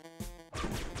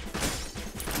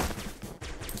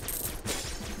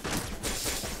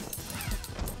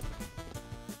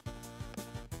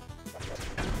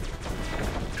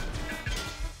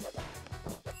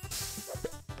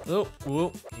 Oh,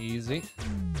 whoa, easy.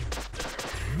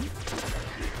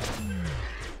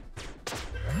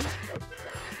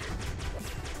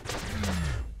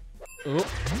 Oh.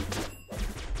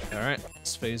 Alright,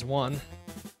 it's phase 1.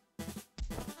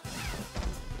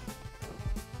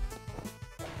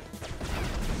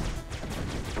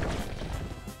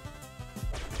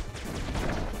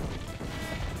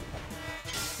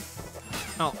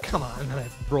 Oh, come on. I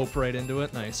rope right into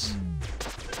it. Nice.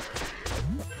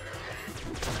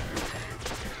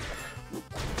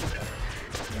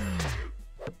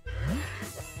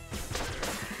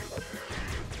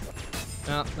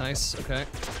 Oh, nice. Okay.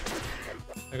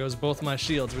 There goes both my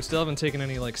shields. We still haven't taken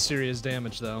any, like, serious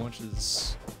damage, though, which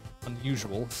is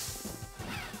unusual.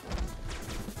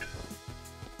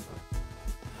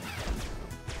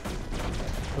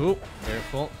 Ooh,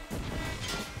 careful.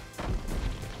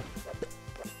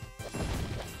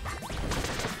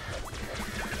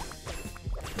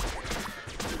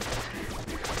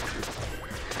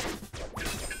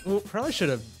 Ooh, probably should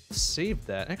have saved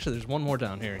that. Actually, there's one more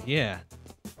down here. Yeah.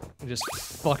 Just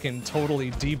fucking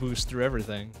totally deboost through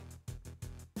everything.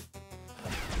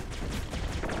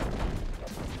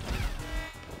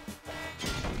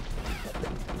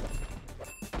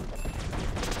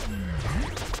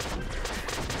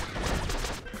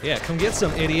 Yeah, come get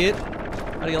some, idiot.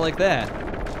 How do you like that?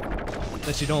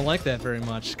 Bet you don't like that very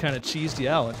much. Kind of cheesed you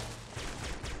out.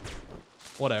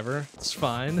 Whatever, it's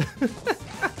fine.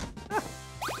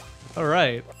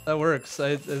 Alright, that works.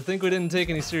 I think we didn't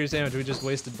take any serious damage, we just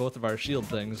wasted both of our shield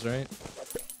things, right?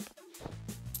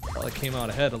 Probably came out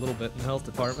ahead a little bit in the health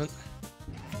department.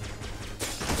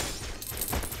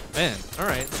 Man,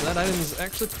 alright, so that item is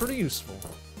actually pretty useful.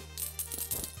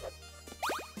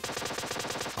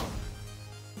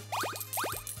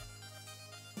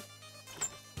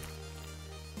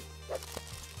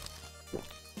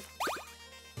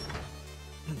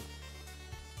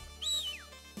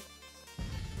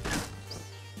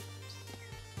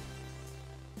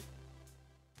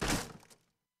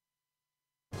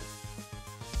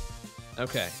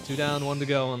 Okay, 2 down, 1 to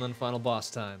go, and then final boss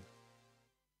time.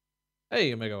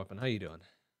 Hey, Omega Weapon, how you doing?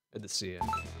 Good to see you.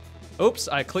 Oops,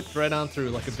 I clicked right on through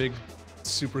like a big,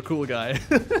 super cool guy.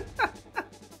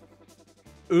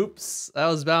 Oops, that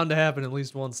was bound to happen at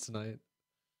least once tonight.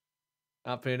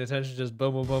 Not paying attention, just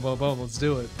boom, boom, boom, boom, boom, let's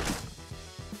do it.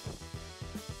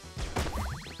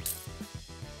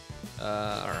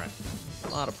 Alright. A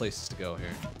lot of places to go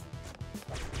here.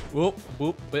 Whoop,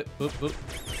 whoop, whip, whoop, whoop.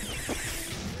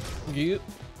 Yep.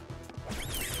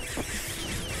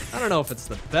 I don't know if it's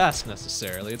the best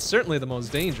necessarily. It's certainly the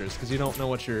most dangerous because you don't know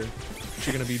what you're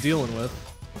gonna be dealing with.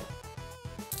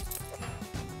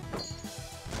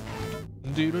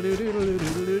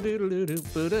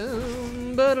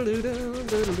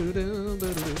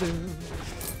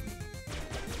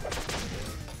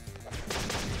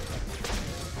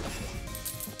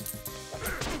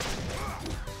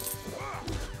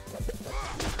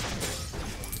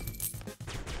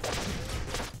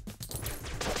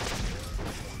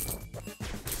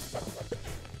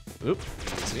 Oop,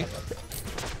 easy.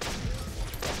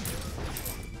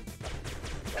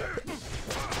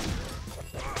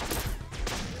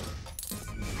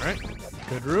 Alright,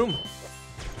 good room.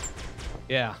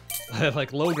 Yeah,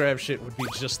 like low grab shit would be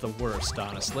just the worst,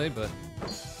 honestly, but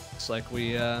looks like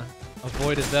we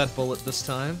avoided that bullet this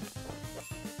time.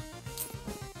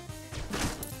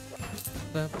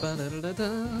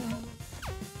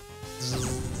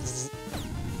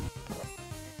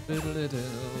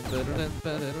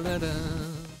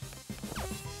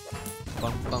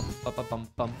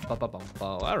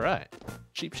 Alright.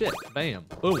 Cheap shit. Bam.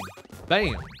 Boom.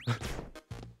 Bam.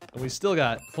 And we still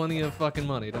got plenty of fucking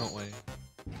money, don't we?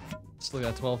 Still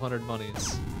got 1,200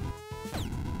 monies.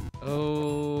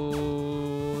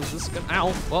 Oh, is this gonna...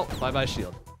 Ow! Well, bye-bye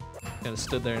shield. Kinda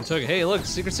stood there and took it. Hey, look,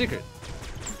 secret, secret.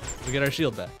 We get our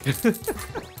shield back.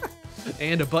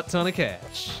 And a butt ton of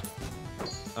cash.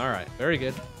 Alright, very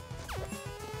good.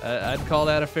 I'd call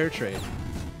that a fair trade.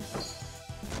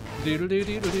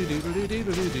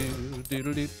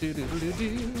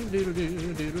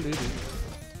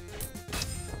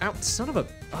 Ow, son of a...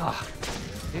 Ah,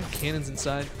 they have cannons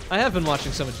inside. I have been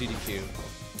watching some of GDQ.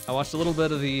 I watched a little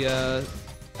bit of the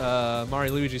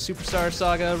Mario Luigi Superstar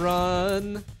Saga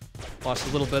run. Watched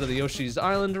a little bit of the Yoshi's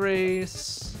Island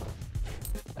race.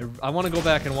 I want to go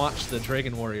back and watch the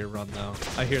Dragon Warrior run, though.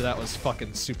 I hear that was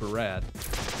fucking super rad.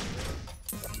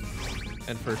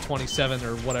 And for 27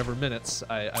 or whatever minutes,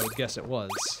 I would guess it was.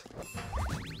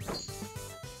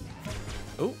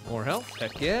 Oh, more health.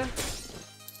 Heck yeah.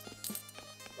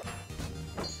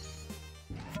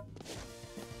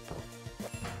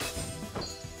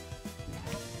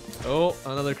 Oh,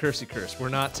 another cursey curse. We're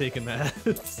not taking that.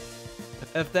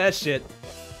 F that shit.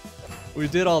 We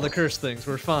did all the curse things.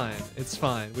 We're fine. It's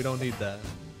fine. We don't need that.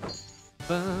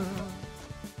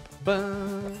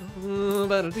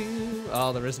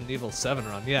 Oh, the Resident Evil 7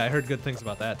 run. Yeah, I heard good things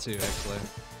about that too, actually.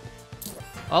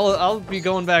 I'll be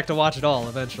going back to watch it all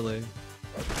eventually.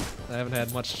 I haven't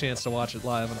had much chance to watch it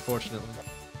live, unfortunately.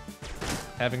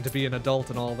 Having to be an adult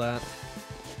and all that.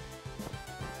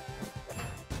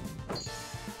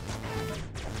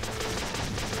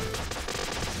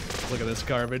 Look at this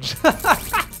garbage.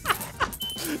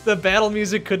 The battle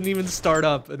music couldn't even start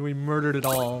up, and we murdered it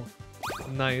all.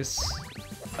 Nice.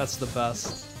 That's the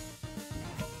best.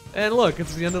 And look,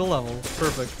 it's the end of the level.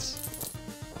 Perfect.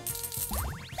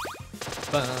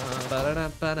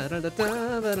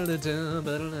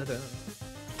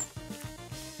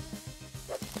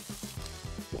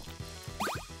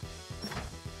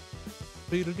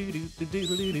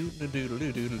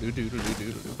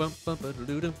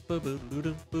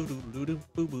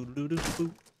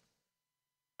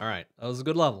 Alright, that was a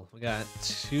good level. We got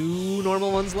 2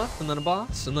 normal ones left, and then a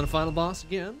boss, and then a final boss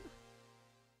again.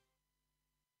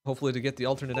 Hopefully to get the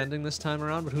alternate ending this time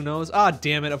around, but who knows? Ah,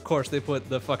 damn it, of course they put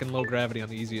the fucking low gravity on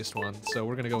the easiest one, so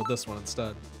we're gonna go with this one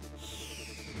instead.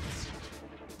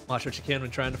 Watch what you can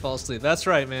when trying to fall asleep. That's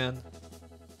right, man.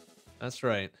 That's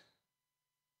right.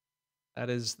 That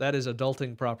is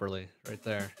adulting properly, right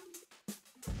there.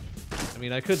 I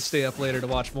mean, I could stay up later to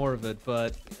watch more of it,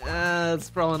 but it's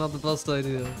probably not the best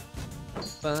idea.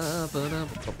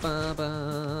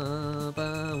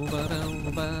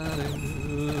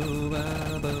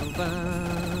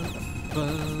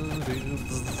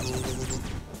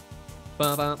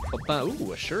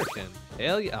 Ooh, a shuriken.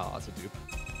 Hell yeah. Oh, that's a dupe.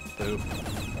 Boop.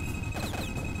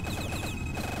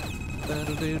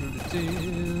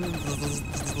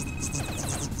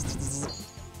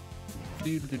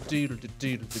 Is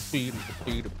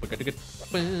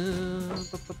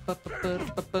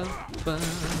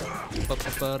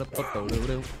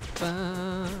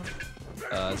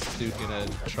this dude gonna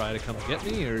try to come get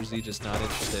me, or is he just not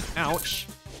interested? Ouch!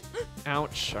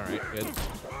 Ouch. Alright, good.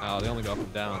 Oh, they only go up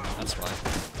and down. That's why.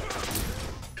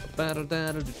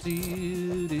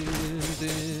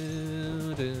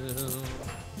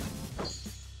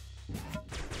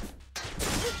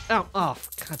 Ow! Oh,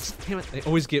 God damn it. They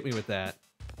always get me with that.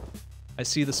 I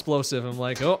see the explosive, I'm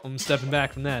like, oh, I'm stepping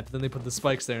back from that. But then they put the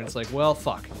spikes there, and it's like, well,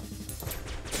 fuck.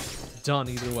 Done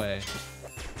either way.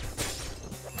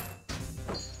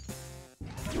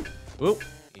 Ooh,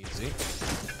 easy.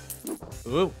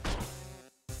 Ooh.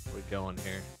 Where we going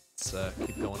here? Let's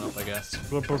keep going up, I guess.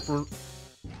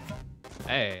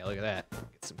 Hey, look at that.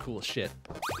 Get some cool shit.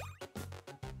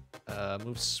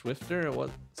 Move swifter. What?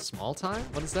 Small time?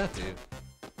 What does that do?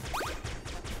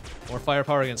 More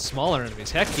firepower against smaller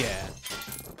enemies. Heck yeah.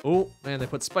 Oh, man, they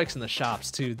put spikes in the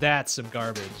shops, too. That's some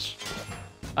garbage.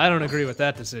 I don't agree with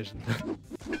that decision.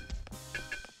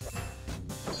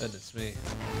 Goodness me.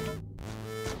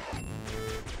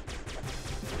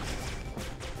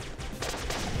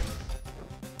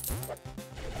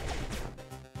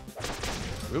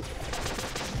 Oop.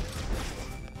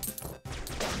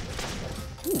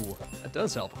 Ooh, that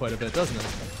does help quite a bit, doesn't it?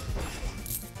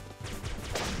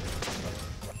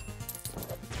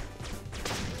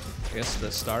 I guess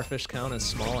the starfish count as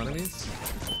small enemies?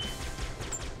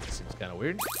 Seems kind of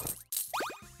weird.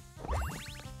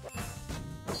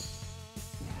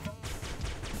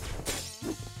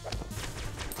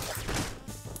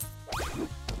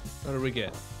 What did we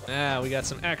get? Ah, we got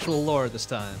some actual lore this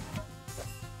time.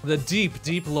 The deep,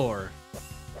 deep lore.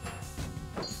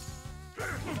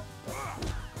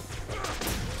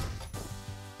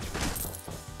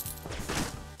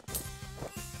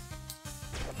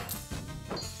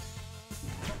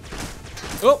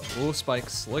 Oh,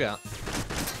 spikes. Look out.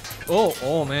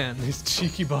 Oh man, these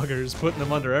cheeky buggers putting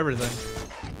them under everything.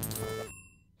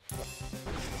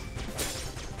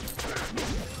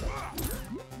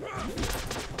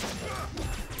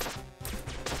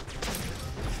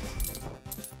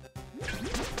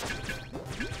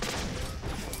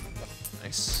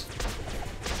 Nice.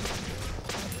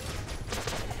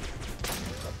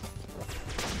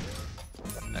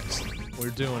 Excellent. We're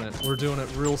doing it. We're doing it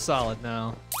real solid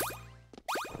now.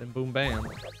 And boom bam.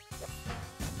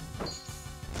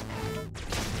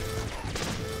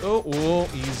 Oh,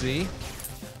 easy.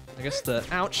 I guess the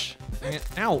ouch.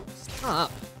 Ow,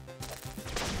 stop.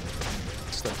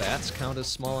 Does the bats count as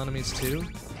small enemies too?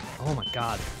 Oh my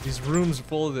god. These rooms are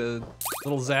full of the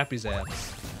little zappy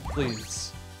zaps.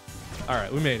 Please.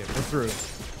 Alright, we made it. We're through.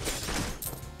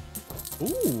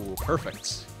 Ooh,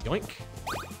 perfect. Yoink.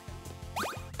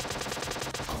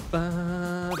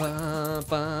 Ba, ba,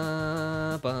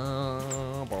 ba, ba.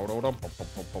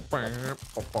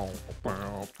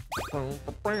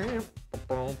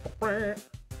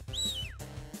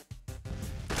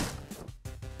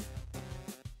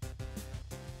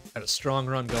 Got a strong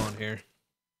run going here.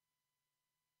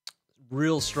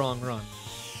 Real strong run.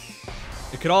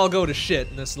 It could all go to shit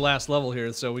in this last level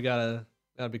here, so we gotta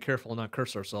be careful and not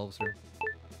curse ourselves here.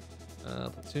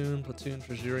 Platoon,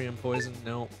 Treasurium, Poison,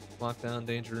 nope. Lockdown,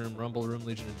 Danger Room, Rumble Room,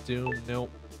 Legion of Doom,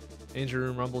 nope. Danger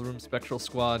Room, Rumble Room, Spectral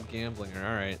Squad, Gambling.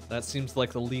 Alright, that seems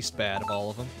like the least bad of all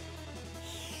of them.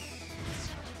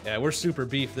 Yeah, we're super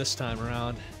beef this time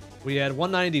around. We had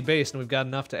 190 base, and we've got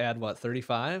enough to add, what,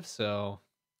 35? So,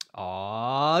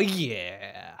 aw,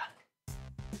 yeah.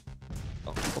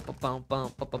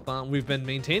 We've been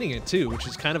maintaining it, too, which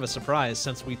is kind of a surprise,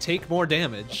 since we take more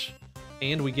damage,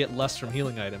 and we get less from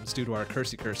healing items due to our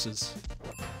cursey curses.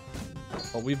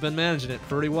 But we've been managing it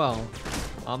pretty well.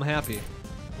 I'm happy.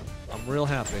 I'm real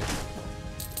happy.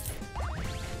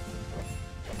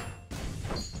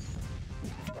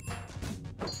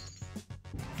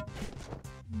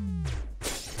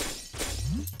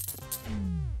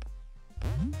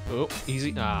 Oh,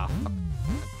 easy. Ah, fuck.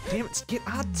 Damn it, get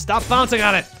out. Stop bouncing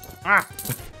on it. Ah.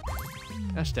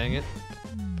 Gosh dang it.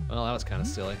 Well, that was kind of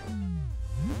silly.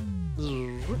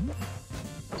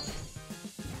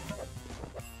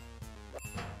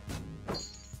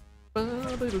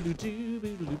 I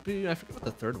forget what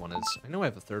the third one is. I know I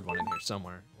have a third one in here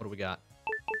somewhere. What do we got?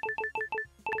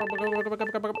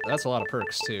 That's a lot of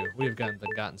perks too. We've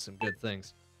gotten some good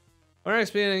things. Our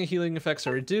XP and healing effects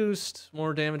are reduced.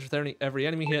 More damage with every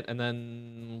enemy hit, and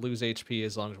then lose HP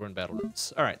as long as we're in battle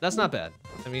rooms. All right, that's not bad.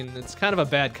 I mean, it's kind of a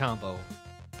bad combo,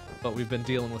 but we've been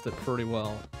dealing with it pretty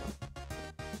well.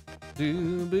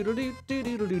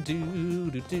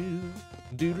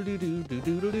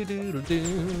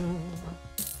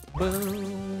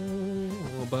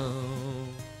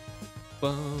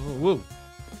 Whoa.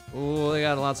 Oh, they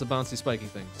got lots of bouncy spiky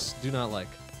things. Do not like,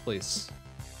 please.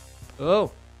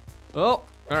 Oh. Oh,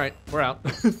 all right, we're out.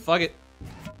 Fuck it.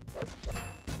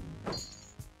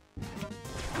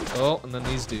 Oh, and then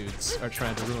these dudes are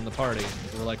trying to ruin the party.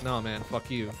 We're like, no, man, fuck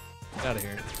you. Get out of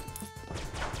here.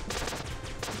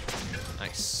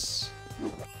 Nice.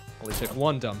 Only took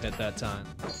one dumb hit that time.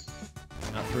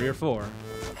 Not 3 or 4.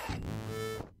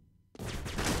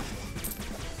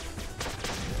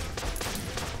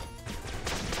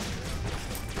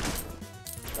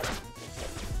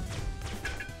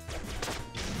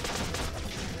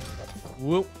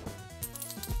 Whoop.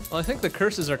 Well, I think the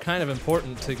curses are kind of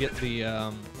important to get the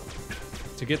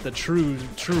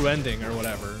true ending or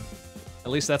whatever. At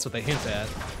least that's what they hint at.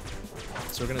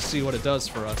 So we're gonna see what it does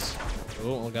for us.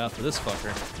 Oh, look out for this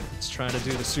fucker. It's trying to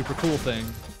do the super cool thing.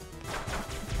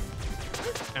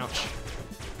 Ouch.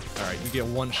 All right, you get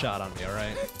 1 shot on me. All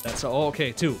right. That's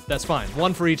okay. 2. That's fine.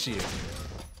 1 for each of you.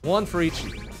 1 for each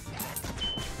of you.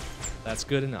 That's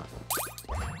good enough.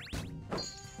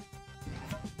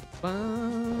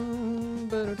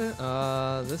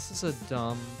 This is a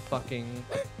dumb fucking...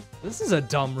 This is a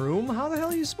dumb room. How the hell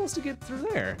are you supposed to get through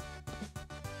there?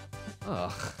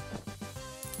 Ugh.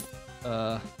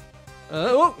 Dang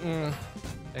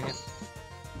it.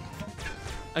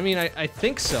 I mean, I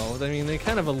think so. I mean, they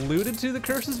kind of alluded to the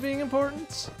curses being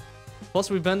important. Plus,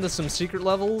 we've been to some secret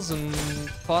levels and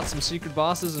fought some secret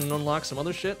bosses and unlocked some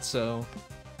other shit, so...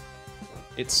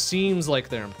 It seems like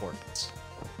they're important.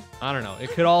 I don't know. It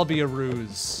could all be a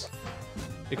ruse.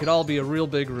 It could all be a real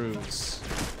big ruse.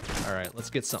 All right, let's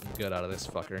get something good out of this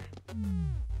fucker.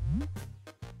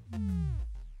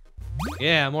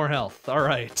 Yeah, more health. All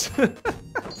right.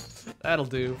 That'll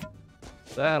do.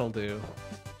 That'll do.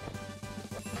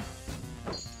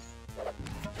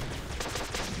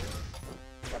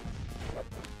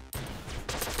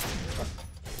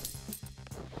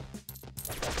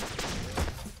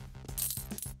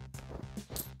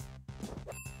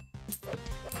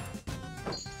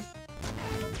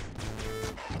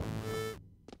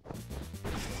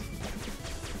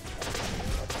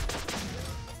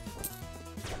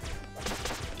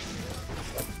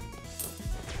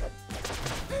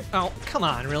 Oh, come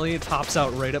on, really? It pops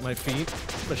out right at my feet?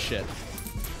 What the shit?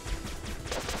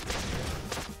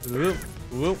 Whoop,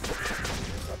 whoop.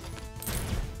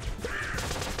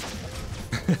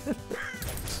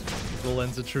 The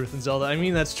lens of truth in Zelda. I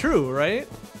mean, that's true, right?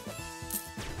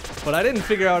 But I didn't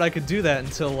figure out I could do that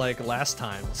until, like, last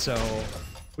time, so...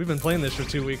 We've been playing this for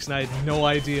 2 weeks, and I had no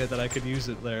idea that I could use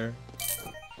it there.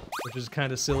 Which is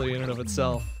kind of silly in and of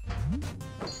itself.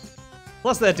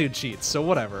 Plus, that dude cheats, so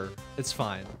whatever. It's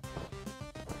fine.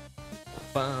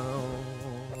 Bow,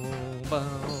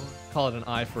 bow. Call it an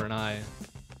eye for an eye.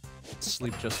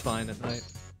 Sleep just fine at night.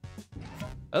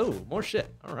 Oh, more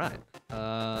shit. All right.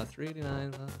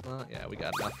 389. Yeah, we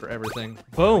got enough for everything.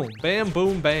 Boom, bam,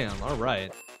 boom, bam. All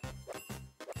right.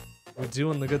 We're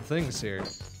doing the good things here.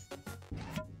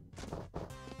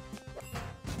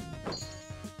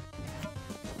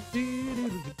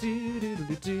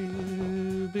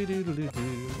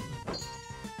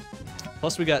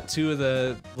 Plus we got 2 of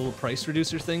the little price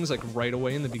reducer things like right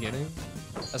away in the beginning.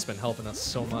 That's been helping us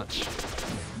so much.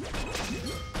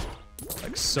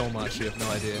 Like so much, you have no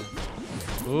idea.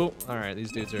 Ooh, alright,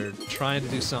 these dudes are trying to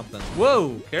do something.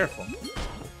 Whoa, careful.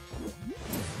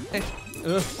 Hey,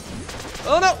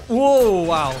 oh no! Whoa,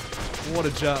 wow. What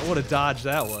a dodge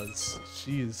that was.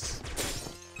 Jeez.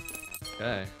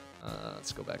 Okay.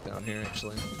 Let's go back down here,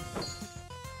 actually.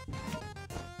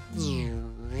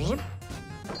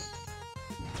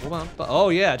 Oh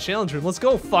yeah, challenge room. Let's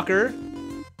go, fucker.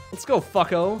 Let's go,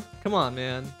 fucko. Come on,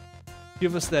 man.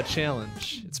 Give us that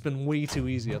challenge. It's been way too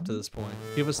easy up to this point.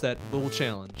 Give us that little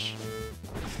challenge.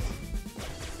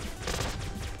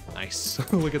 Nice.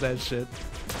 Look at that shit.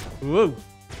 Whoa.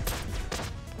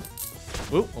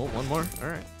 Whoa. Oh, one more. All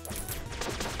right.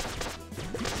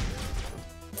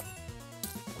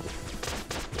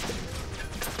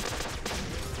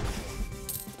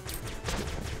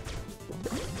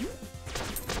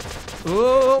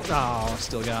 Oh,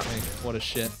 still got me. What a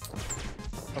shit.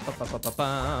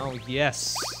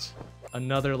 Yes!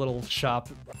 Another little shop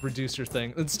reducer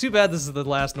thing. It's too bad this is the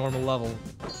last normal level.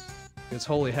 Because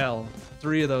holy hell,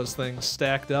 3 of those things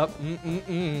stacked up.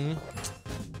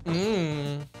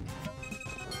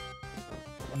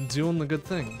 Doing the good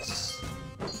things.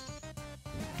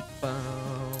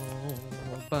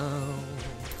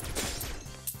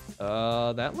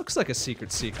 That looks like a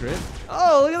secret.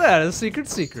 Oh, look at that, a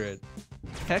secret.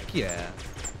 Heck yeah.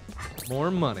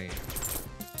 More money.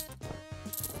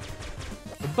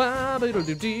 I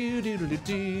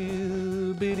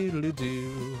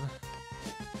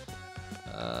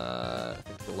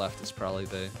think the left is probably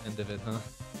the end of it, huh?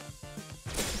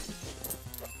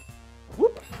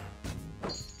 Whoop!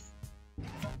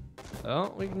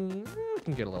 Oh, we can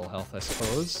get a little health, I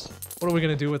suppose. What are we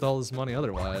gonna do with all this money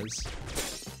otherwise?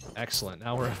 Excellent,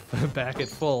 now we're back at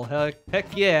full.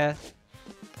 Heck yeah!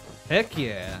 Heck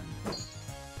yeah!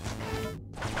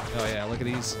 Oh yeah, look at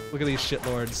these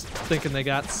shitlords thinking they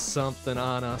got something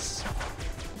on us.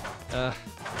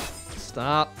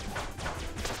 Stop.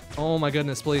 Oh my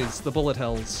goodness, please, the bullet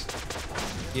hells.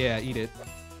 Yeah, eat it.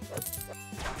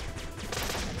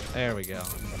 There we go.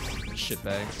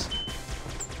 Shitbags.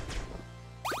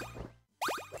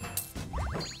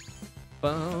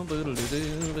 We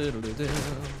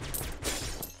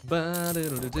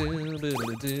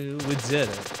did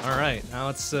it. Alright, now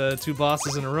it's 2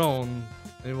 bosses in a row and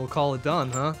maybe we'll call it done,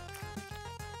 huh?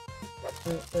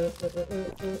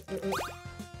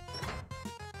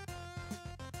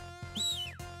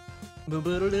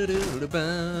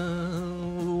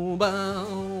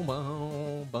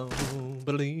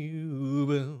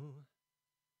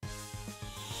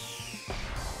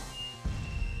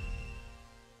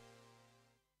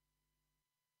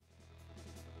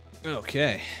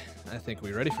 Okay, I think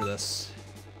we're ready for this.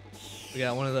 We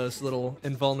got one of those little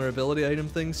invulnerability item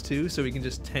things too, so we can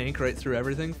just tank right through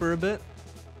everything for a bit.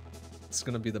 It's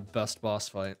gonna be the best boss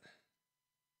fight.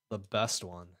 The best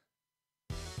one.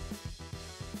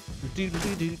 Even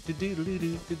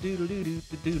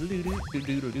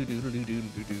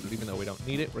though we don't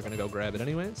need it, we're gonna go grab it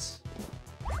anyways.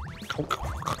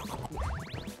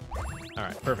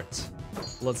 Alright, perfect.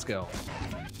 Let's go.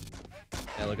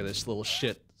 Yeah, look at this little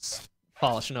shit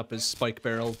polishing up his spike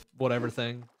barrel, whatever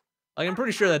thing. Like, I'm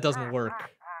pretty sure that doesn't work.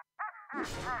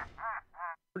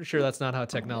 Pretty sure that's not how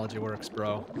technology works,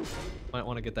 bro. Might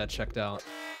want to get that checked out.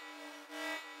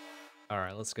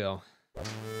 Alright, let's go.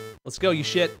 Let's go, you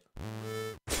shit!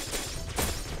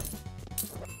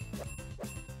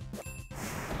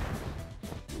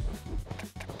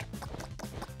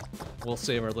 We'll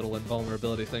save our little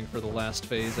invulnerability thing for the last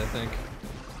phase, I think.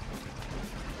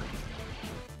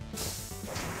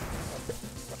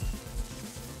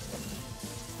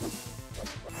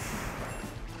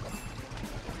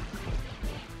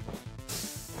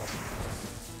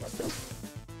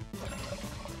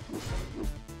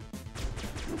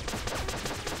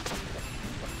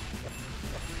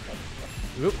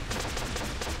 Oop.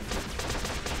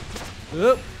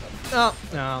 Oop. Oh,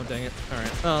 no, dang it.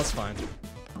 Alright, oh, that's fine.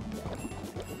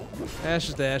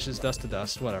 Ashes to ashes, dust to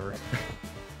dust, whatever.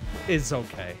 It's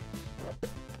okay.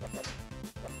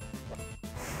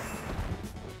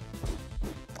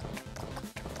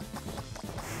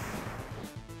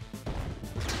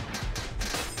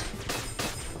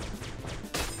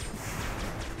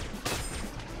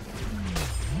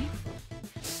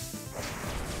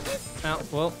 Ow,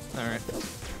 well, alright.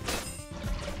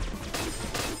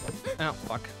 Ow,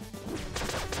 fuck.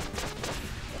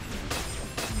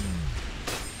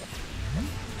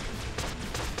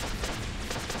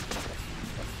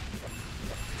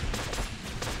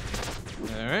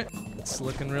 Alright, it's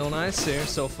looking real nice here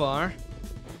so far.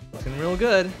 Looking real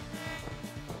good.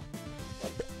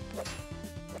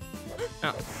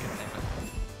 Ow,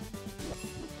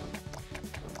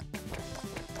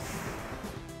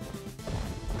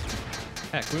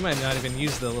 heck, we might not even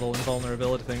use the little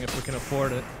invulnerability thing if we can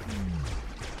afford it.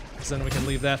 Because then we can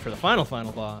leave that for the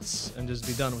final boss and just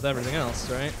be done with everything else,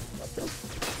 right?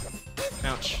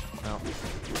 Ouch. Ow.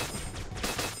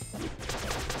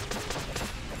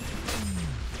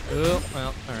 Oh,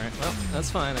 well, alright. Well,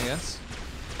 that's fine, I guess.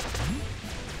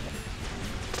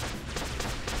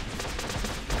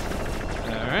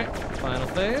 Alright, final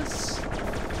phase.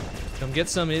 Come get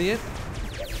some, idiot.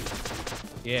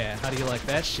 Yeah, how do you like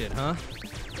that shit, huh?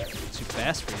 Too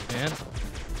fast for you, man.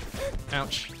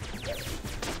 Ouch.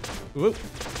 Whoop.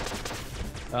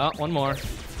 Oh, one more.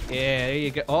 Yeah, there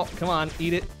you go. Oh, come on,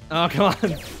 eat it. Oh, come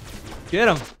on. Get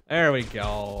him. There we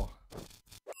go.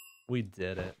 We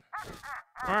did it.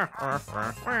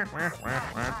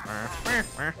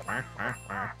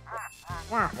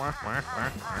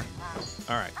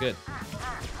 Alright, good.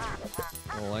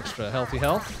 A little extra healthy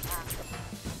health.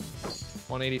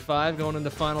 185 going into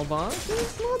final boss.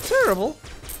 It's not terrible.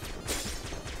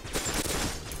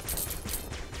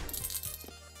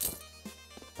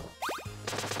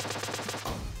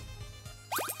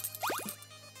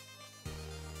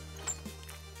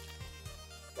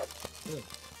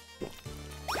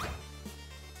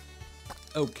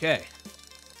 Okay.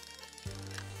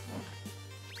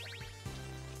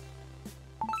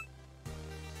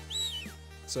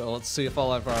 So let's see if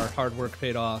all of our hard work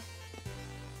paid off.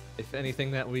 If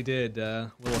anything that we did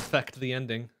will affect the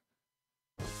ending.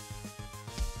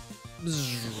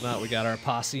 Now we got our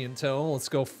posse in tow. Let's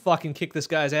go fucking kick this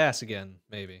guy's ass again,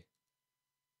 maybe.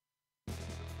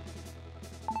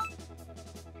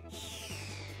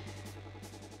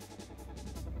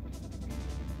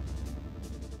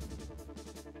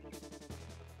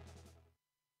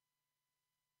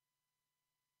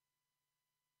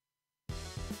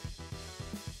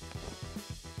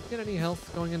 Get any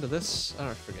health going into this? I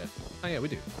don't forget. Oh yeah, we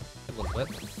do. A little bit.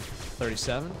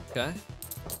 37, okay.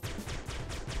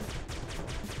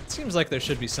 Seems like there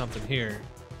should be something here,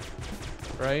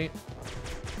 right?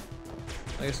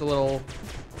 I guess a little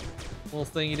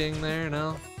thingy ding there,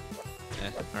 no?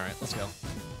 Eh, alright, let's go.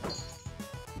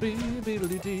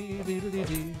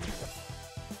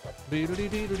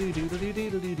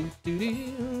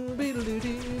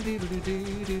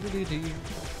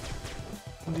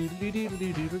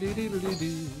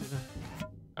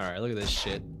 Alright, look at this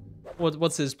shit.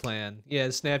 What's his plan? Yeah,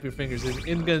 snap your fingers.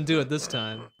 Isn't gonna do it this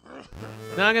time.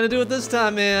 Not gonna do it this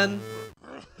time, man.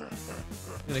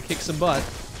 Gonna kick some butt.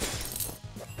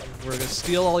 We're gonna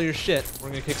steal all your shit. We're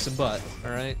gonna kick some butt,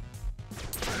 alright?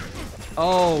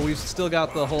 Oh, we've still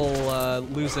got the whole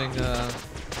losing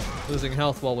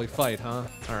health while we fight, huh?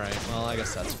 Alright, well, I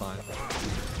guess that's fine.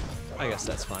 I guess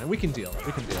that's fine. We can deal.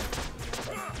 We can deal.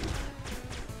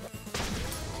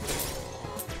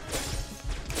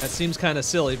 That seems kind of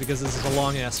silly because this is a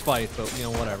long-ass fight, but, you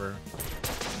know, whatever.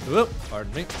 Whoop,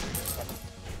 pardon me.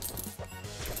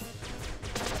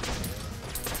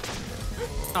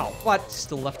 Oh, what?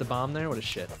 Still left a bomb there? What a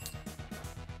shit.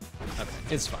 Okay,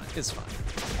 it's fine. It's fine.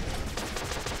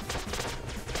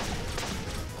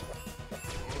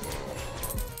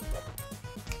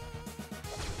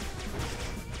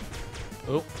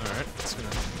 Oh, alright. Just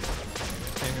gonna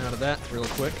hang out of that real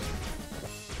quick.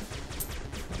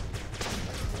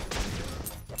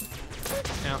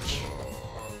 Ouch.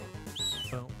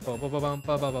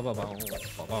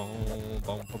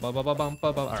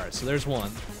 Alright, so there's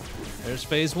one. There's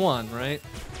phase one, right?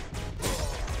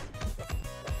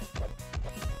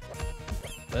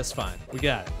 That's fine. We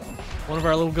got it. One of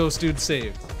our little ghost dudes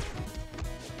saved.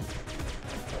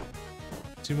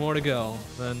 2 more to go.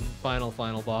 Then final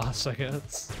boss, I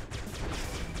guess.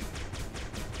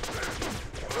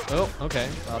 Oh, okay.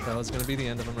 Thought that was gonna be the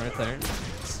end of him right there.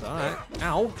 It's alright.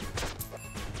 Ow!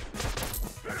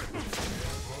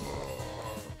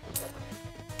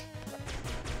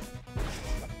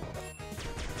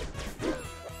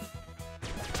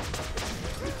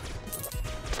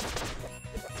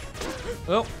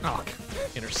 Oh,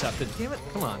 intercepted. Damn it!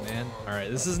 Come on, man. All right,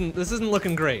 this isn't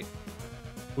looking great.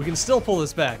 We can still pull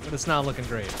this back, but it's not looking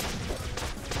great.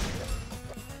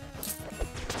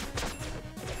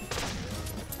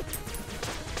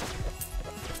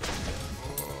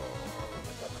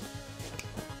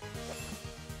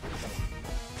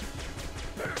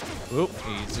 Oop,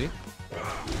 easy.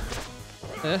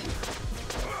 Eh.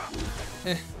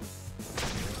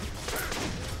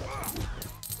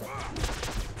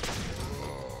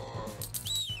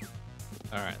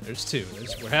 Alright, there's 2.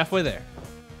 We're halfway there.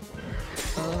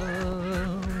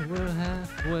 Oh, we're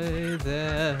halfway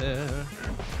there.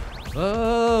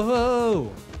 Oh,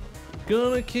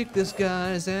 gonna kick this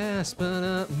guy's ass.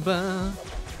 Ba-da-ba,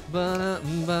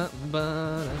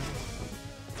 ba-da-ba-ba.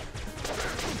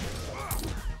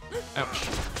 Ouch.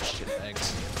 Shit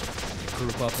bags.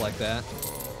 Group up like that.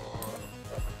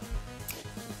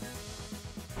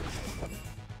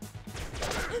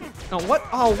 Oh, what?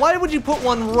 Oh, why would you put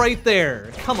one right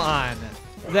there? Come on.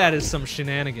 That is some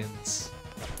shenanigans.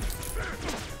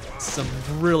 Some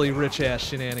really rich-ass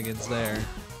shenanigans there.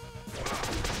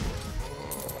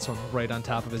 This one right on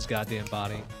top of his goddamn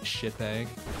body. Shitbag.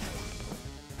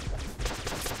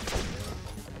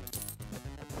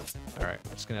 Alright,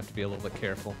 we're just gonna have to be a little bit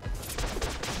careful.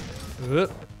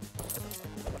 Oop.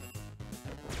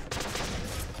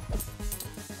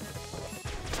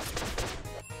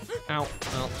 Ow.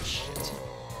 Oh, shit.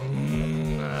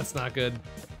 That's not good.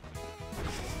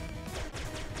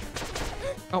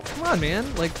 Oh, come on,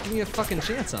 man. Like, give me a fucking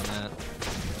chance on that.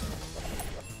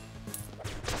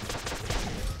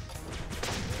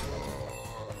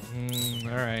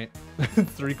 All right.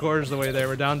 3/4 of the way there.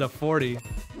 We're down to 40.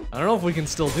 I don't know if we can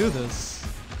still do this.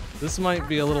 This might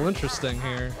be a little interesting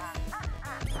here.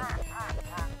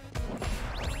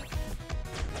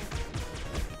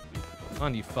 Come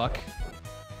on, you fuck.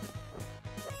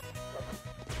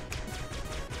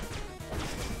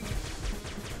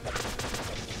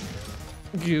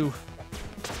 You.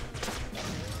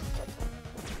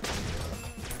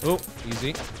 Oh,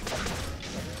 easy.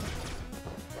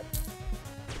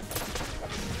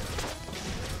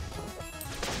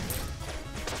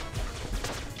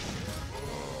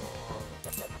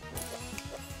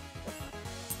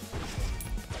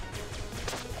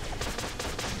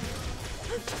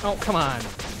 Oh, come on.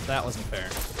 That wasn't fair.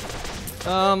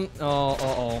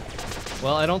 Oh.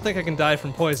 Well, I don't think I can die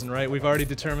from poison, right? We've already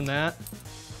determined that.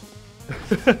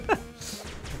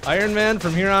 Iron Man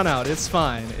from here on out. It's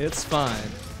fine. It's fine.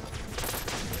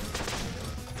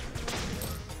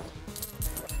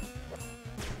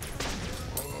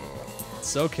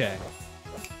 It's okay.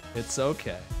 It's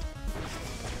okay.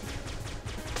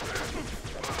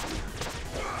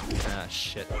 Ah,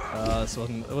 shit. This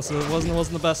wasn't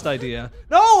the best idea.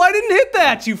 No, I didn't hit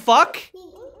that, you fuck!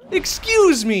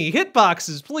 Excuse me,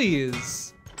 hitboxes,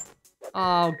 please.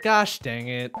 Oh, gosh dang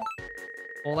it.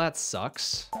 Well, that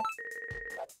sucks.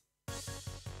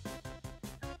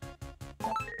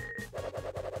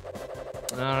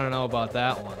 I don't know about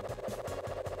that one.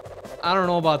 I don't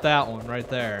know about that one right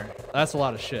there. That's a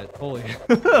lot of shit. Holy.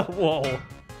 Whoa.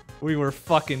 We were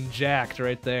fucking jacked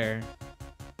right there.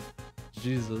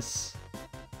 Jesus.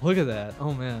 Look at that.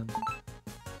 Oh, man.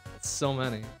 It's so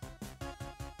many.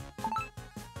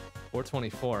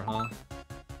 424, huh?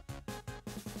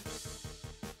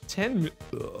 10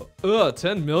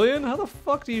 million? How the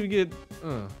fuck do you get...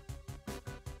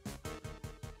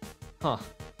 Huh.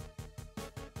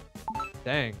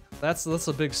 Dang. That's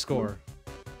a big score.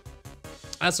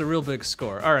 That's a real big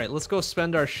score. All right, let's go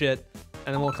spend our shit,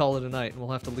 and then we'll call it a night. And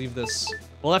we'll have to leave this...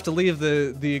 We'll have to leave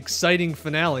the exciting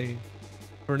finale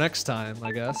for next time,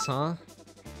 I guess, huh?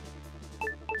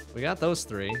 We got those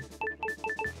 3.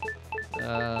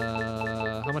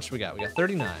 How much we got? We got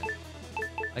 39.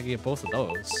 I can get both of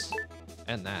those.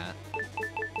 And that.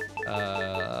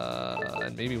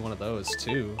 And maybe one of those,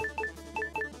 too.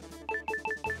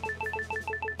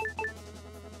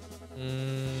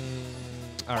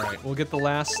 Alright, we'll get the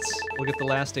last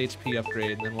HP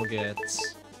upgrade, and then we'll get...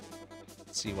 Let's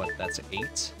see what, that's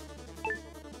 8?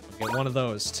 We'll get one of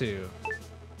those, too.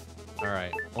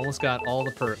 Alright, almost got all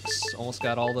the perks. Almost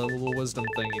got all the little wisdom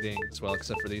thingy-dings. Well,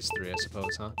 except for these 3, I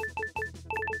suppose, huh?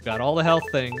 Got all the health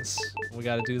things. We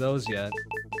gotta do those yet.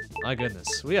 My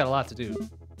goodness, we got a lot to do.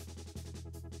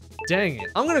 Dang it.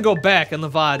 I'm gonna go back in the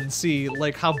VOD and see,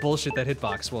 like, how bullshit that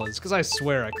hitbox was, because I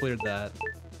swear I cleared that.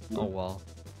 Oh well.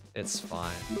 It's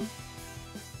fine.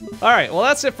 Alright, well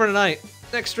that's it for tonight.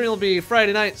 Next stream will be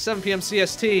Friday night, 7 p.m.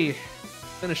 CST.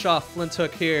 Finish off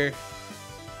Flinthook here.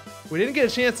 We didn't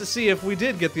get a chance to see if we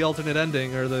did get the alternate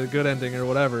ending, or the good ending, or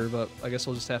whatever, but I guess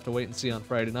we'll just have to wait and see on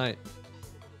Friday night.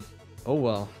 Oh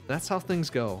well, that's how things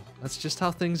go. That's just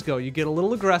how things go. You get a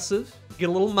little aggressive, you get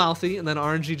a little mouthy, and then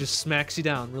RNG just smacks you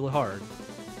down really hard.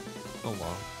 Oh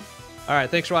well. Alright,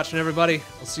 thanks for watching everybody.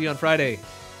 We'll see you on Friday.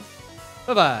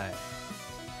 Bye-bye.